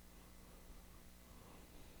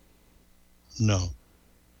 No.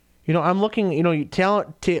 I'm looking,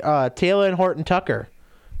 Taylor and Horton Tucker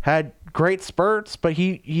had great spurts, but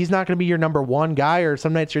he's not going to be your number one guy, or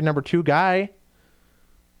some nights your number two guy.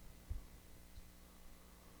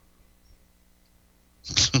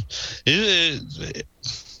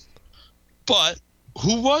 But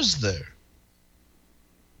who was there?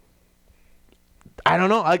 I don't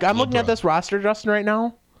know. I'm looking at this roster, Justin, right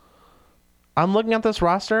now. I'm looking at this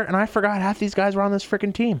roster, and I forgot half these guys were on this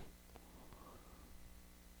freaking team.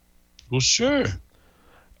 Well, sure.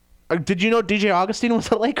 Did you know DJ Augustine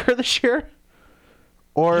was a Laker this year?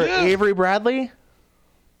 Or Avery Bradley?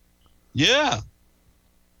 Yeah.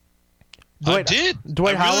 I did.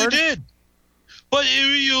 Dwight Howard? Really did. But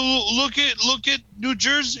you look at New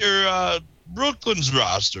Jersey or Brooklyn's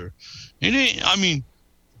roster.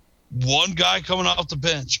 One guy coming off the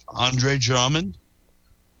bench, Andre Drummond.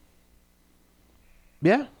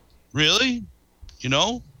 Yeah. Really?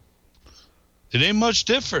 It ain't much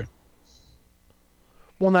different.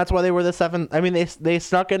 Well, and that's why they were the 7th. I mean, they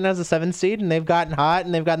snuck in as a 7th seed, and they've gotten hot,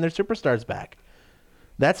 and they've gotten their superstars back.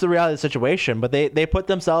 That's the reality of the situation. But they put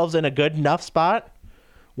themselves in a good enough spot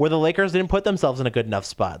where the Lakers didn't put themselves in a good enough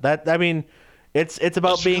spot. It's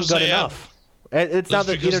about being good enough. It's not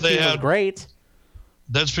that either team was great.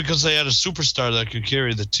 That's because they had a superstar that could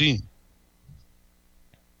carry the team.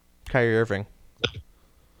 Kyrie Irving.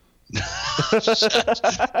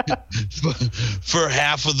 For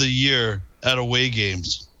half of the year at away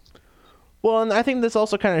games. Well, and I think this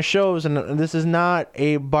also kind of shows, and this is not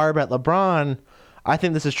a barb at LeBron. I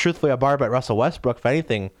think this is truthfully a barb at Russell Westbrook, if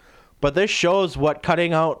anything. But this shows what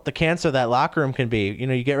cutting out the cancer of that locker room can be.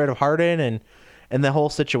 You get rid of Harden and the whole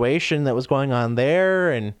situation that was going on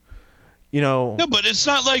there, and Yeah, but it's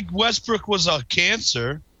not like Westbrook was a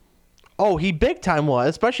cancer. Oh, he big time was,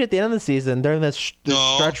 especially at the end of the season during this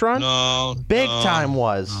stretch run. Big time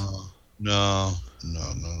was. No.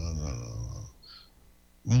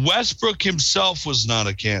 Westbrook himself was not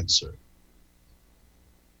a cancer.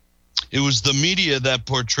 It was the media that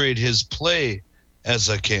portrayed his play as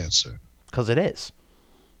a cancer. Because it is.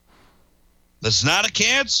 That's not a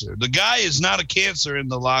cancer. The guy is not a cancer in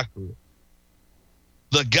the locker room.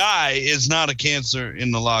 The guy is not a cancer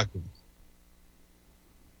in the locker room.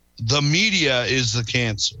 The media is the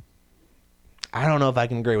cancer. I don't know if I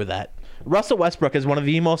can agree with that. Russell Westbrook is one of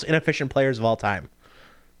the most inefficient players of all time.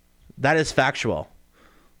 That is factual.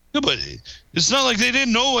 Yeah, but it's not like they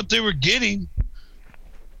didn't know what they were getting.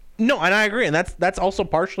 No, and I agree, and that's also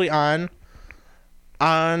partially on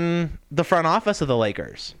the front office of the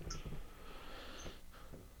Lakers.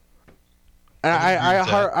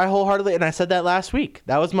 I wholeheartedly, and I said that last week.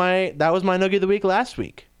 That was my nugget of the week last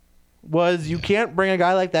week. Was you can't bring a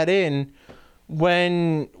guy like that in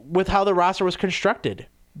with how the roster was constructed.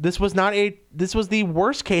 This was the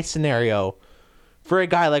worst case scenario for a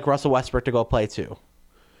guy like Russell Westbrook to go play to.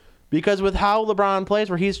 Because with how LeBron plays,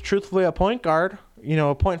 where he's truthfully a point guard,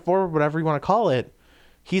 a point forward, whatever you want to call it,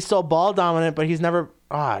 he's so ball dominant, but he's never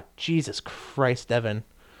Jesus Christ, Devin.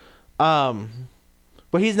 But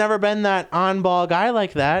he's never been that on ball guy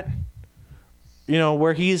like that.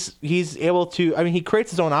 Where he's able to, he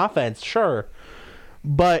creates his own offense, sure.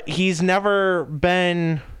 But he's never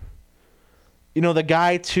been, the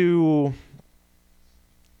guy to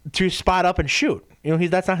spot up and shoot.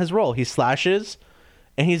 That's not his role. He slashes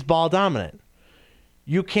and he's ball dominant.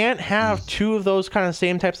 You can't have two of those kind of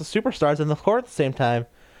same types of superstars in the court at the same time.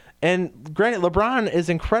 And granted, LeBron is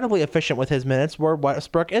incredibly efficient with his minutes where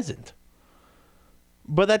Westbrook isn't.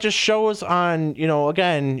 But that just shows on,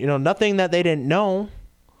 again, nothing that they didn't know.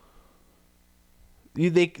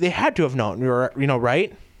 They had to have known,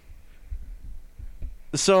 right?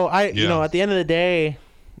 So at the end of the day,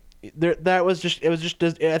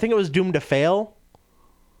 I think it was doomed to fail.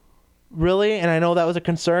 Really, and I know that was a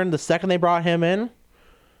concern the second they brought him in.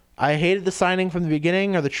 I hated the signing from the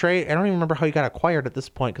beginning or the trade. I don't even remember how he got acquired at this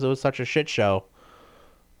point because it was such a shit show.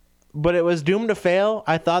 But it was doomed to fail.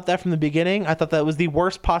 I thought that from the beginning. I thought that was the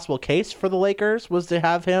worst possible case for the Lakers was to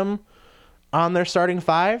have him on their starting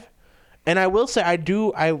five. And I will say I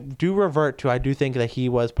do revert to I do think that he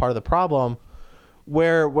was part of the problem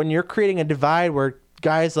where when you're creating a divide where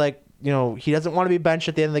guys like, he doesn't want to be benched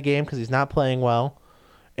at the end of the game because he's not playing well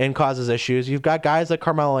and causes issues. You've got guys like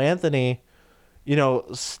Carmelo Anthony,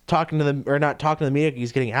 talking to them or not talking to the media.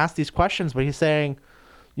 He's getting asked these questions, but he's saying,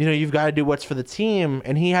 you've got to do what's for the team.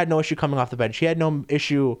 And he had no issue coming off the bench. He had no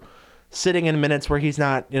issue sitting in minutes where he's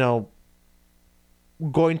not,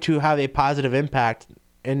 going to have a positive impact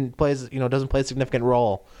and plays, doesn't play a significant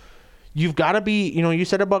role. You've got to be, you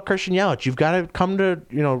said about Christian Yelich. You've got to come to,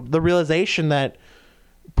 the realization that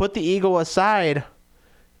put the ego aside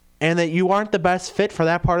and that you aren't the best fit for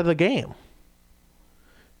that part of the game.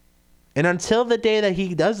 And until the day that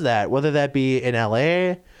he does that, whether that be in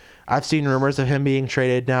LA, I've seen rumors of him being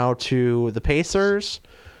traded now to the Pacers.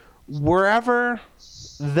 Wherever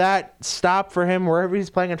that stop for him, wherever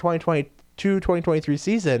he's playing in 2022-2023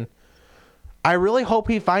 season, I really hope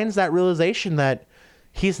he finds that realization that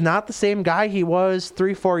he's not the same guy he was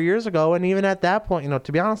 3-4 years ago. And even at that point,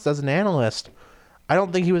 to be honest, as an analyst, I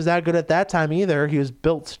don't think he was that good at that time either. He was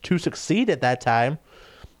built to succeed at that time.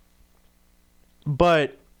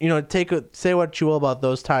 But say what you will about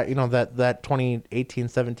those that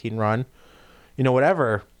 2018-17 run,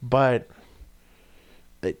 whatever. But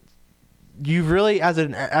you really, as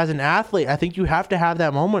an athlete, I think you have to have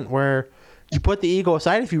that moment where you put the ego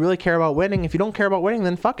aside if you really care about winning. If you don't care about winning,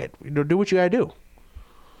 then fuck it. Do what you gotta do.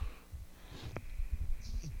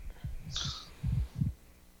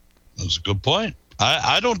 That's a good point.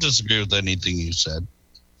 I don't disagree with anything you said.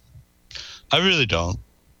 I really don't.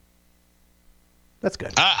 That's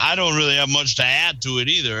good. I don't really have much to add to it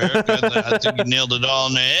either, Eric. I think you nailed it all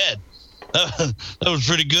on the head. That was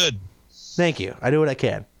pretty good. Thank you. I do what I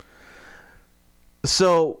can.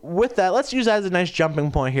 So with that, let's use that as a nice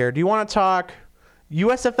jumping point here. Do you want to talk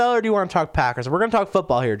USFL or do you want to talk Packers? We're going to talk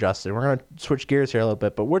football here, Justin. We're going to switch gears here a little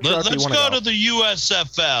bit. But which route do you want to go? Let's go to the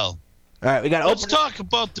USFL. All right, let's talk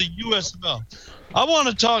about the USFL. I want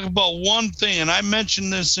to talk about one thing, and I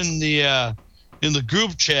mentioned this in the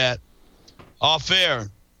group chat off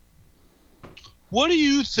air. What do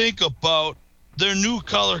you think about their new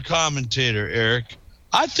color commentator, Eric?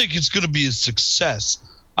 I think it's going to be a success.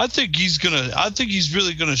 I think he's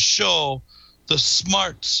really going to show the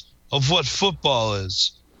smarts of what football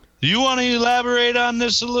is. Do you want to elaborate on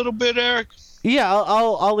this a little bit, Eric? Yeah,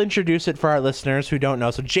 I'll introduce it for our listeners who don't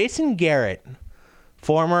know. So Jason Garrett,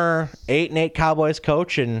 former 8-8 Cowboys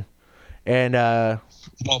coach and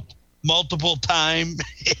multiple time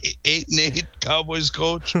 8-8 Cowboys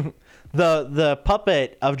coach. the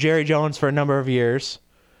puppet of Jerry Jones for a number of years,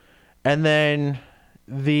 and then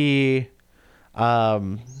the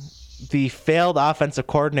failed offensive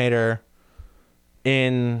coordinator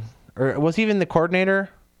or was he even the coordinator?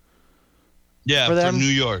 Yeah, for New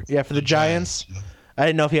York. Yeah, for the Giants. Yeah. I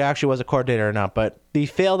didn't know if he actually was a coordinator or not, but the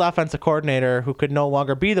failed offensive coordinator who could no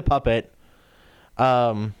longer be the puppet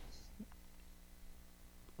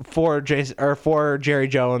for Jerry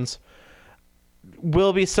Jones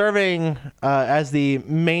will be serving as the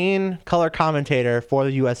main color commentator for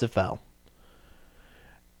the USFL.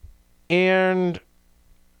 And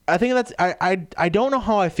I think that's I don't know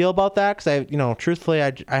how I feel about that because truthfully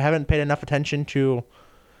I haven't paid enough attention to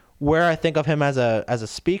where I think of him as a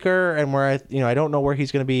speaker and where I don't know where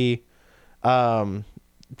he's going to be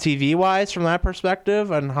TV wise from that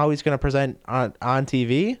perspective and how he's going to present on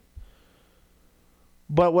TV.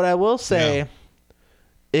 But what I will say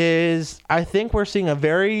is I think we're seeing a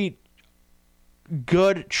very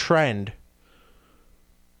good trend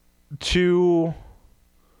to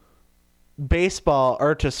baseball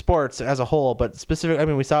or to sports as a whole, but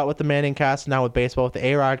specifically, we saw it with the Manning cast, now with baseball with the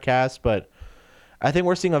A-Rod cast, but I think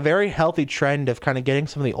we're seeing a very healthy trend of kind of getting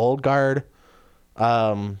some of the old guard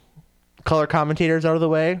color commentators out of the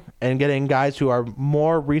way and getting guys who are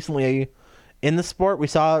more recently in the sport. We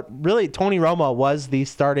saw really Tony Romo was the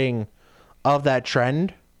starting of that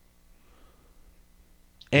trend.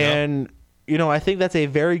 And, I think that's a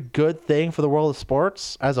very good thing for the world of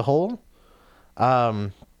sports as a whole.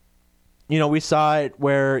 We saw it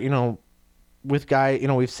where, with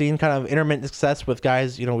we've seen kind of intermittent success with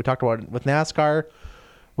guys, we talked about it with NASCAR,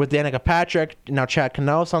 with Danica Patrick, now Chad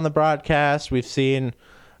Knaus on the broadcast. We've seen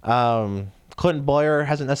Clinton Boyer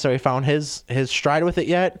hasn't necessarily found his stride with it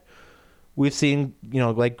yet. We've seen,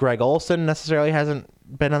 like Greg Olson necessarily hasn't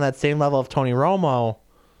been on that same level of Tony Romo.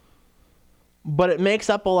 But it makes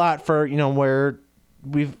up a lot for, where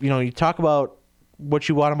we've, you talk about what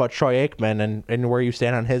you want about Troy Aikman and where you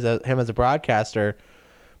stand on him as a broadcaster.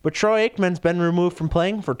 But Troy Aikman's been removed from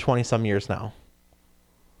playing for 20-some years now.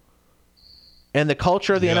 And the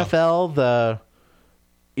culture of the NFL,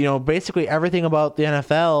 basically everything about the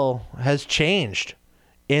NFL has changed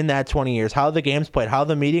in that 20 years. How the game's played, how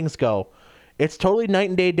the meetings go. It's totally night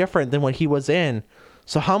and day different than what he was in.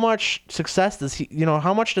 So how much success does he,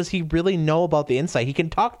 how much does he really know about the insight? He can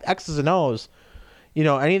talk X's and O's.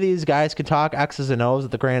 Any of these guys can talk X's and O's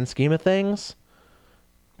at the grand scheme of things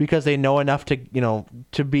because they know enough to,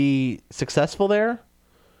 to be successful there.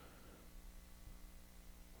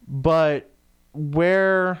 But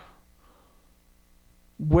where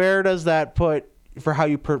does that put for how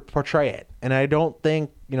you portray it? And I don't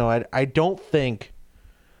think, I don't think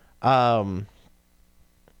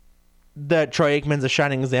that Troy Aikman's a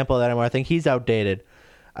shining example of that anymore. I think he's outdated.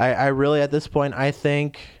 I really, at this point, I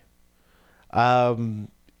think even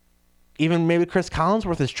maybe Chris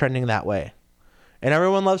Collinsworth is trending that way. And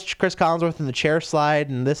everyone loves Chris Collinsworth in the chair slide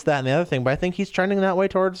and this, that, and the other thing, but I think he's trending that way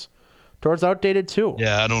towards outdated too.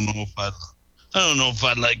 Yeah, I don't know if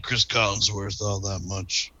I like Chris Collinsworth all that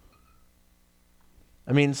much.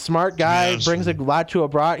 Smart guy, brings a lot to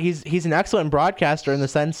a he's an excellent broadcaster in the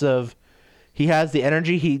sense of he has the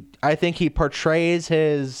energy. I think he portrays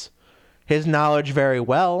his knowledge very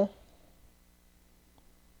well.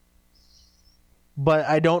 but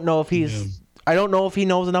I don't know if I don't know if he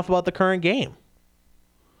knows enough about the current game.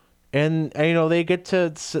 And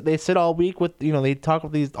they sit all week with, they talk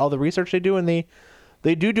with all the research they do, and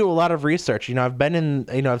they do a lot of research. I've been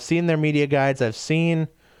in, I've seen their media guides. I've seen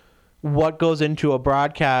what goes into a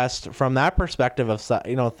broadcast from that perspective of,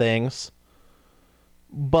 things.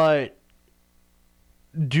 But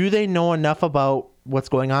do they know enough about what's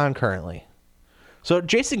going on currently? So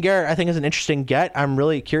Jason Garrett, I think, is an interesting get. I'm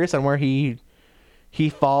really curious on where he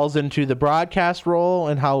falls into the broadcast role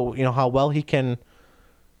and how well he can,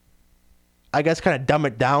 I guess, kind of dumb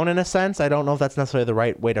it down in a sense. I don't know if that's necessarily the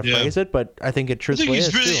right way to phrase it, but I think it truthfully is.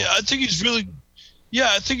 I think he's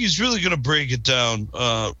really going to break it down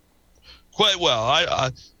quite well.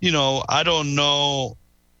 I don't know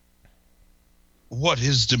what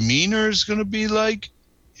his demeanor is going to be like.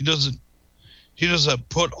 He doesn't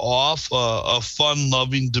put off a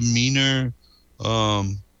fun-loving demeanor,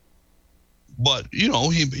 but he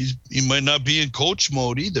might not be in coach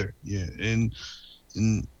mode either. Yeah,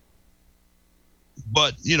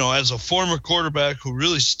 but as a former quarterback who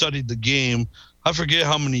really studied the game, I forget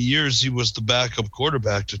how many years he was the backup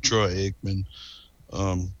quarterback to Troy Aikman.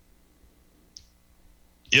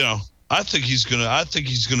 I think he's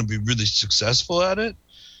gonna be really successful at it.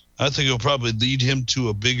 I think it'll probably lead him to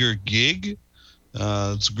a bigger gig.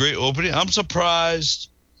 It's a great opening. I'm surprised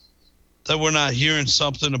that we're not hearing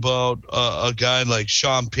something about a guy like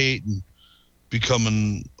Sean Payton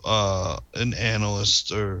becoming an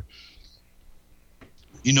analyst, or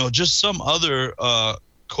just some other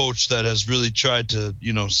coach that has really tried to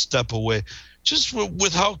step away. Just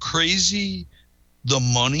with how crazy the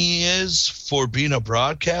money is for being a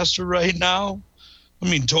broadcaster right now.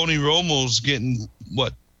 I mean, Tony Romo's getting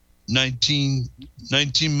what, 19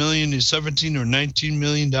 million, 17 or 19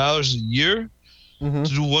 million dollars a year to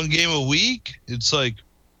do one game a week. It's like,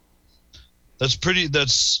 that's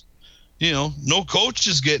no coach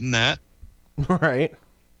is getting that. Right.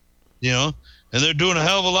 And they're doing a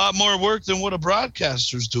hell of a lot more work than what a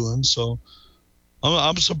broadcaster's doing. So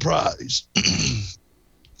I'm surprised.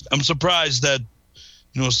 I'm surprised that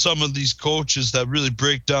some of these coaches that really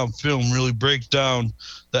break down film, really break down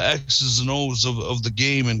the X's and O's of the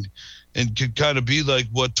game, and can kind of be like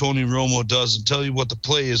what Tony Romo does and tell you what the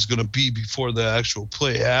play is going to be before the actual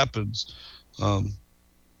play happens. I'm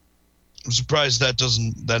surprised that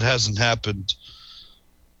hasn't happened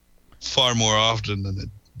far more often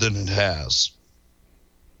than it has.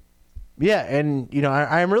 Yeah, and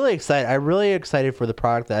I'm really excited. I'm really excited for the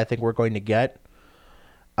product that I think we're going to get.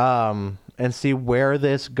 And see where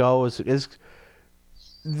this goes. Is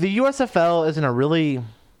the USFL is in a really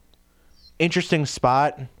interesting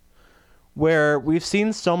spot where we've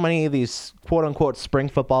seen so many of these quote unquote spring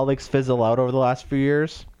football leagues fizzle out over the last few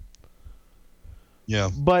years. Yeah.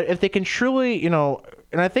 But if they can truly, and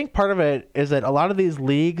I think part of it is that a lot of these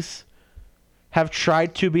leagues have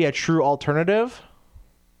tried to be a true alternative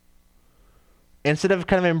instead of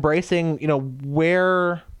kind of embracing,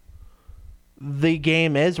 where the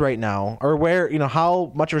game is right now, or where,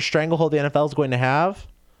 how much of a stranglehold the NFL is going to have,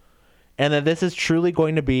 and that this is truly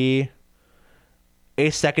going to be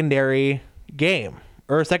a secondary game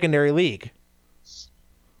or a secondary league.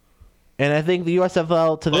 And I think the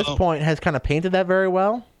USFL to this point has kind of painted that very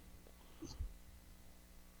well.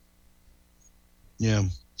 Yeah.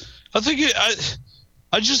 I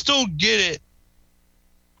just don't get it.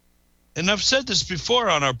 And I've said this before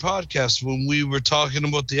on our podcast when we were talking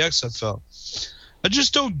about the XFL. I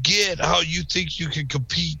just don't get how you think you can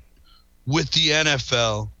compete with the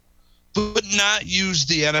NFL, but not use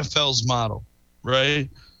the NFL's model, right?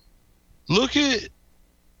 Look at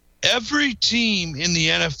every team in the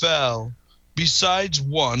NFL besides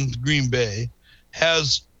one, Green Bay,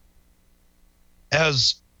 has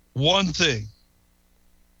one thing.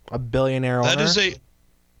 A billionaire owner. That is a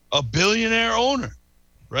billionaire owner,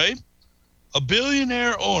 right? A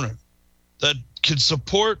billionaire owner that can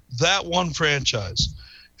support that one franchise.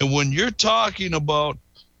 And when you're talking about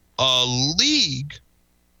a league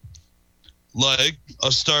like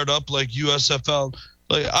a startup like USFL,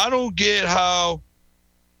 like, I don't get how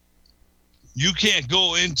you can't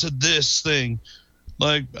go into this thing.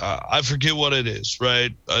 Like, I forget what it is,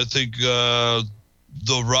 right? I think The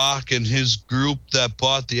Rock and his group that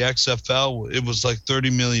bought the XFL, it was like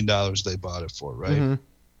 $30 million they bought it for, right? Mm-hmm.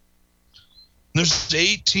 There's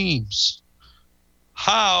 8 teams.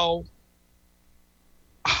 How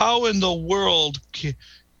in the world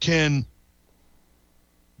can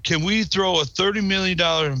we throw a $30 million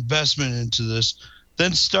investment into this,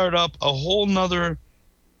 then start up a whole nother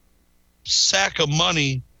sack of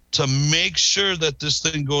money to make sure that this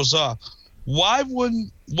thing goes off? why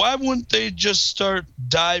wouldn't they just start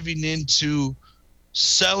diving into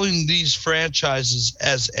selling these franchises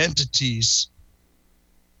as entities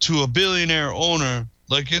to a billionaire owner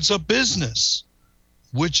like it's a business,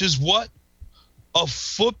 which is what a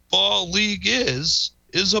football league is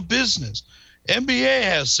a business. NBA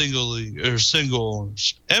has single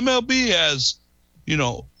owners. MLB has,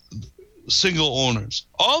 single owners.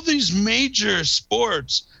 All these major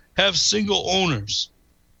sports have single owners,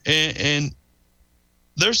 and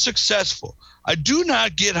they're successful. I do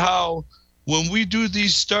not get how, when we do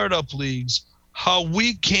these startup leagues, how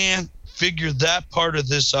we can't figure that part of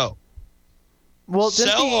this out.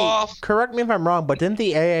 Well, correct me if I'm wrong, but didn't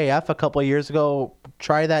the AAF a couple of years ago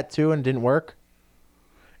try that too and didn't work?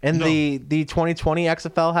 And no. the 2020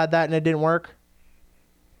 XFL had that and it didn't work?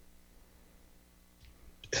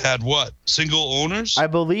 Had what? Single owners? I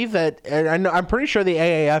believe that. I'm pretty sure the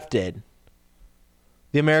AAF did.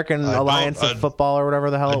 The American Alliance of Football or whatever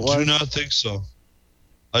the hell it was. I do not think so.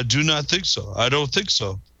 I don't think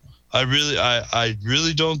so. I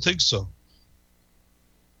really don't think so.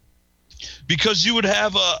 Because you would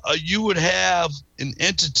have an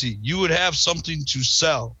entity. You would have something to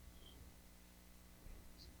sell.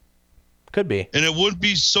 Could be. And it wouldn't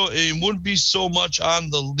be so much on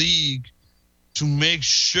the league to make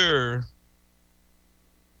sure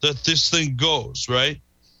that this thing goes, right?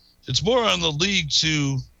 It's more on the league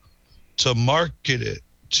to market it,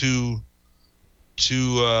 to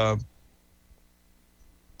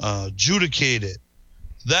adjudicate it,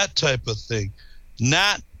 that type of thing.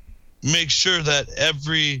 Not make sure that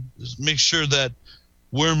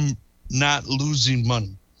we're not losing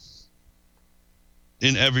money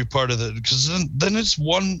in every part of it, because then it's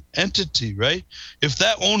one entity, right? If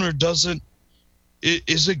that owner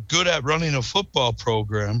isn't good at running a football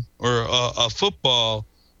program or a football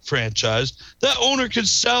franchise, that owner could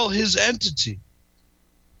sell his entity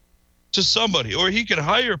to somebody, or he could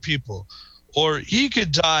hire people, or he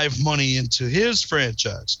could dive money into his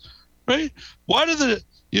franchise, right? Why have the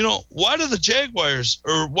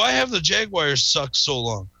Jaguars sucked so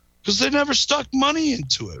long? Because they never stuck money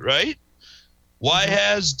into it, right? Why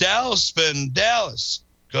has Dallas been Dallas?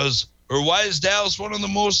 Why is Dallas one of the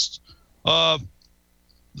most the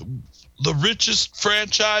richest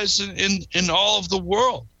franchise in all of the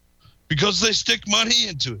world? Because they stick money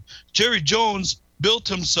into it. Jerry Jones built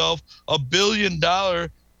himself a $1 billion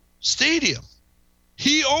stadium.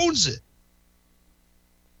 He owns it.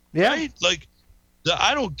 Yeah. Right? Like,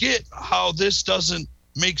 I don't get how this doesn't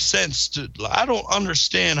make sense. I don't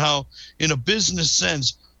understand how, in a business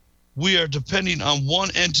sense, we are depending on one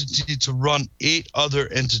entity to run 8 other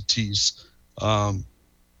entities to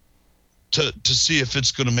see if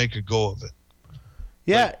it's going to make a go of it.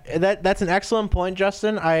 Yeah, that's an excellent point,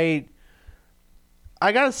 Justin. I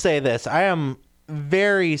gotta say this. I am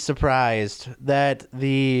very surprised that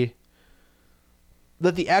the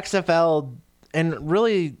XFL and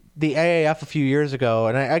really the AAF a few years ago,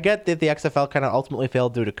 and I get that the XFL kind of ultimately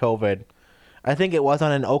failed due to COVID. I think it was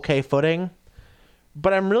on an okay footing,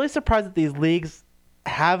 but I'm really surprised that these leagues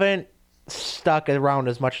haven't stuck around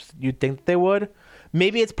as much as you'd think they would.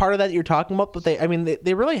 Maybe it's part of that you're talking about, but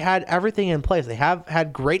they really had everything in place. They have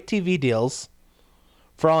had great TV deals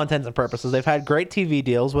for all intents and purposes. They've had great TV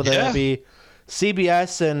deals, whether it be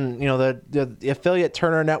CBS and the affiliate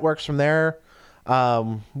Turner networks from there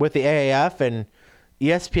with the AAF, and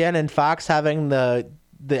ESPN and Fox having the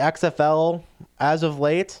XFL as of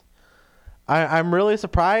late. I'm really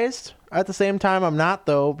surprised. At the same time, I'm not,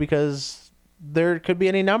 though, because there could be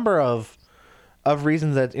any number of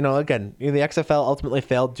reasons that, again, the XFL ultimately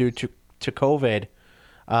failed due to COVID.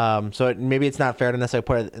 So maybe it's not fair to necessarily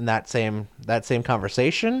put it in that same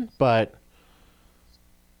conversation, but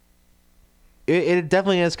it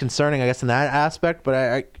definitely is concerning, I guess, in that aspect. But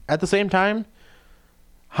I at the same time,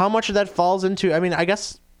 how much of that falls into, I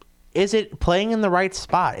guess, is it playing in the right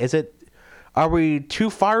spot? Are we too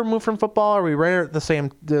far removed from football? Are we right at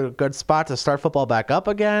the good spot to start football back up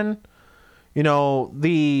again?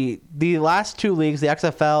 The last 2 leagues, the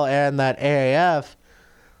XFL and that AAF,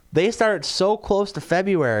 they started so close to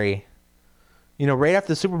February, right after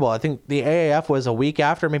the Super Bowl. I think the AAF was a week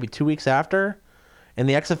after, maybe 2 weeks after, and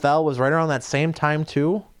the XFL was right around that same time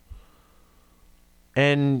too.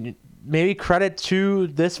 And maybe credit to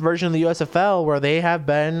this version of the USFL where they have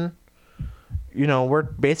been, we're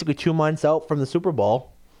basically 2 months out from the Super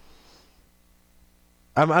Bowl.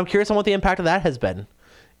 I'm curious on what the impact of that has been.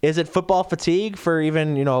 Is it football fatigue for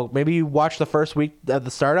even, maybe you watch the first week of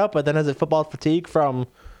the startup, but then is it football fatigue from,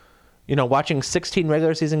 watching 16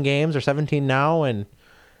 regular season games or 17 now and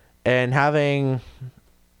having,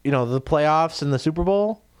 the playoffs and the Super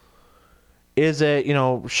Bowl? Is it,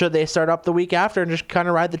 should they start up the week after and just kind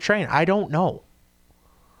of ride the train? I don't know.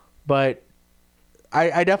 But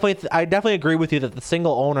I definitely agree with you that the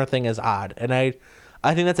single owner thing is odd. And I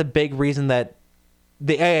think that's a big reason that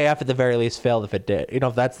the AAF at the very least failed if it did.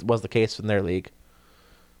 If that was the case in their league.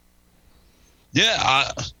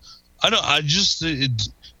 Yeah, I don't.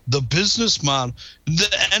 The business model. The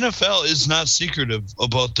NFL is not secretive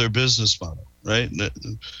about their business model, right?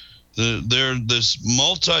 They're this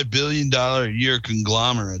multi-billion-dollar a year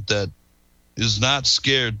conglomerate that is not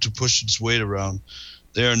scared to push its weight around.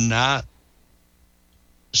 They are not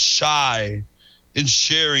shy in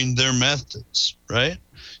sharing their methods, right?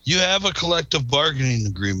 You have a collective bargaining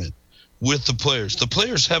agreement with the players. The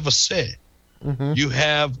players have a say. Mm-hmm. You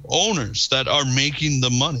have owners that are making the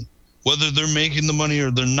money. Whether they're making the money or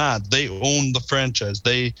they're not, they own the franchise.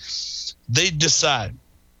 They decide.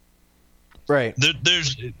 Right.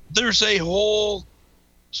 There's a whole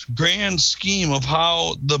grand scheme of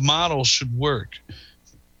how the model should work.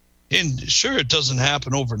 And sure, it doesn't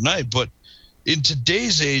happen overnight, but in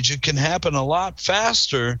today's age, it can happen a lot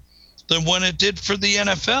faster than when it did for the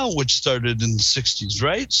NFL, which started in the 60s,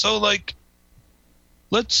 right? So,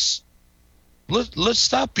 let's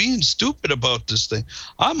stop being stupid about this thing.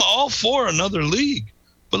 I'm all for another league,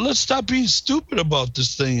 but let's stop being stupid about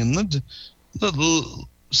this thing and let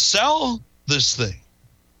sell this thing.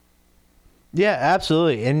 Yeah,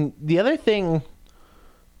 absolutely. And the other thing,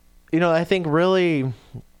 I think really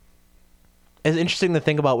is interesting to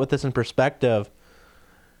think about with this in perspective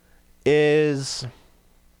is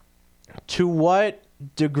to what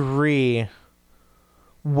degree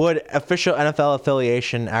would official NFL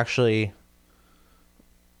affiliation actually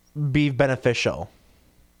be beneficial?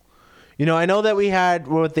 I know that we had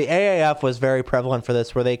with the AAF was very prevalent for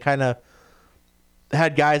this, where they kind of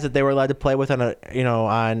had guys that they were allowed to play with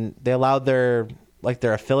they allowed their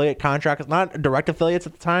affiliate contracts, not direct affiliates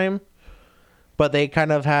at the time, but they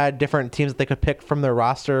kind of had different teams that they could pick from their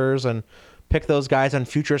rosters and pick those guys on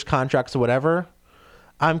futures contracts or whatever.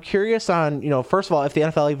 I'm curious on, first of all, if the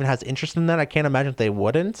NFL even has interest in that. I can't imagine they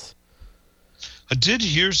wouldn't. I did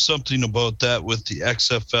hear something about that with the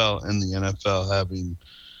XFL and the NFL having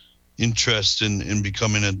interest in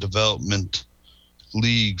becoming a development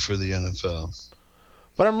league for the NFL.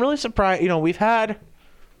 But I'm really surprised. We've had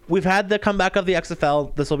the comeback of the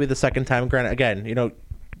XFL. This will be the second time. Granted, again,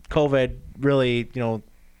 COVID really,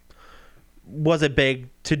 was a big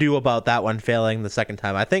to do about that one failing the second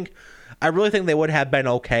time. I really think they would have been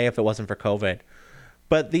okay if it wasn't for COVID.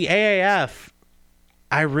 But the AAF,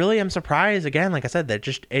 I really am surprised, again, like I said, that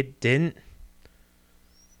just it didn't.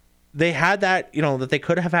 They had that, that they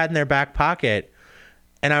could have had in their back pocket,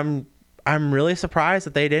 and I'm really surprised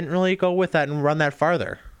that they didn't really go with that and run that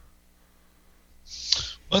farther.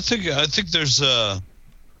 I think there's there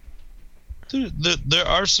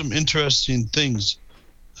are some interesting things.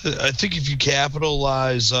 I think if you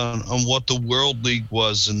capitalize on what the World League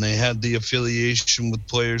was, and they had the affiliation with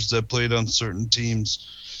players that played on certain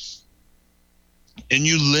teams, and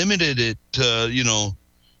you limited it to,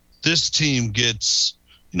 this team gets,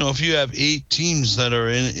 if you have 8 teams that are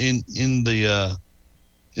in the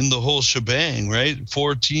whole shebang, right?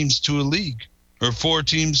 4 teams to a league, or 4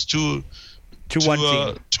 teams to one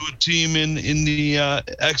team. To a team in the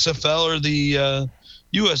XFL or the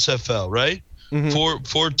USFL, right? Mm-hmm.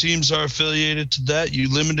 Four teams are affiliated to that. You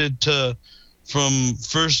limited to from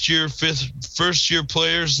first year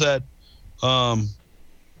players that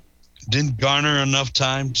didn't garner enough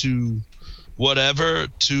time to whatever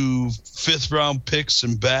to 5th round picks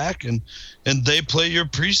and back, and they play your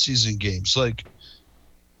preseason games, or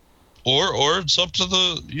it's up to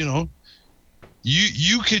the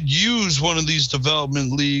you could use one of these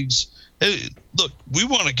development leagues. Hey, look, we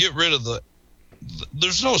want to get rid of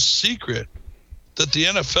there's no secret that the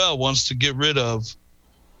NFL wants to get rid of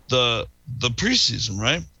the preseason,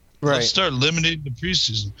 right? Right. Let's start limiting the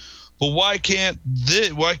preseason. But why can't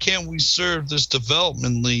we serve this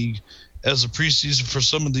development league as a preseason for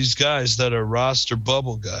some of these guys that are roster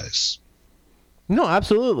bubble guys? No,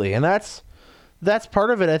 absolutely. And that's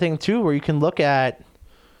part of it, I think, too, where you can look at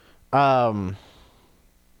some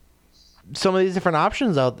of these different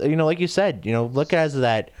options out there. Like you said, look as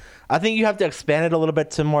that. I think you have to expand it a little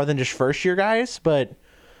bit to more than just first-year guys, but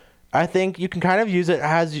I think you can kind of use it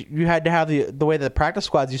as you had to have the way that the practice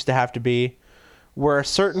squads used to have to be, where a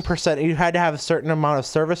certain percent, you had to have a certain amount of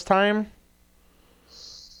service time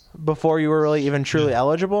before you were really even truly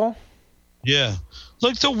eligible. Yeah.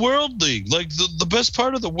 Like the World League. Like the best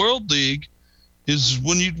part of the World League is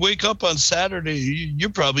when you wake up on Saturday, you're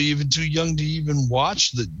probably even too young to even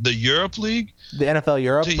watch the Europe League. The NFL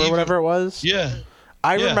Europe or whatever it was. Yeah.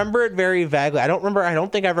 I remember it very vaguely. I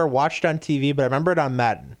don't think I ever watched it on TV, but I remember it on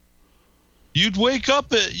Madden. You'd wake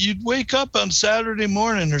up on Saturday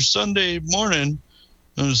morning or Sunday morning,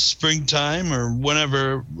 it was springtime or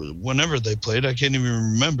whenever they played. I can't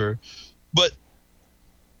even remember. But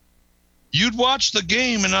you'd watch the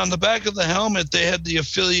game, and on the back of the helmet, they had the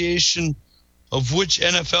affiliation of which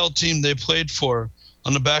NFL team they played for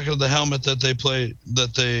on the back of the helmet that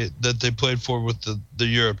they played for with the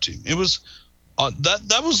Europe team. It was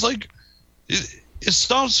that was like it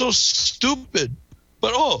sounds so stupid,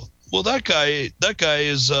 but that guy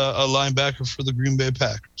is a linebacker for the Green Bay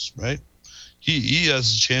Packers, right? He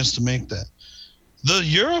has a chance to make that. The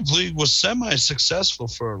Europe League was semi-successful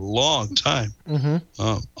for a long time. Mm-hmm.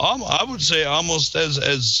 I would say almost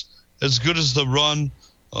as good as the run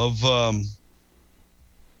of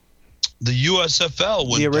the USFL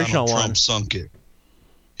when the original Donald Trump one sunk it.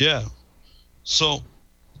 Yeah. So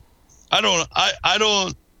I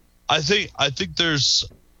think there's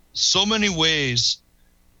so many ways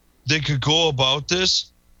they could go about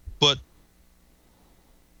this, but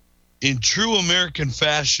in true American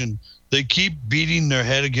fashion, they keep beating their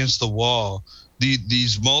head against the wall.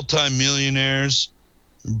 These multimillionaires,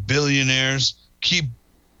 billionaires keep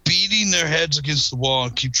beating their heads against the wall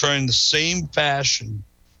and keep trying the same fashion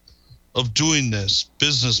of doing this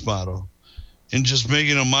business model and just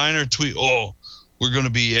making a minor tweak. Oh, we're going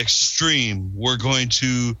to be extreme. We're going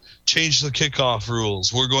to change the kickoff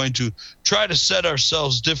rules. We're going to try to set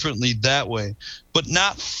ourselves differently that way, but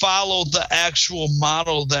not follow the actual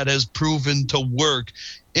model that has proven to work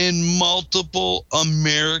in multiple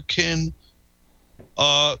American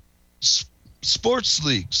sports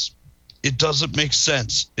leagues. It doesn't make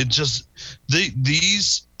sense. It just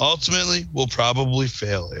these ultimately will probably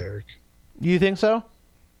fail, Eric. You think so?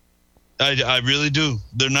 I really do.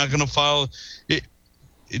 They're not going to follow it.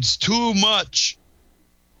 It's too much.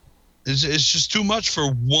 It's just too much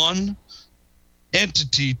for one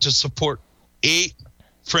entity to support 8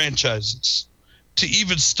 franchises, to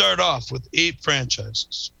even start off with 8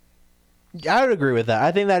 franchises. I would agree with that.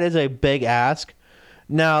 I think that is a big ask.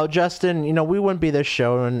 Now, Justin, we wouldn't be this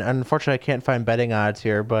show, and unfortunately I can't find betting odds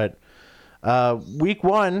here, but week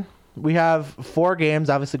 1, we have 4 games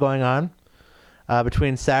obviously going on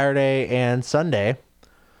between Saturday and Sunday.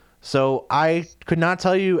 So I could not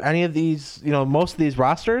tell you any of these, most of these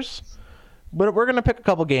rosters, but we're going to pick a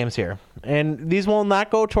couple games here. And these will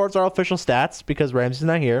not go towards our official stats because Ramsey's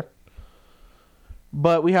not here.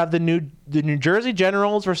 But we have the New Jersey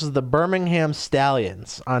Generals versus the Birmingham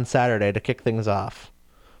Stallions on Saturday to kick things off.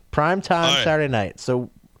 Prime time right. Saturday night.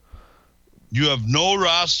 So you have no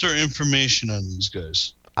roster information on these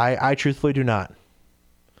guys. I truthfully do not.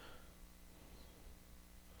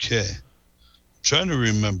 Okay. I'm trying to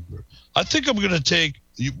remember. I think I'm going to take,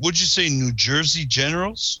 would you say New Jersey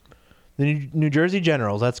Generals? The New Jersey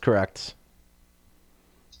Generals, that's correct.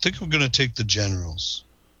 I think I'm going to take the Generals.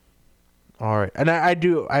 All right. And I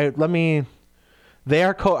can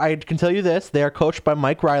tell you this, they are coached by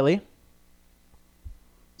Mike Riley.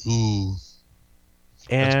 Ooh.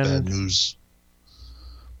 That's bad news.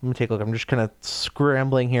 Let me take a look. I'm just kind of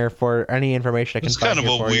scrambling here for any information I can find. It's kind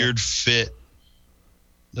of a weird fit.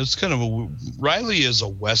 That's kind of Riley is a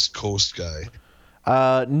West Coast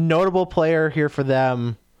guy. Notable player here for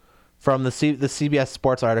them from the CBS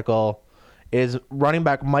Sports article is running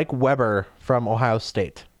back Mike Weber from Ohio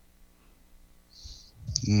State.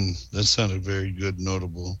 That sounded very good,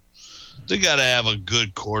 notable. They got to have a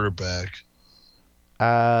good quarterback.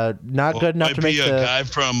 Not good enough to make a guy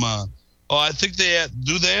from. I think they have.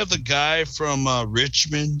 Do they have the guy from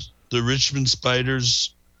Richmond, the Richmond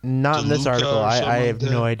Spiders? Not in this article. I have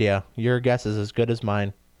no idea. Your guess is as good as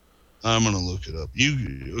mine. I'm gonna look it up.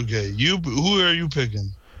 Who are you picking?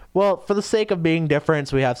 Well, for the sake of being different,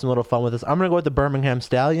 so we have some little fun with this, I'm gonna go with the Birmingham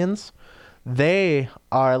Stallions. They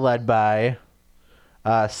are led by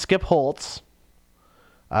Skip Holtz.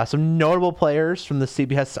 Some notable players from the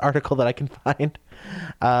CBS article that I can find.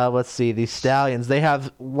 Let's see. The Stallions. They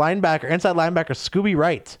have inside linebacker Scooby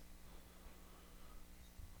Wright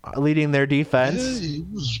leading their defense. Yeah,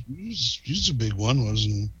 he's a big one,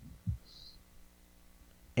 wasn't he?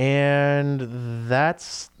 And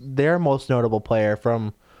that's their most notable player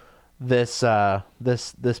from this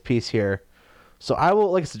piece here. So I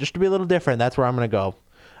will, like I said, just to be a little different, that's where I'm going to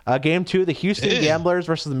go. Game 2, the Houston Gamblers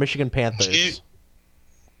versus the Michigan Panthers.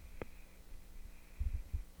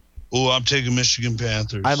 I'm taking Michigan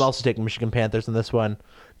Panthers. I'm also taking Michigan Panthers in this one.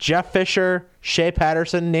 Jeff Fisher, Shea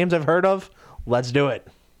Patterson, names I've heard of. Let's do it.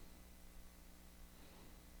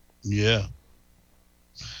 Yeah.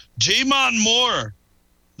 Jamon Moore.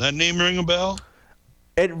 That name ring a bell?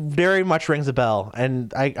 It very much rings a bell,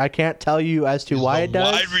 and I can't tell you as to why it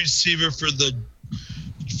does. Wide receiver for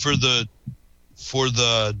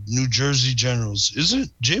the New Jersey Generals.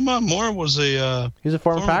 Isn't Jamon Moore was He's a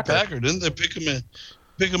former Packer. Didn't they pick him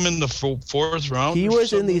in the fourth round? He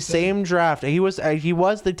was in the same draft. He was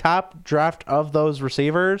the top draft of those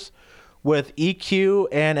receivers with EQ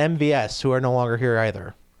and MVS, who are no longer here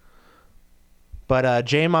either. But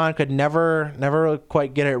Jamon could never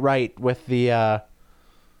quite get it right with the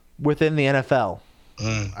within the NFL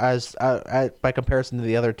as by comparison to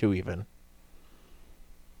the other two even.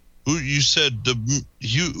 Who you said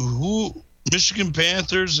who Michigan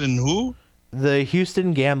Panthers and who? The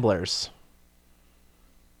Houston Gamblers.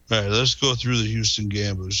 All right, let's go through the Houston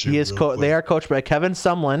Gamblers. They are coached by Kevin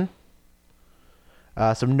Sumlin.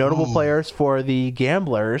 Some notable players for the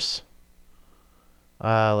Gamblers.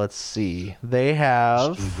 Let's see. They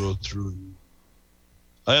have. Go through.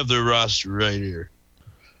 I have their roster right here.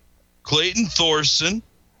 Clayton Thorson.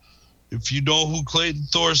 If you know who Clayton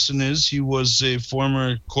Thorson is, he was a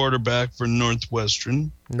former quarterback for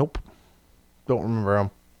Northwestern. Nope. Don't remember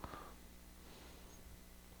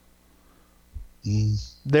him.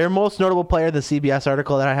 Their most notable player, the CBS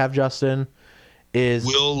article that I have, Justin, is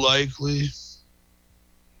Will Likely.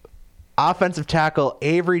 Offensive tackle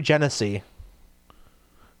Avery Genesee,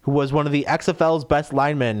 who was one of the XFL's best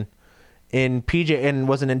linemen in PJ and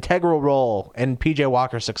was an integral role in PJ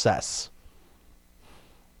Walker's success.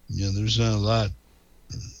 Yeah, there's not a lot.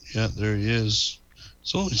 Yeah, there he is.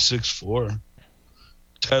 It's only 6'4".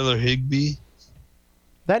 Tyler Higbee.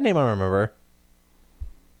 That name I remember.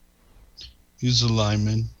 He's a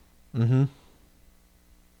lineman. Mm-hmm.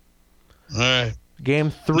 All right.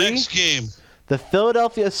 Game 3. Next game. The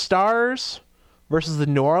Philadelphia Stars versus the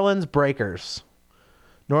New Orleans Breakers.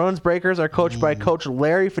 New Orleans Breakers are coached by Coach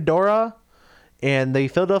Larry Fedora, and the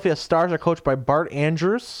Philadelphia Stars are coached by Bart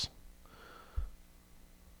Andrews.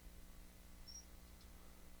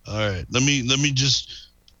 All right. Let me just.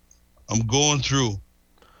 I'm going through.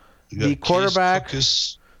 The quarterback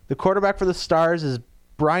for the Stars is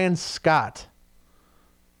Brian Scott.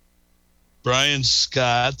 Brian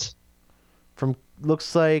Scott. From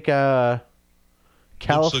looks like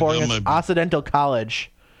California's Occidental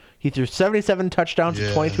College. He threw 77 touchdowns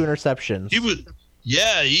and 22 interceptions. He was, he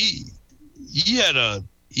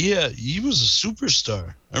was a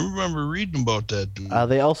superstar. I remember reading about that dude.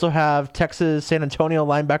 They also have Texas San Antonio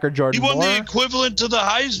linebacker Jordan Moore. He won the equivalent to the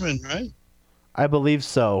Heisman, right? I believe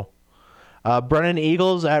so. Brennan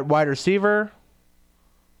Eagles at wide receiver.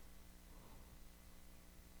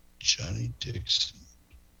 Johnny Dixon.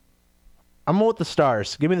 I'm going with the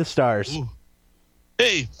Stars. Give me the Stars. Ooh.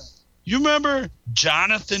 Hey, you remember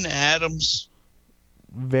Jonathan Adams?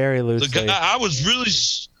 Very loosely. The guy, I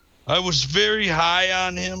was very high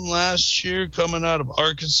on him last year coming out of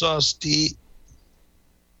Arkansas State.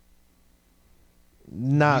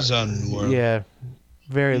 He's on New Orleans. Yeah,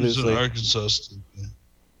 very loosely. He's on Arkansas State.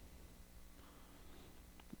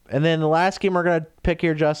 And then the last game we're gonna pick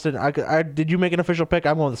here, Justin. Did you make an official pick?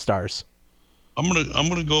 I'm going with the Stars. I'm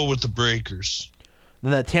gonna go with the Breakers.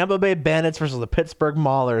 Then the Tampa Bay Bandits versus the Pittsburgh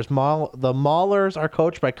Maulers. The Maulers are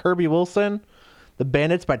coached by Kirby Wilson. The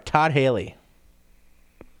Bandits by Todd Haley.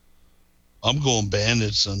 I'm going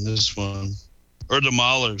Bandits on this one, or the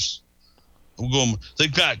Maulers.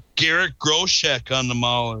 They've got Garrett Groshek on the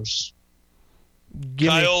Maulers.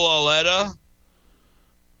 Kyle Aletta.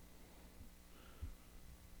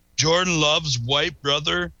 Jordan Love's white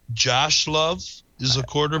brother, Josh Love, is a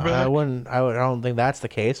quarterback. I don't think that's the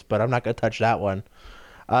case, but I'm not going to touch that one.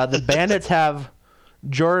 The Bandits have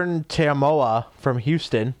Jordan Tamoa from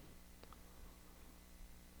Houston.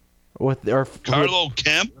 Carlo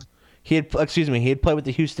Kemp. He had played with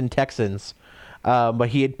the Houston Texans, but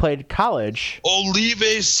he had played college. Olive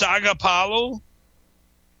Sagapalo.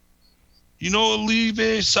 You know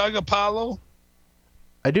Olive Sagapalo?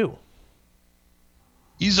 I do.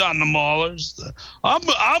 He's on the Maulers. I'm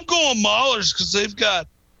going Maulers because they've got.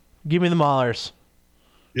 Give me the Maulers.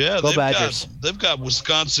 Yeah, Go Badgers. They've got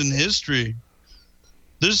Wisconsin history.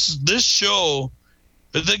 This show,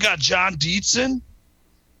 they got John Dietzen.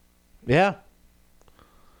 Yeah.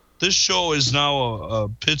 This show is now a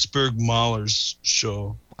Pittsburgh Maulers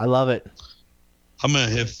show. I love it. I'm gonna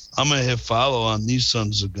hit follow on these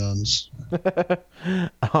sons of guns.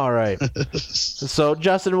 All right. So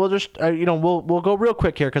Justin, we'll just we'll go real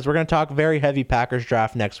quick here because we're gonna talk very heavy Packers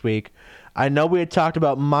draft next week. I know we had talked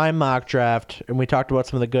about my mock draft and we talked about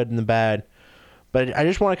some of the good and the bad, but I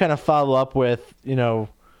just want to kind of follow up with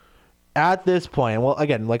at this point. Well,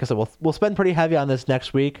 again, like I said, we'll spend pretty heavy on this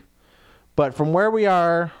next week, but from where we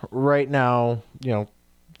are right now,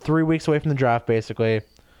 3 weeks away from the draft, basically.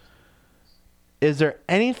 Is there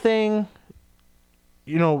anything,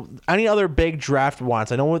 any other big draft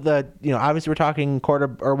wants? I know with the, obviously we're talking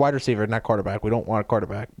wide receiver, not quarterback. We don't want a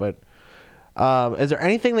quarterback, but is there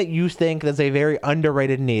anything that you think is a very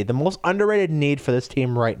underrated need, the most underrated need for this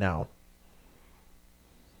team right now?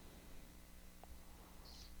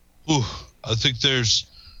 Ooh, I think there's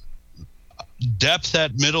depth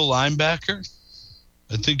at middle linebacker.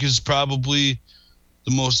 I think is probably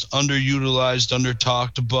the most underutilized,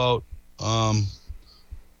 under-talked about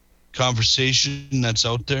conversation that's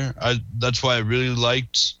out there. That's why I really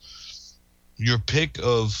liked your pick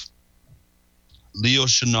of Leo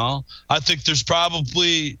Chenal. I think there's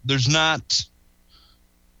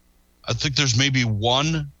maybe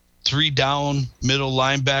one 3-down middle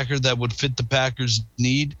linebacker that would fit the Packers'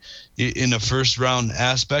 need in a first-round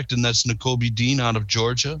aspect, and that's Nakobe Dean out of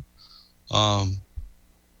Georgia.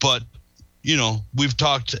 But, we've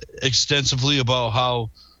talked extensively about how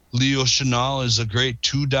Leo Chenal is a great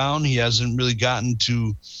 2-down. He hasn't really gotten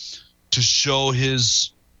to show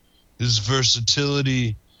his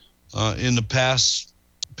versatility in the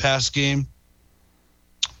pass game,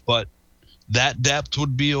 but that depth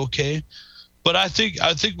would be okay. But I think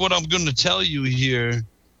what I'm going to tell you here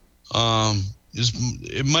is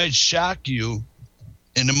it might shock you,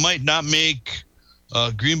 and it might not make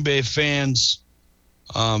Green Bay fans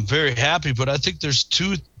very happy. But I think there's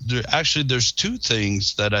two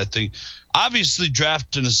things that I think. Obviously,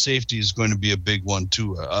 drafting a safety is going to be a big one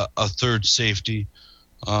too. A third safety.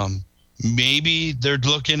 Maybe they're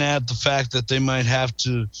looking at the fact that they might have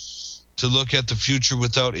to look at the future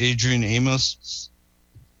without Adrian Amos.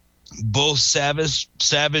 Both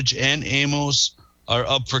Savage and Amos are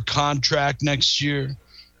up for contract next year.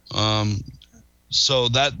 So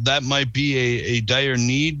that might be a dire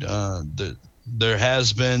need. There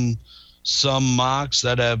has been some mocks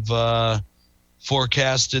that have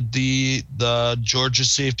forecasted the Georgia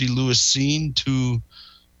safety Lewis Cine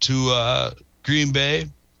to Green Bay.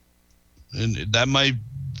 And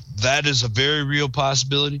that is a very real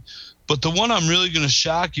possibility. But the one I'm really going to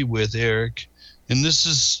shock you with, Eric, and this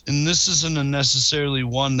isn't necessarily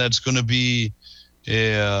one that's going to be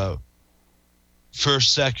a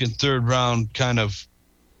first, second, third round kind of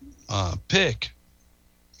pick,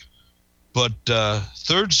 but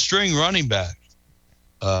third string running back.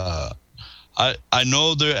 I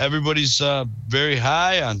know that everybody's very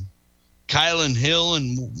high on Kylan Hill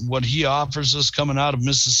and what he offers us coming out of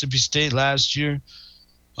Mississippi State last year.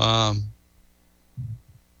 But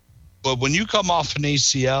when you come off an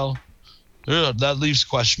ACL, that leaves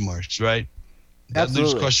question marks, right? That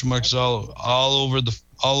leaves question marks all over the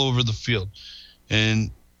field, and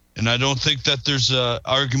I don't think that there's a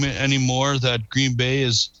argument anymore that Green Bay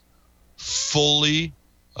is fully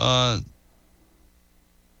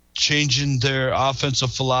changing their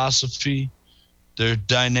offensive philosophy. They're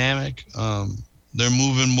dynamic. They're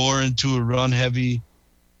moving more into a run-heavy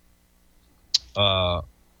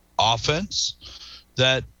offense.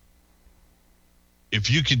 That if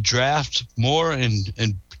you could draft more and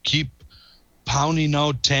keep pounding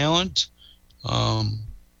out talent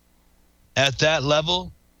at that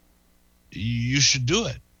level, you should do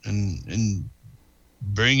it and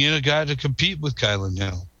bring in a guy to compete with Kylan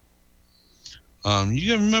Hill.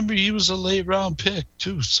 You can remember he was a late round pick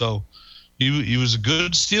too, so he was a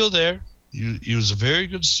good steal there. He was a very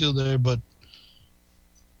good steal there, but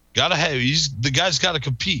the guy's got to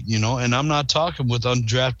compete, and I'm not talking with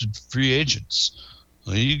undrafted free agents.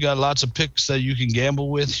 You got lots of picks that you can gamble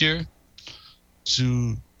with here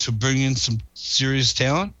to bring in some serious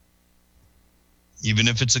talent, even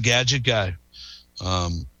if it's a gadget guy.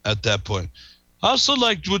 At that point, I also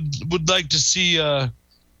would like to see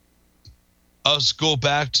us go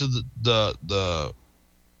back to the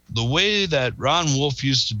way that Ron Wolf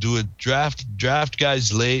used to do it: draft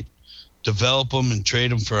guys late, develop them, and trade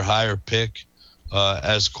them for a higher pick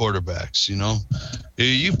as quarterbacks.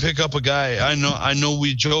 You pick up a guy. I know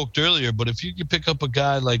we joked earlier, but if you could pick up a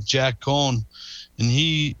guy like Jack Cohn, and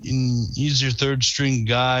he's your third string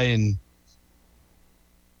guy, and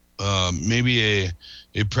maybe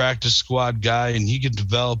a practice squad guy, and he could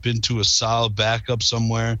develop into a solid backup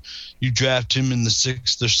somewhere. You draft him in the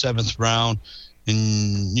 6th or 7th round,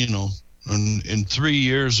 and in 3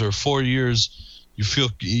 years or 4 years, you feel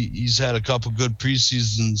he's had a couple good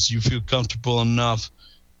preseasons. You feel comfortable enough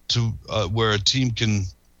to where a team can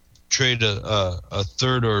trade a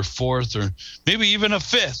third or fourth or maybe even a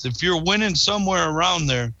fifth. If you're winning somewhere around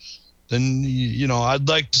there, then I'd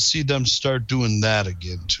like to see them start doing that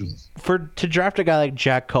again too. To draft a guy like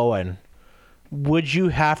Jack Cohen, would you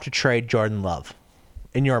have to trade Jordan Love,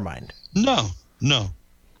 in your mind? No.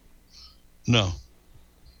 No.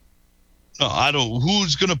 No, I don't.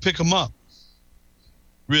 Who's going to pick him up?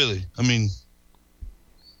 Really? I mean,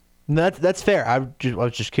 That's fair. I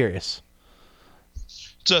was just curious.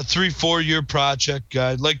 it's a 3-4 year project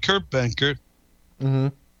guy like Kurt Benkert. Mm-hmm.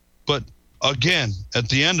 But again, at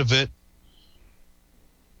the end of it,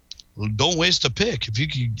 don't waste a pick. If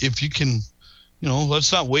you can,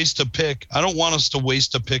 let's not waste a pick. I don't want us to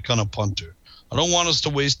waste a pick on a punter. I don't want us to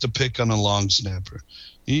waste a pick on a long snapper.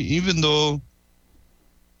 Even though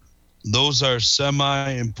those are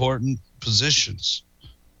semi-important positions,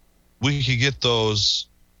 we could get those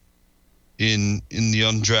in the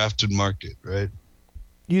undrafted market, right?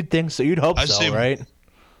 You'd think so. You'd hope so, right?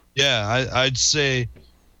 Yeah, I'd say,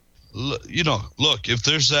 look, if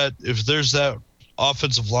there's that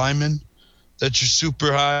offensive lineman that you're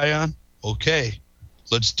super high on, okay,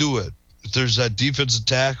 let's do it. If there's that defensive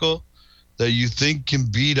tackle that you think can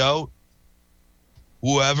beat out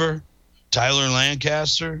whoever, Tyler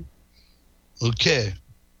Lancaster, okay.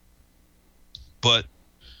 But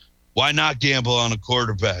why not gamble on a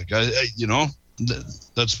quarterback?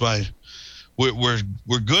 That's my.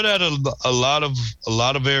 We're good at a lot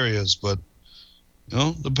of areas, but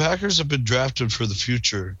the Packers have been drafted for the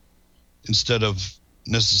future instead of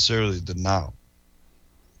necessarily the now.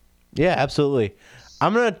 Yeah, absolutely.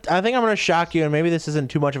 I think I'm gonna shock you, and maybe this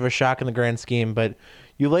isn't too much of a shock in the grand scheme, but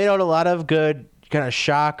you laid out a lot of good kind of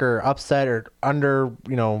shock or upset or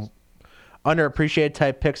underappreciated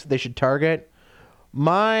type picks that they should target.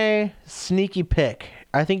 My sneaky pick,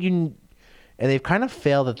 I think and they've kind of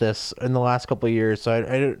failed at this in the last couple of years,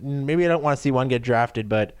 so maybe I don't want to see one get drafted,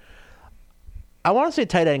 but I want to see a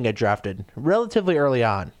tight end get drafted relatively early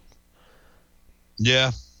on.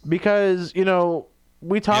 Yeah. Because,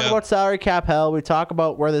 we talk about salary cap hell, we talk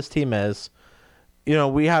about where this team is.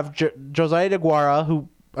 We have Josiah DeGuara, who,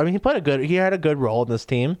 he had a good role in this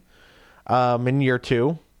team in year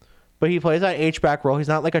 2. But he plays that H-back role. He's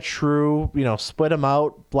not like a true, split him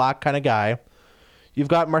out, block kind of guy. You've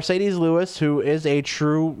got Mercedes Lewis, who is a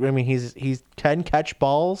true, he can catch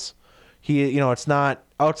balls. He, it's not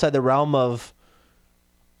outside the realm of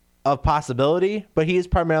possibility, but he is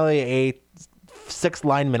primarily a 6th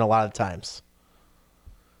lineman a lot of times,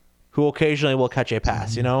 who occasionally will catch a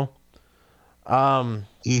pass, And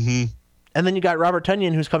then you got Robert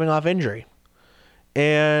Tonyan, who's coming off injury.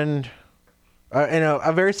 And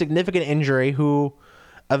a very significant injury, who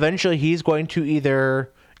eventually he's going to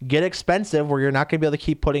either get expensive, where you're not going to be able to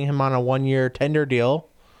keep putting him on a 1-year tender deal,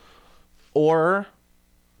 or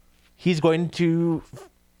you're either going to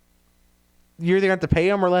have to pay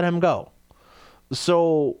him or let him go.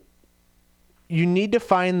 So you need to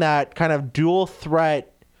find that kind of dual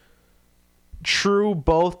threat, true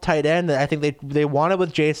both tight end that I think they wanted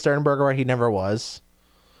with Jay Sternberger, where he never was,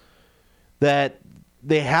 that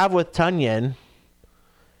they have with Tonyan,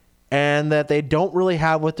 and that they don't really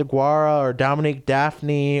have with DeGuara or Dominique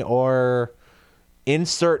Daphne or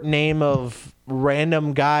insert name of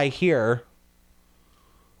random guy here.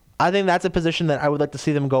 I think that's a position that I would like to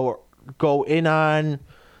see them go in on,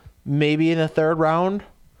 maybe in the 3rd round.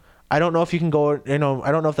 I don't know if you can go, I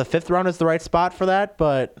don't know if the 5th round is the right spot for that,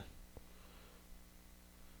 but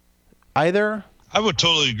either. I would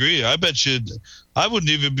totally agree. I bet you, I wouldn't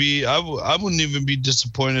even be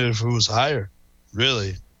disappointed if it was higher,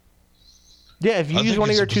 really. Yeah, if you use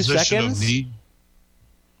one of your 2 seconds.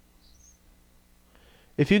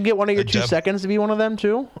 If you can get one of your 2 seconds to be one of them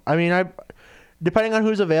too. Depending on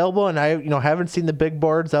who's available, and I haven't seen the big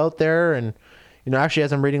boards out there, and actually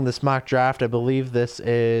as I'm reading this mock draft, I believe this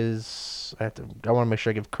is I want to make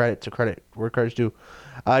sure I give credit where credit's due.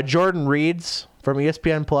 Jordan Reed's from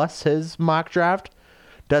ESPN Plus, his mock draft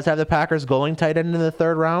does have the Packers going tight end in the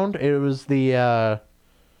 3rd round. It was the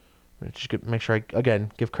just make sure I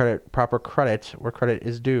again give proper credit where credit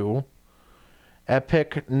is due. At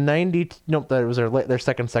pick 90, nope, that was their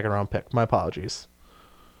second round pick. My apologies.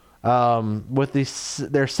 With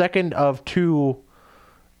their second of 2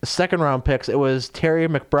 second-round picks, it was Terry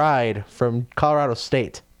McBride from Colorado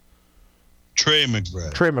State. Trey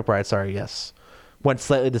McBride, sorry, yes. Went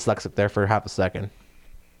slightly dyslexic there for half a second.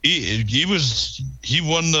 He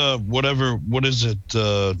won the what is it?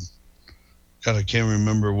 God, I can't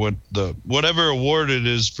remember whatever award it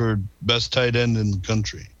is for best tight end in the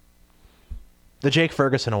country. The Jake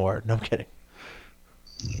Ferguson Award. No, I'm kidding.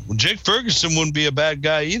 Well, Jake Ferguson wouldn't be a bad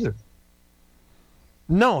guy either.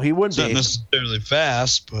 No, he wouldn't be. Not necessarily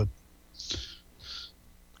fast, but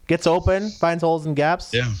gets open, finds holes and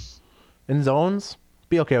gaps. Yeah. In zones.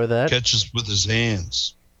 Be okay with that. Catches with his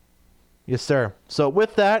hands. Yes, sir. So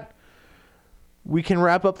with that, we can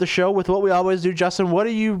wrap up the show with what we always do. Justin, what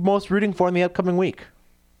are you most rooting for in the upcoming week?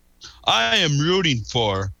 I am rooting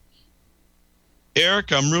for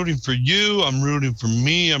Eric. I'm rooting for you. I'm rooting for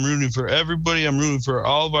me. I'm rooting for everybody. I'm rooting for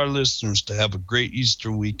all of our listeners to have a great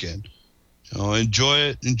Easter weekend. Enjoy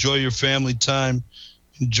it. Enjoy your family time.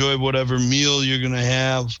 Enjoy whatever meal you're going to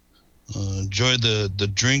have. Enjoy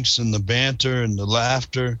the drinks and the banter and the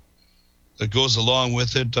laughter that goes along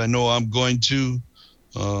with it. I know I'm going to.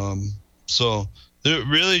 So they're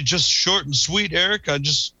really just short and sweet, Eric.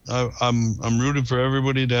 I'm rooting for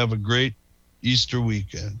everybody to have a great Easter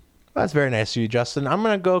weekend. That's very nice of you, Justin. I'm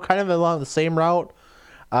going to go kind of along the same route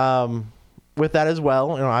with that as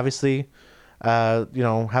well. Obviously, have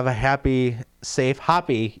a happy, safe,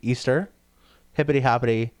 hoppy Easter.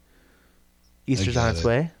 Hippity-hoppity. Easter's on its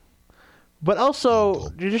way. But also,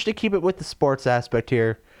 just to keep it with the sports aspect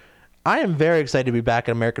here, I am very excited to be back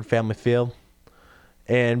at American Family Field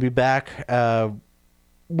and be back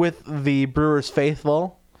with the Brewers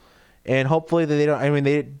faithful. And hopefully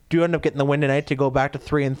they do end up getting the win tonight to go back to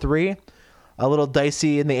 3-3. A little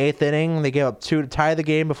dicey in the 8th inning. They gave up 2 to tie the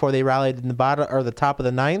game before they rallied in the top of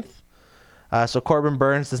the 9th. So Corbin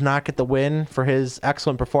Burns does not get the win for his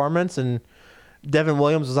excellent performance, and Devin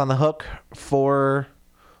Williams was on the hook for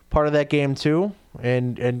part of that game too,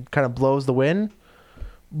 and kind of blows the win.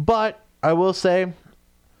 But I will say,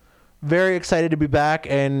 very excited to be back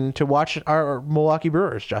and to watch our Milwaukee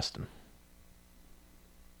Brewers, Justin.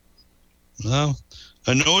 Well,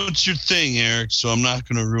 I know it's your thing, Eric, so I'm not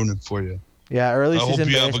going to ruin it for you. Yeah, early season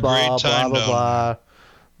baseball, blah, blah, blah.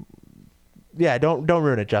 Yeah, don't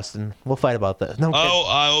ruin it, Justin. We'll fight about this. No,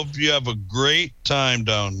 I hope you have a great time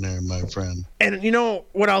down there, my friend. And you know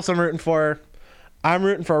what else I'm rooting for? I'm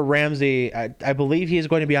rooting for Ramsey. I believe he is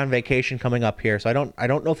going to be on vacation coming up here, so I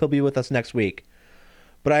don't know if he'll be with us next week.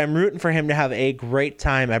 But I am rooting for him to have a great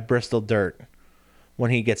time at Bristol Dirt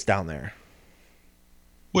when he gets down there.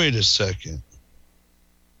 Wait a second.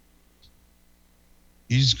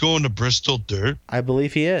 He's going to Bristol Dirt? I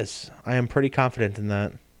believe he is. I am pretty confident in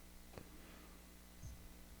that.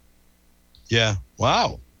 Yeah.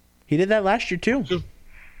 Wow. He did that last year, too.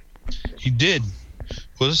 He did.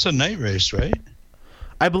 Well, this is a night race, right?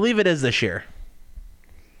 I believe it is this year.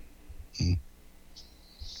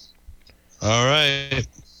 All right.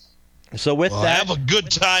 So with that, have a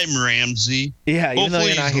good time, Ramsey. Yeah, even though you're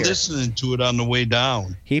not here. Hopefully he's listening to it on the way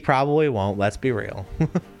down. He probably won't. Let's be real.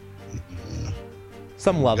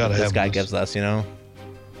 Some love that this guy gives us, Yeah,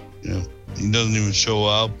 he doesn't even show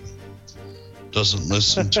up. Doesn't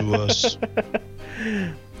listen to us.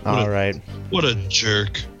 All right. What a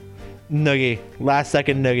jerk. Noogie. Last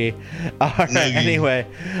second noogie. All right. Noogie. Anyway,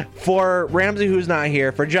 for Ramsey, who's not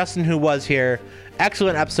here, for Justin, who was here,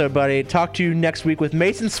 excellent episode, buddy. Talk to you next week with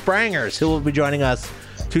Mason Sprangers, who will be joining us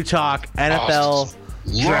to talk NFL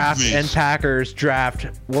draft and Packers draft.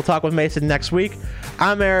 We'll talk with Mason next week.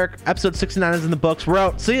 I'm Eric. Episode 69 is in the books. We're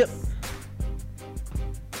out. See ya.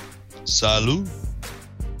 Salud.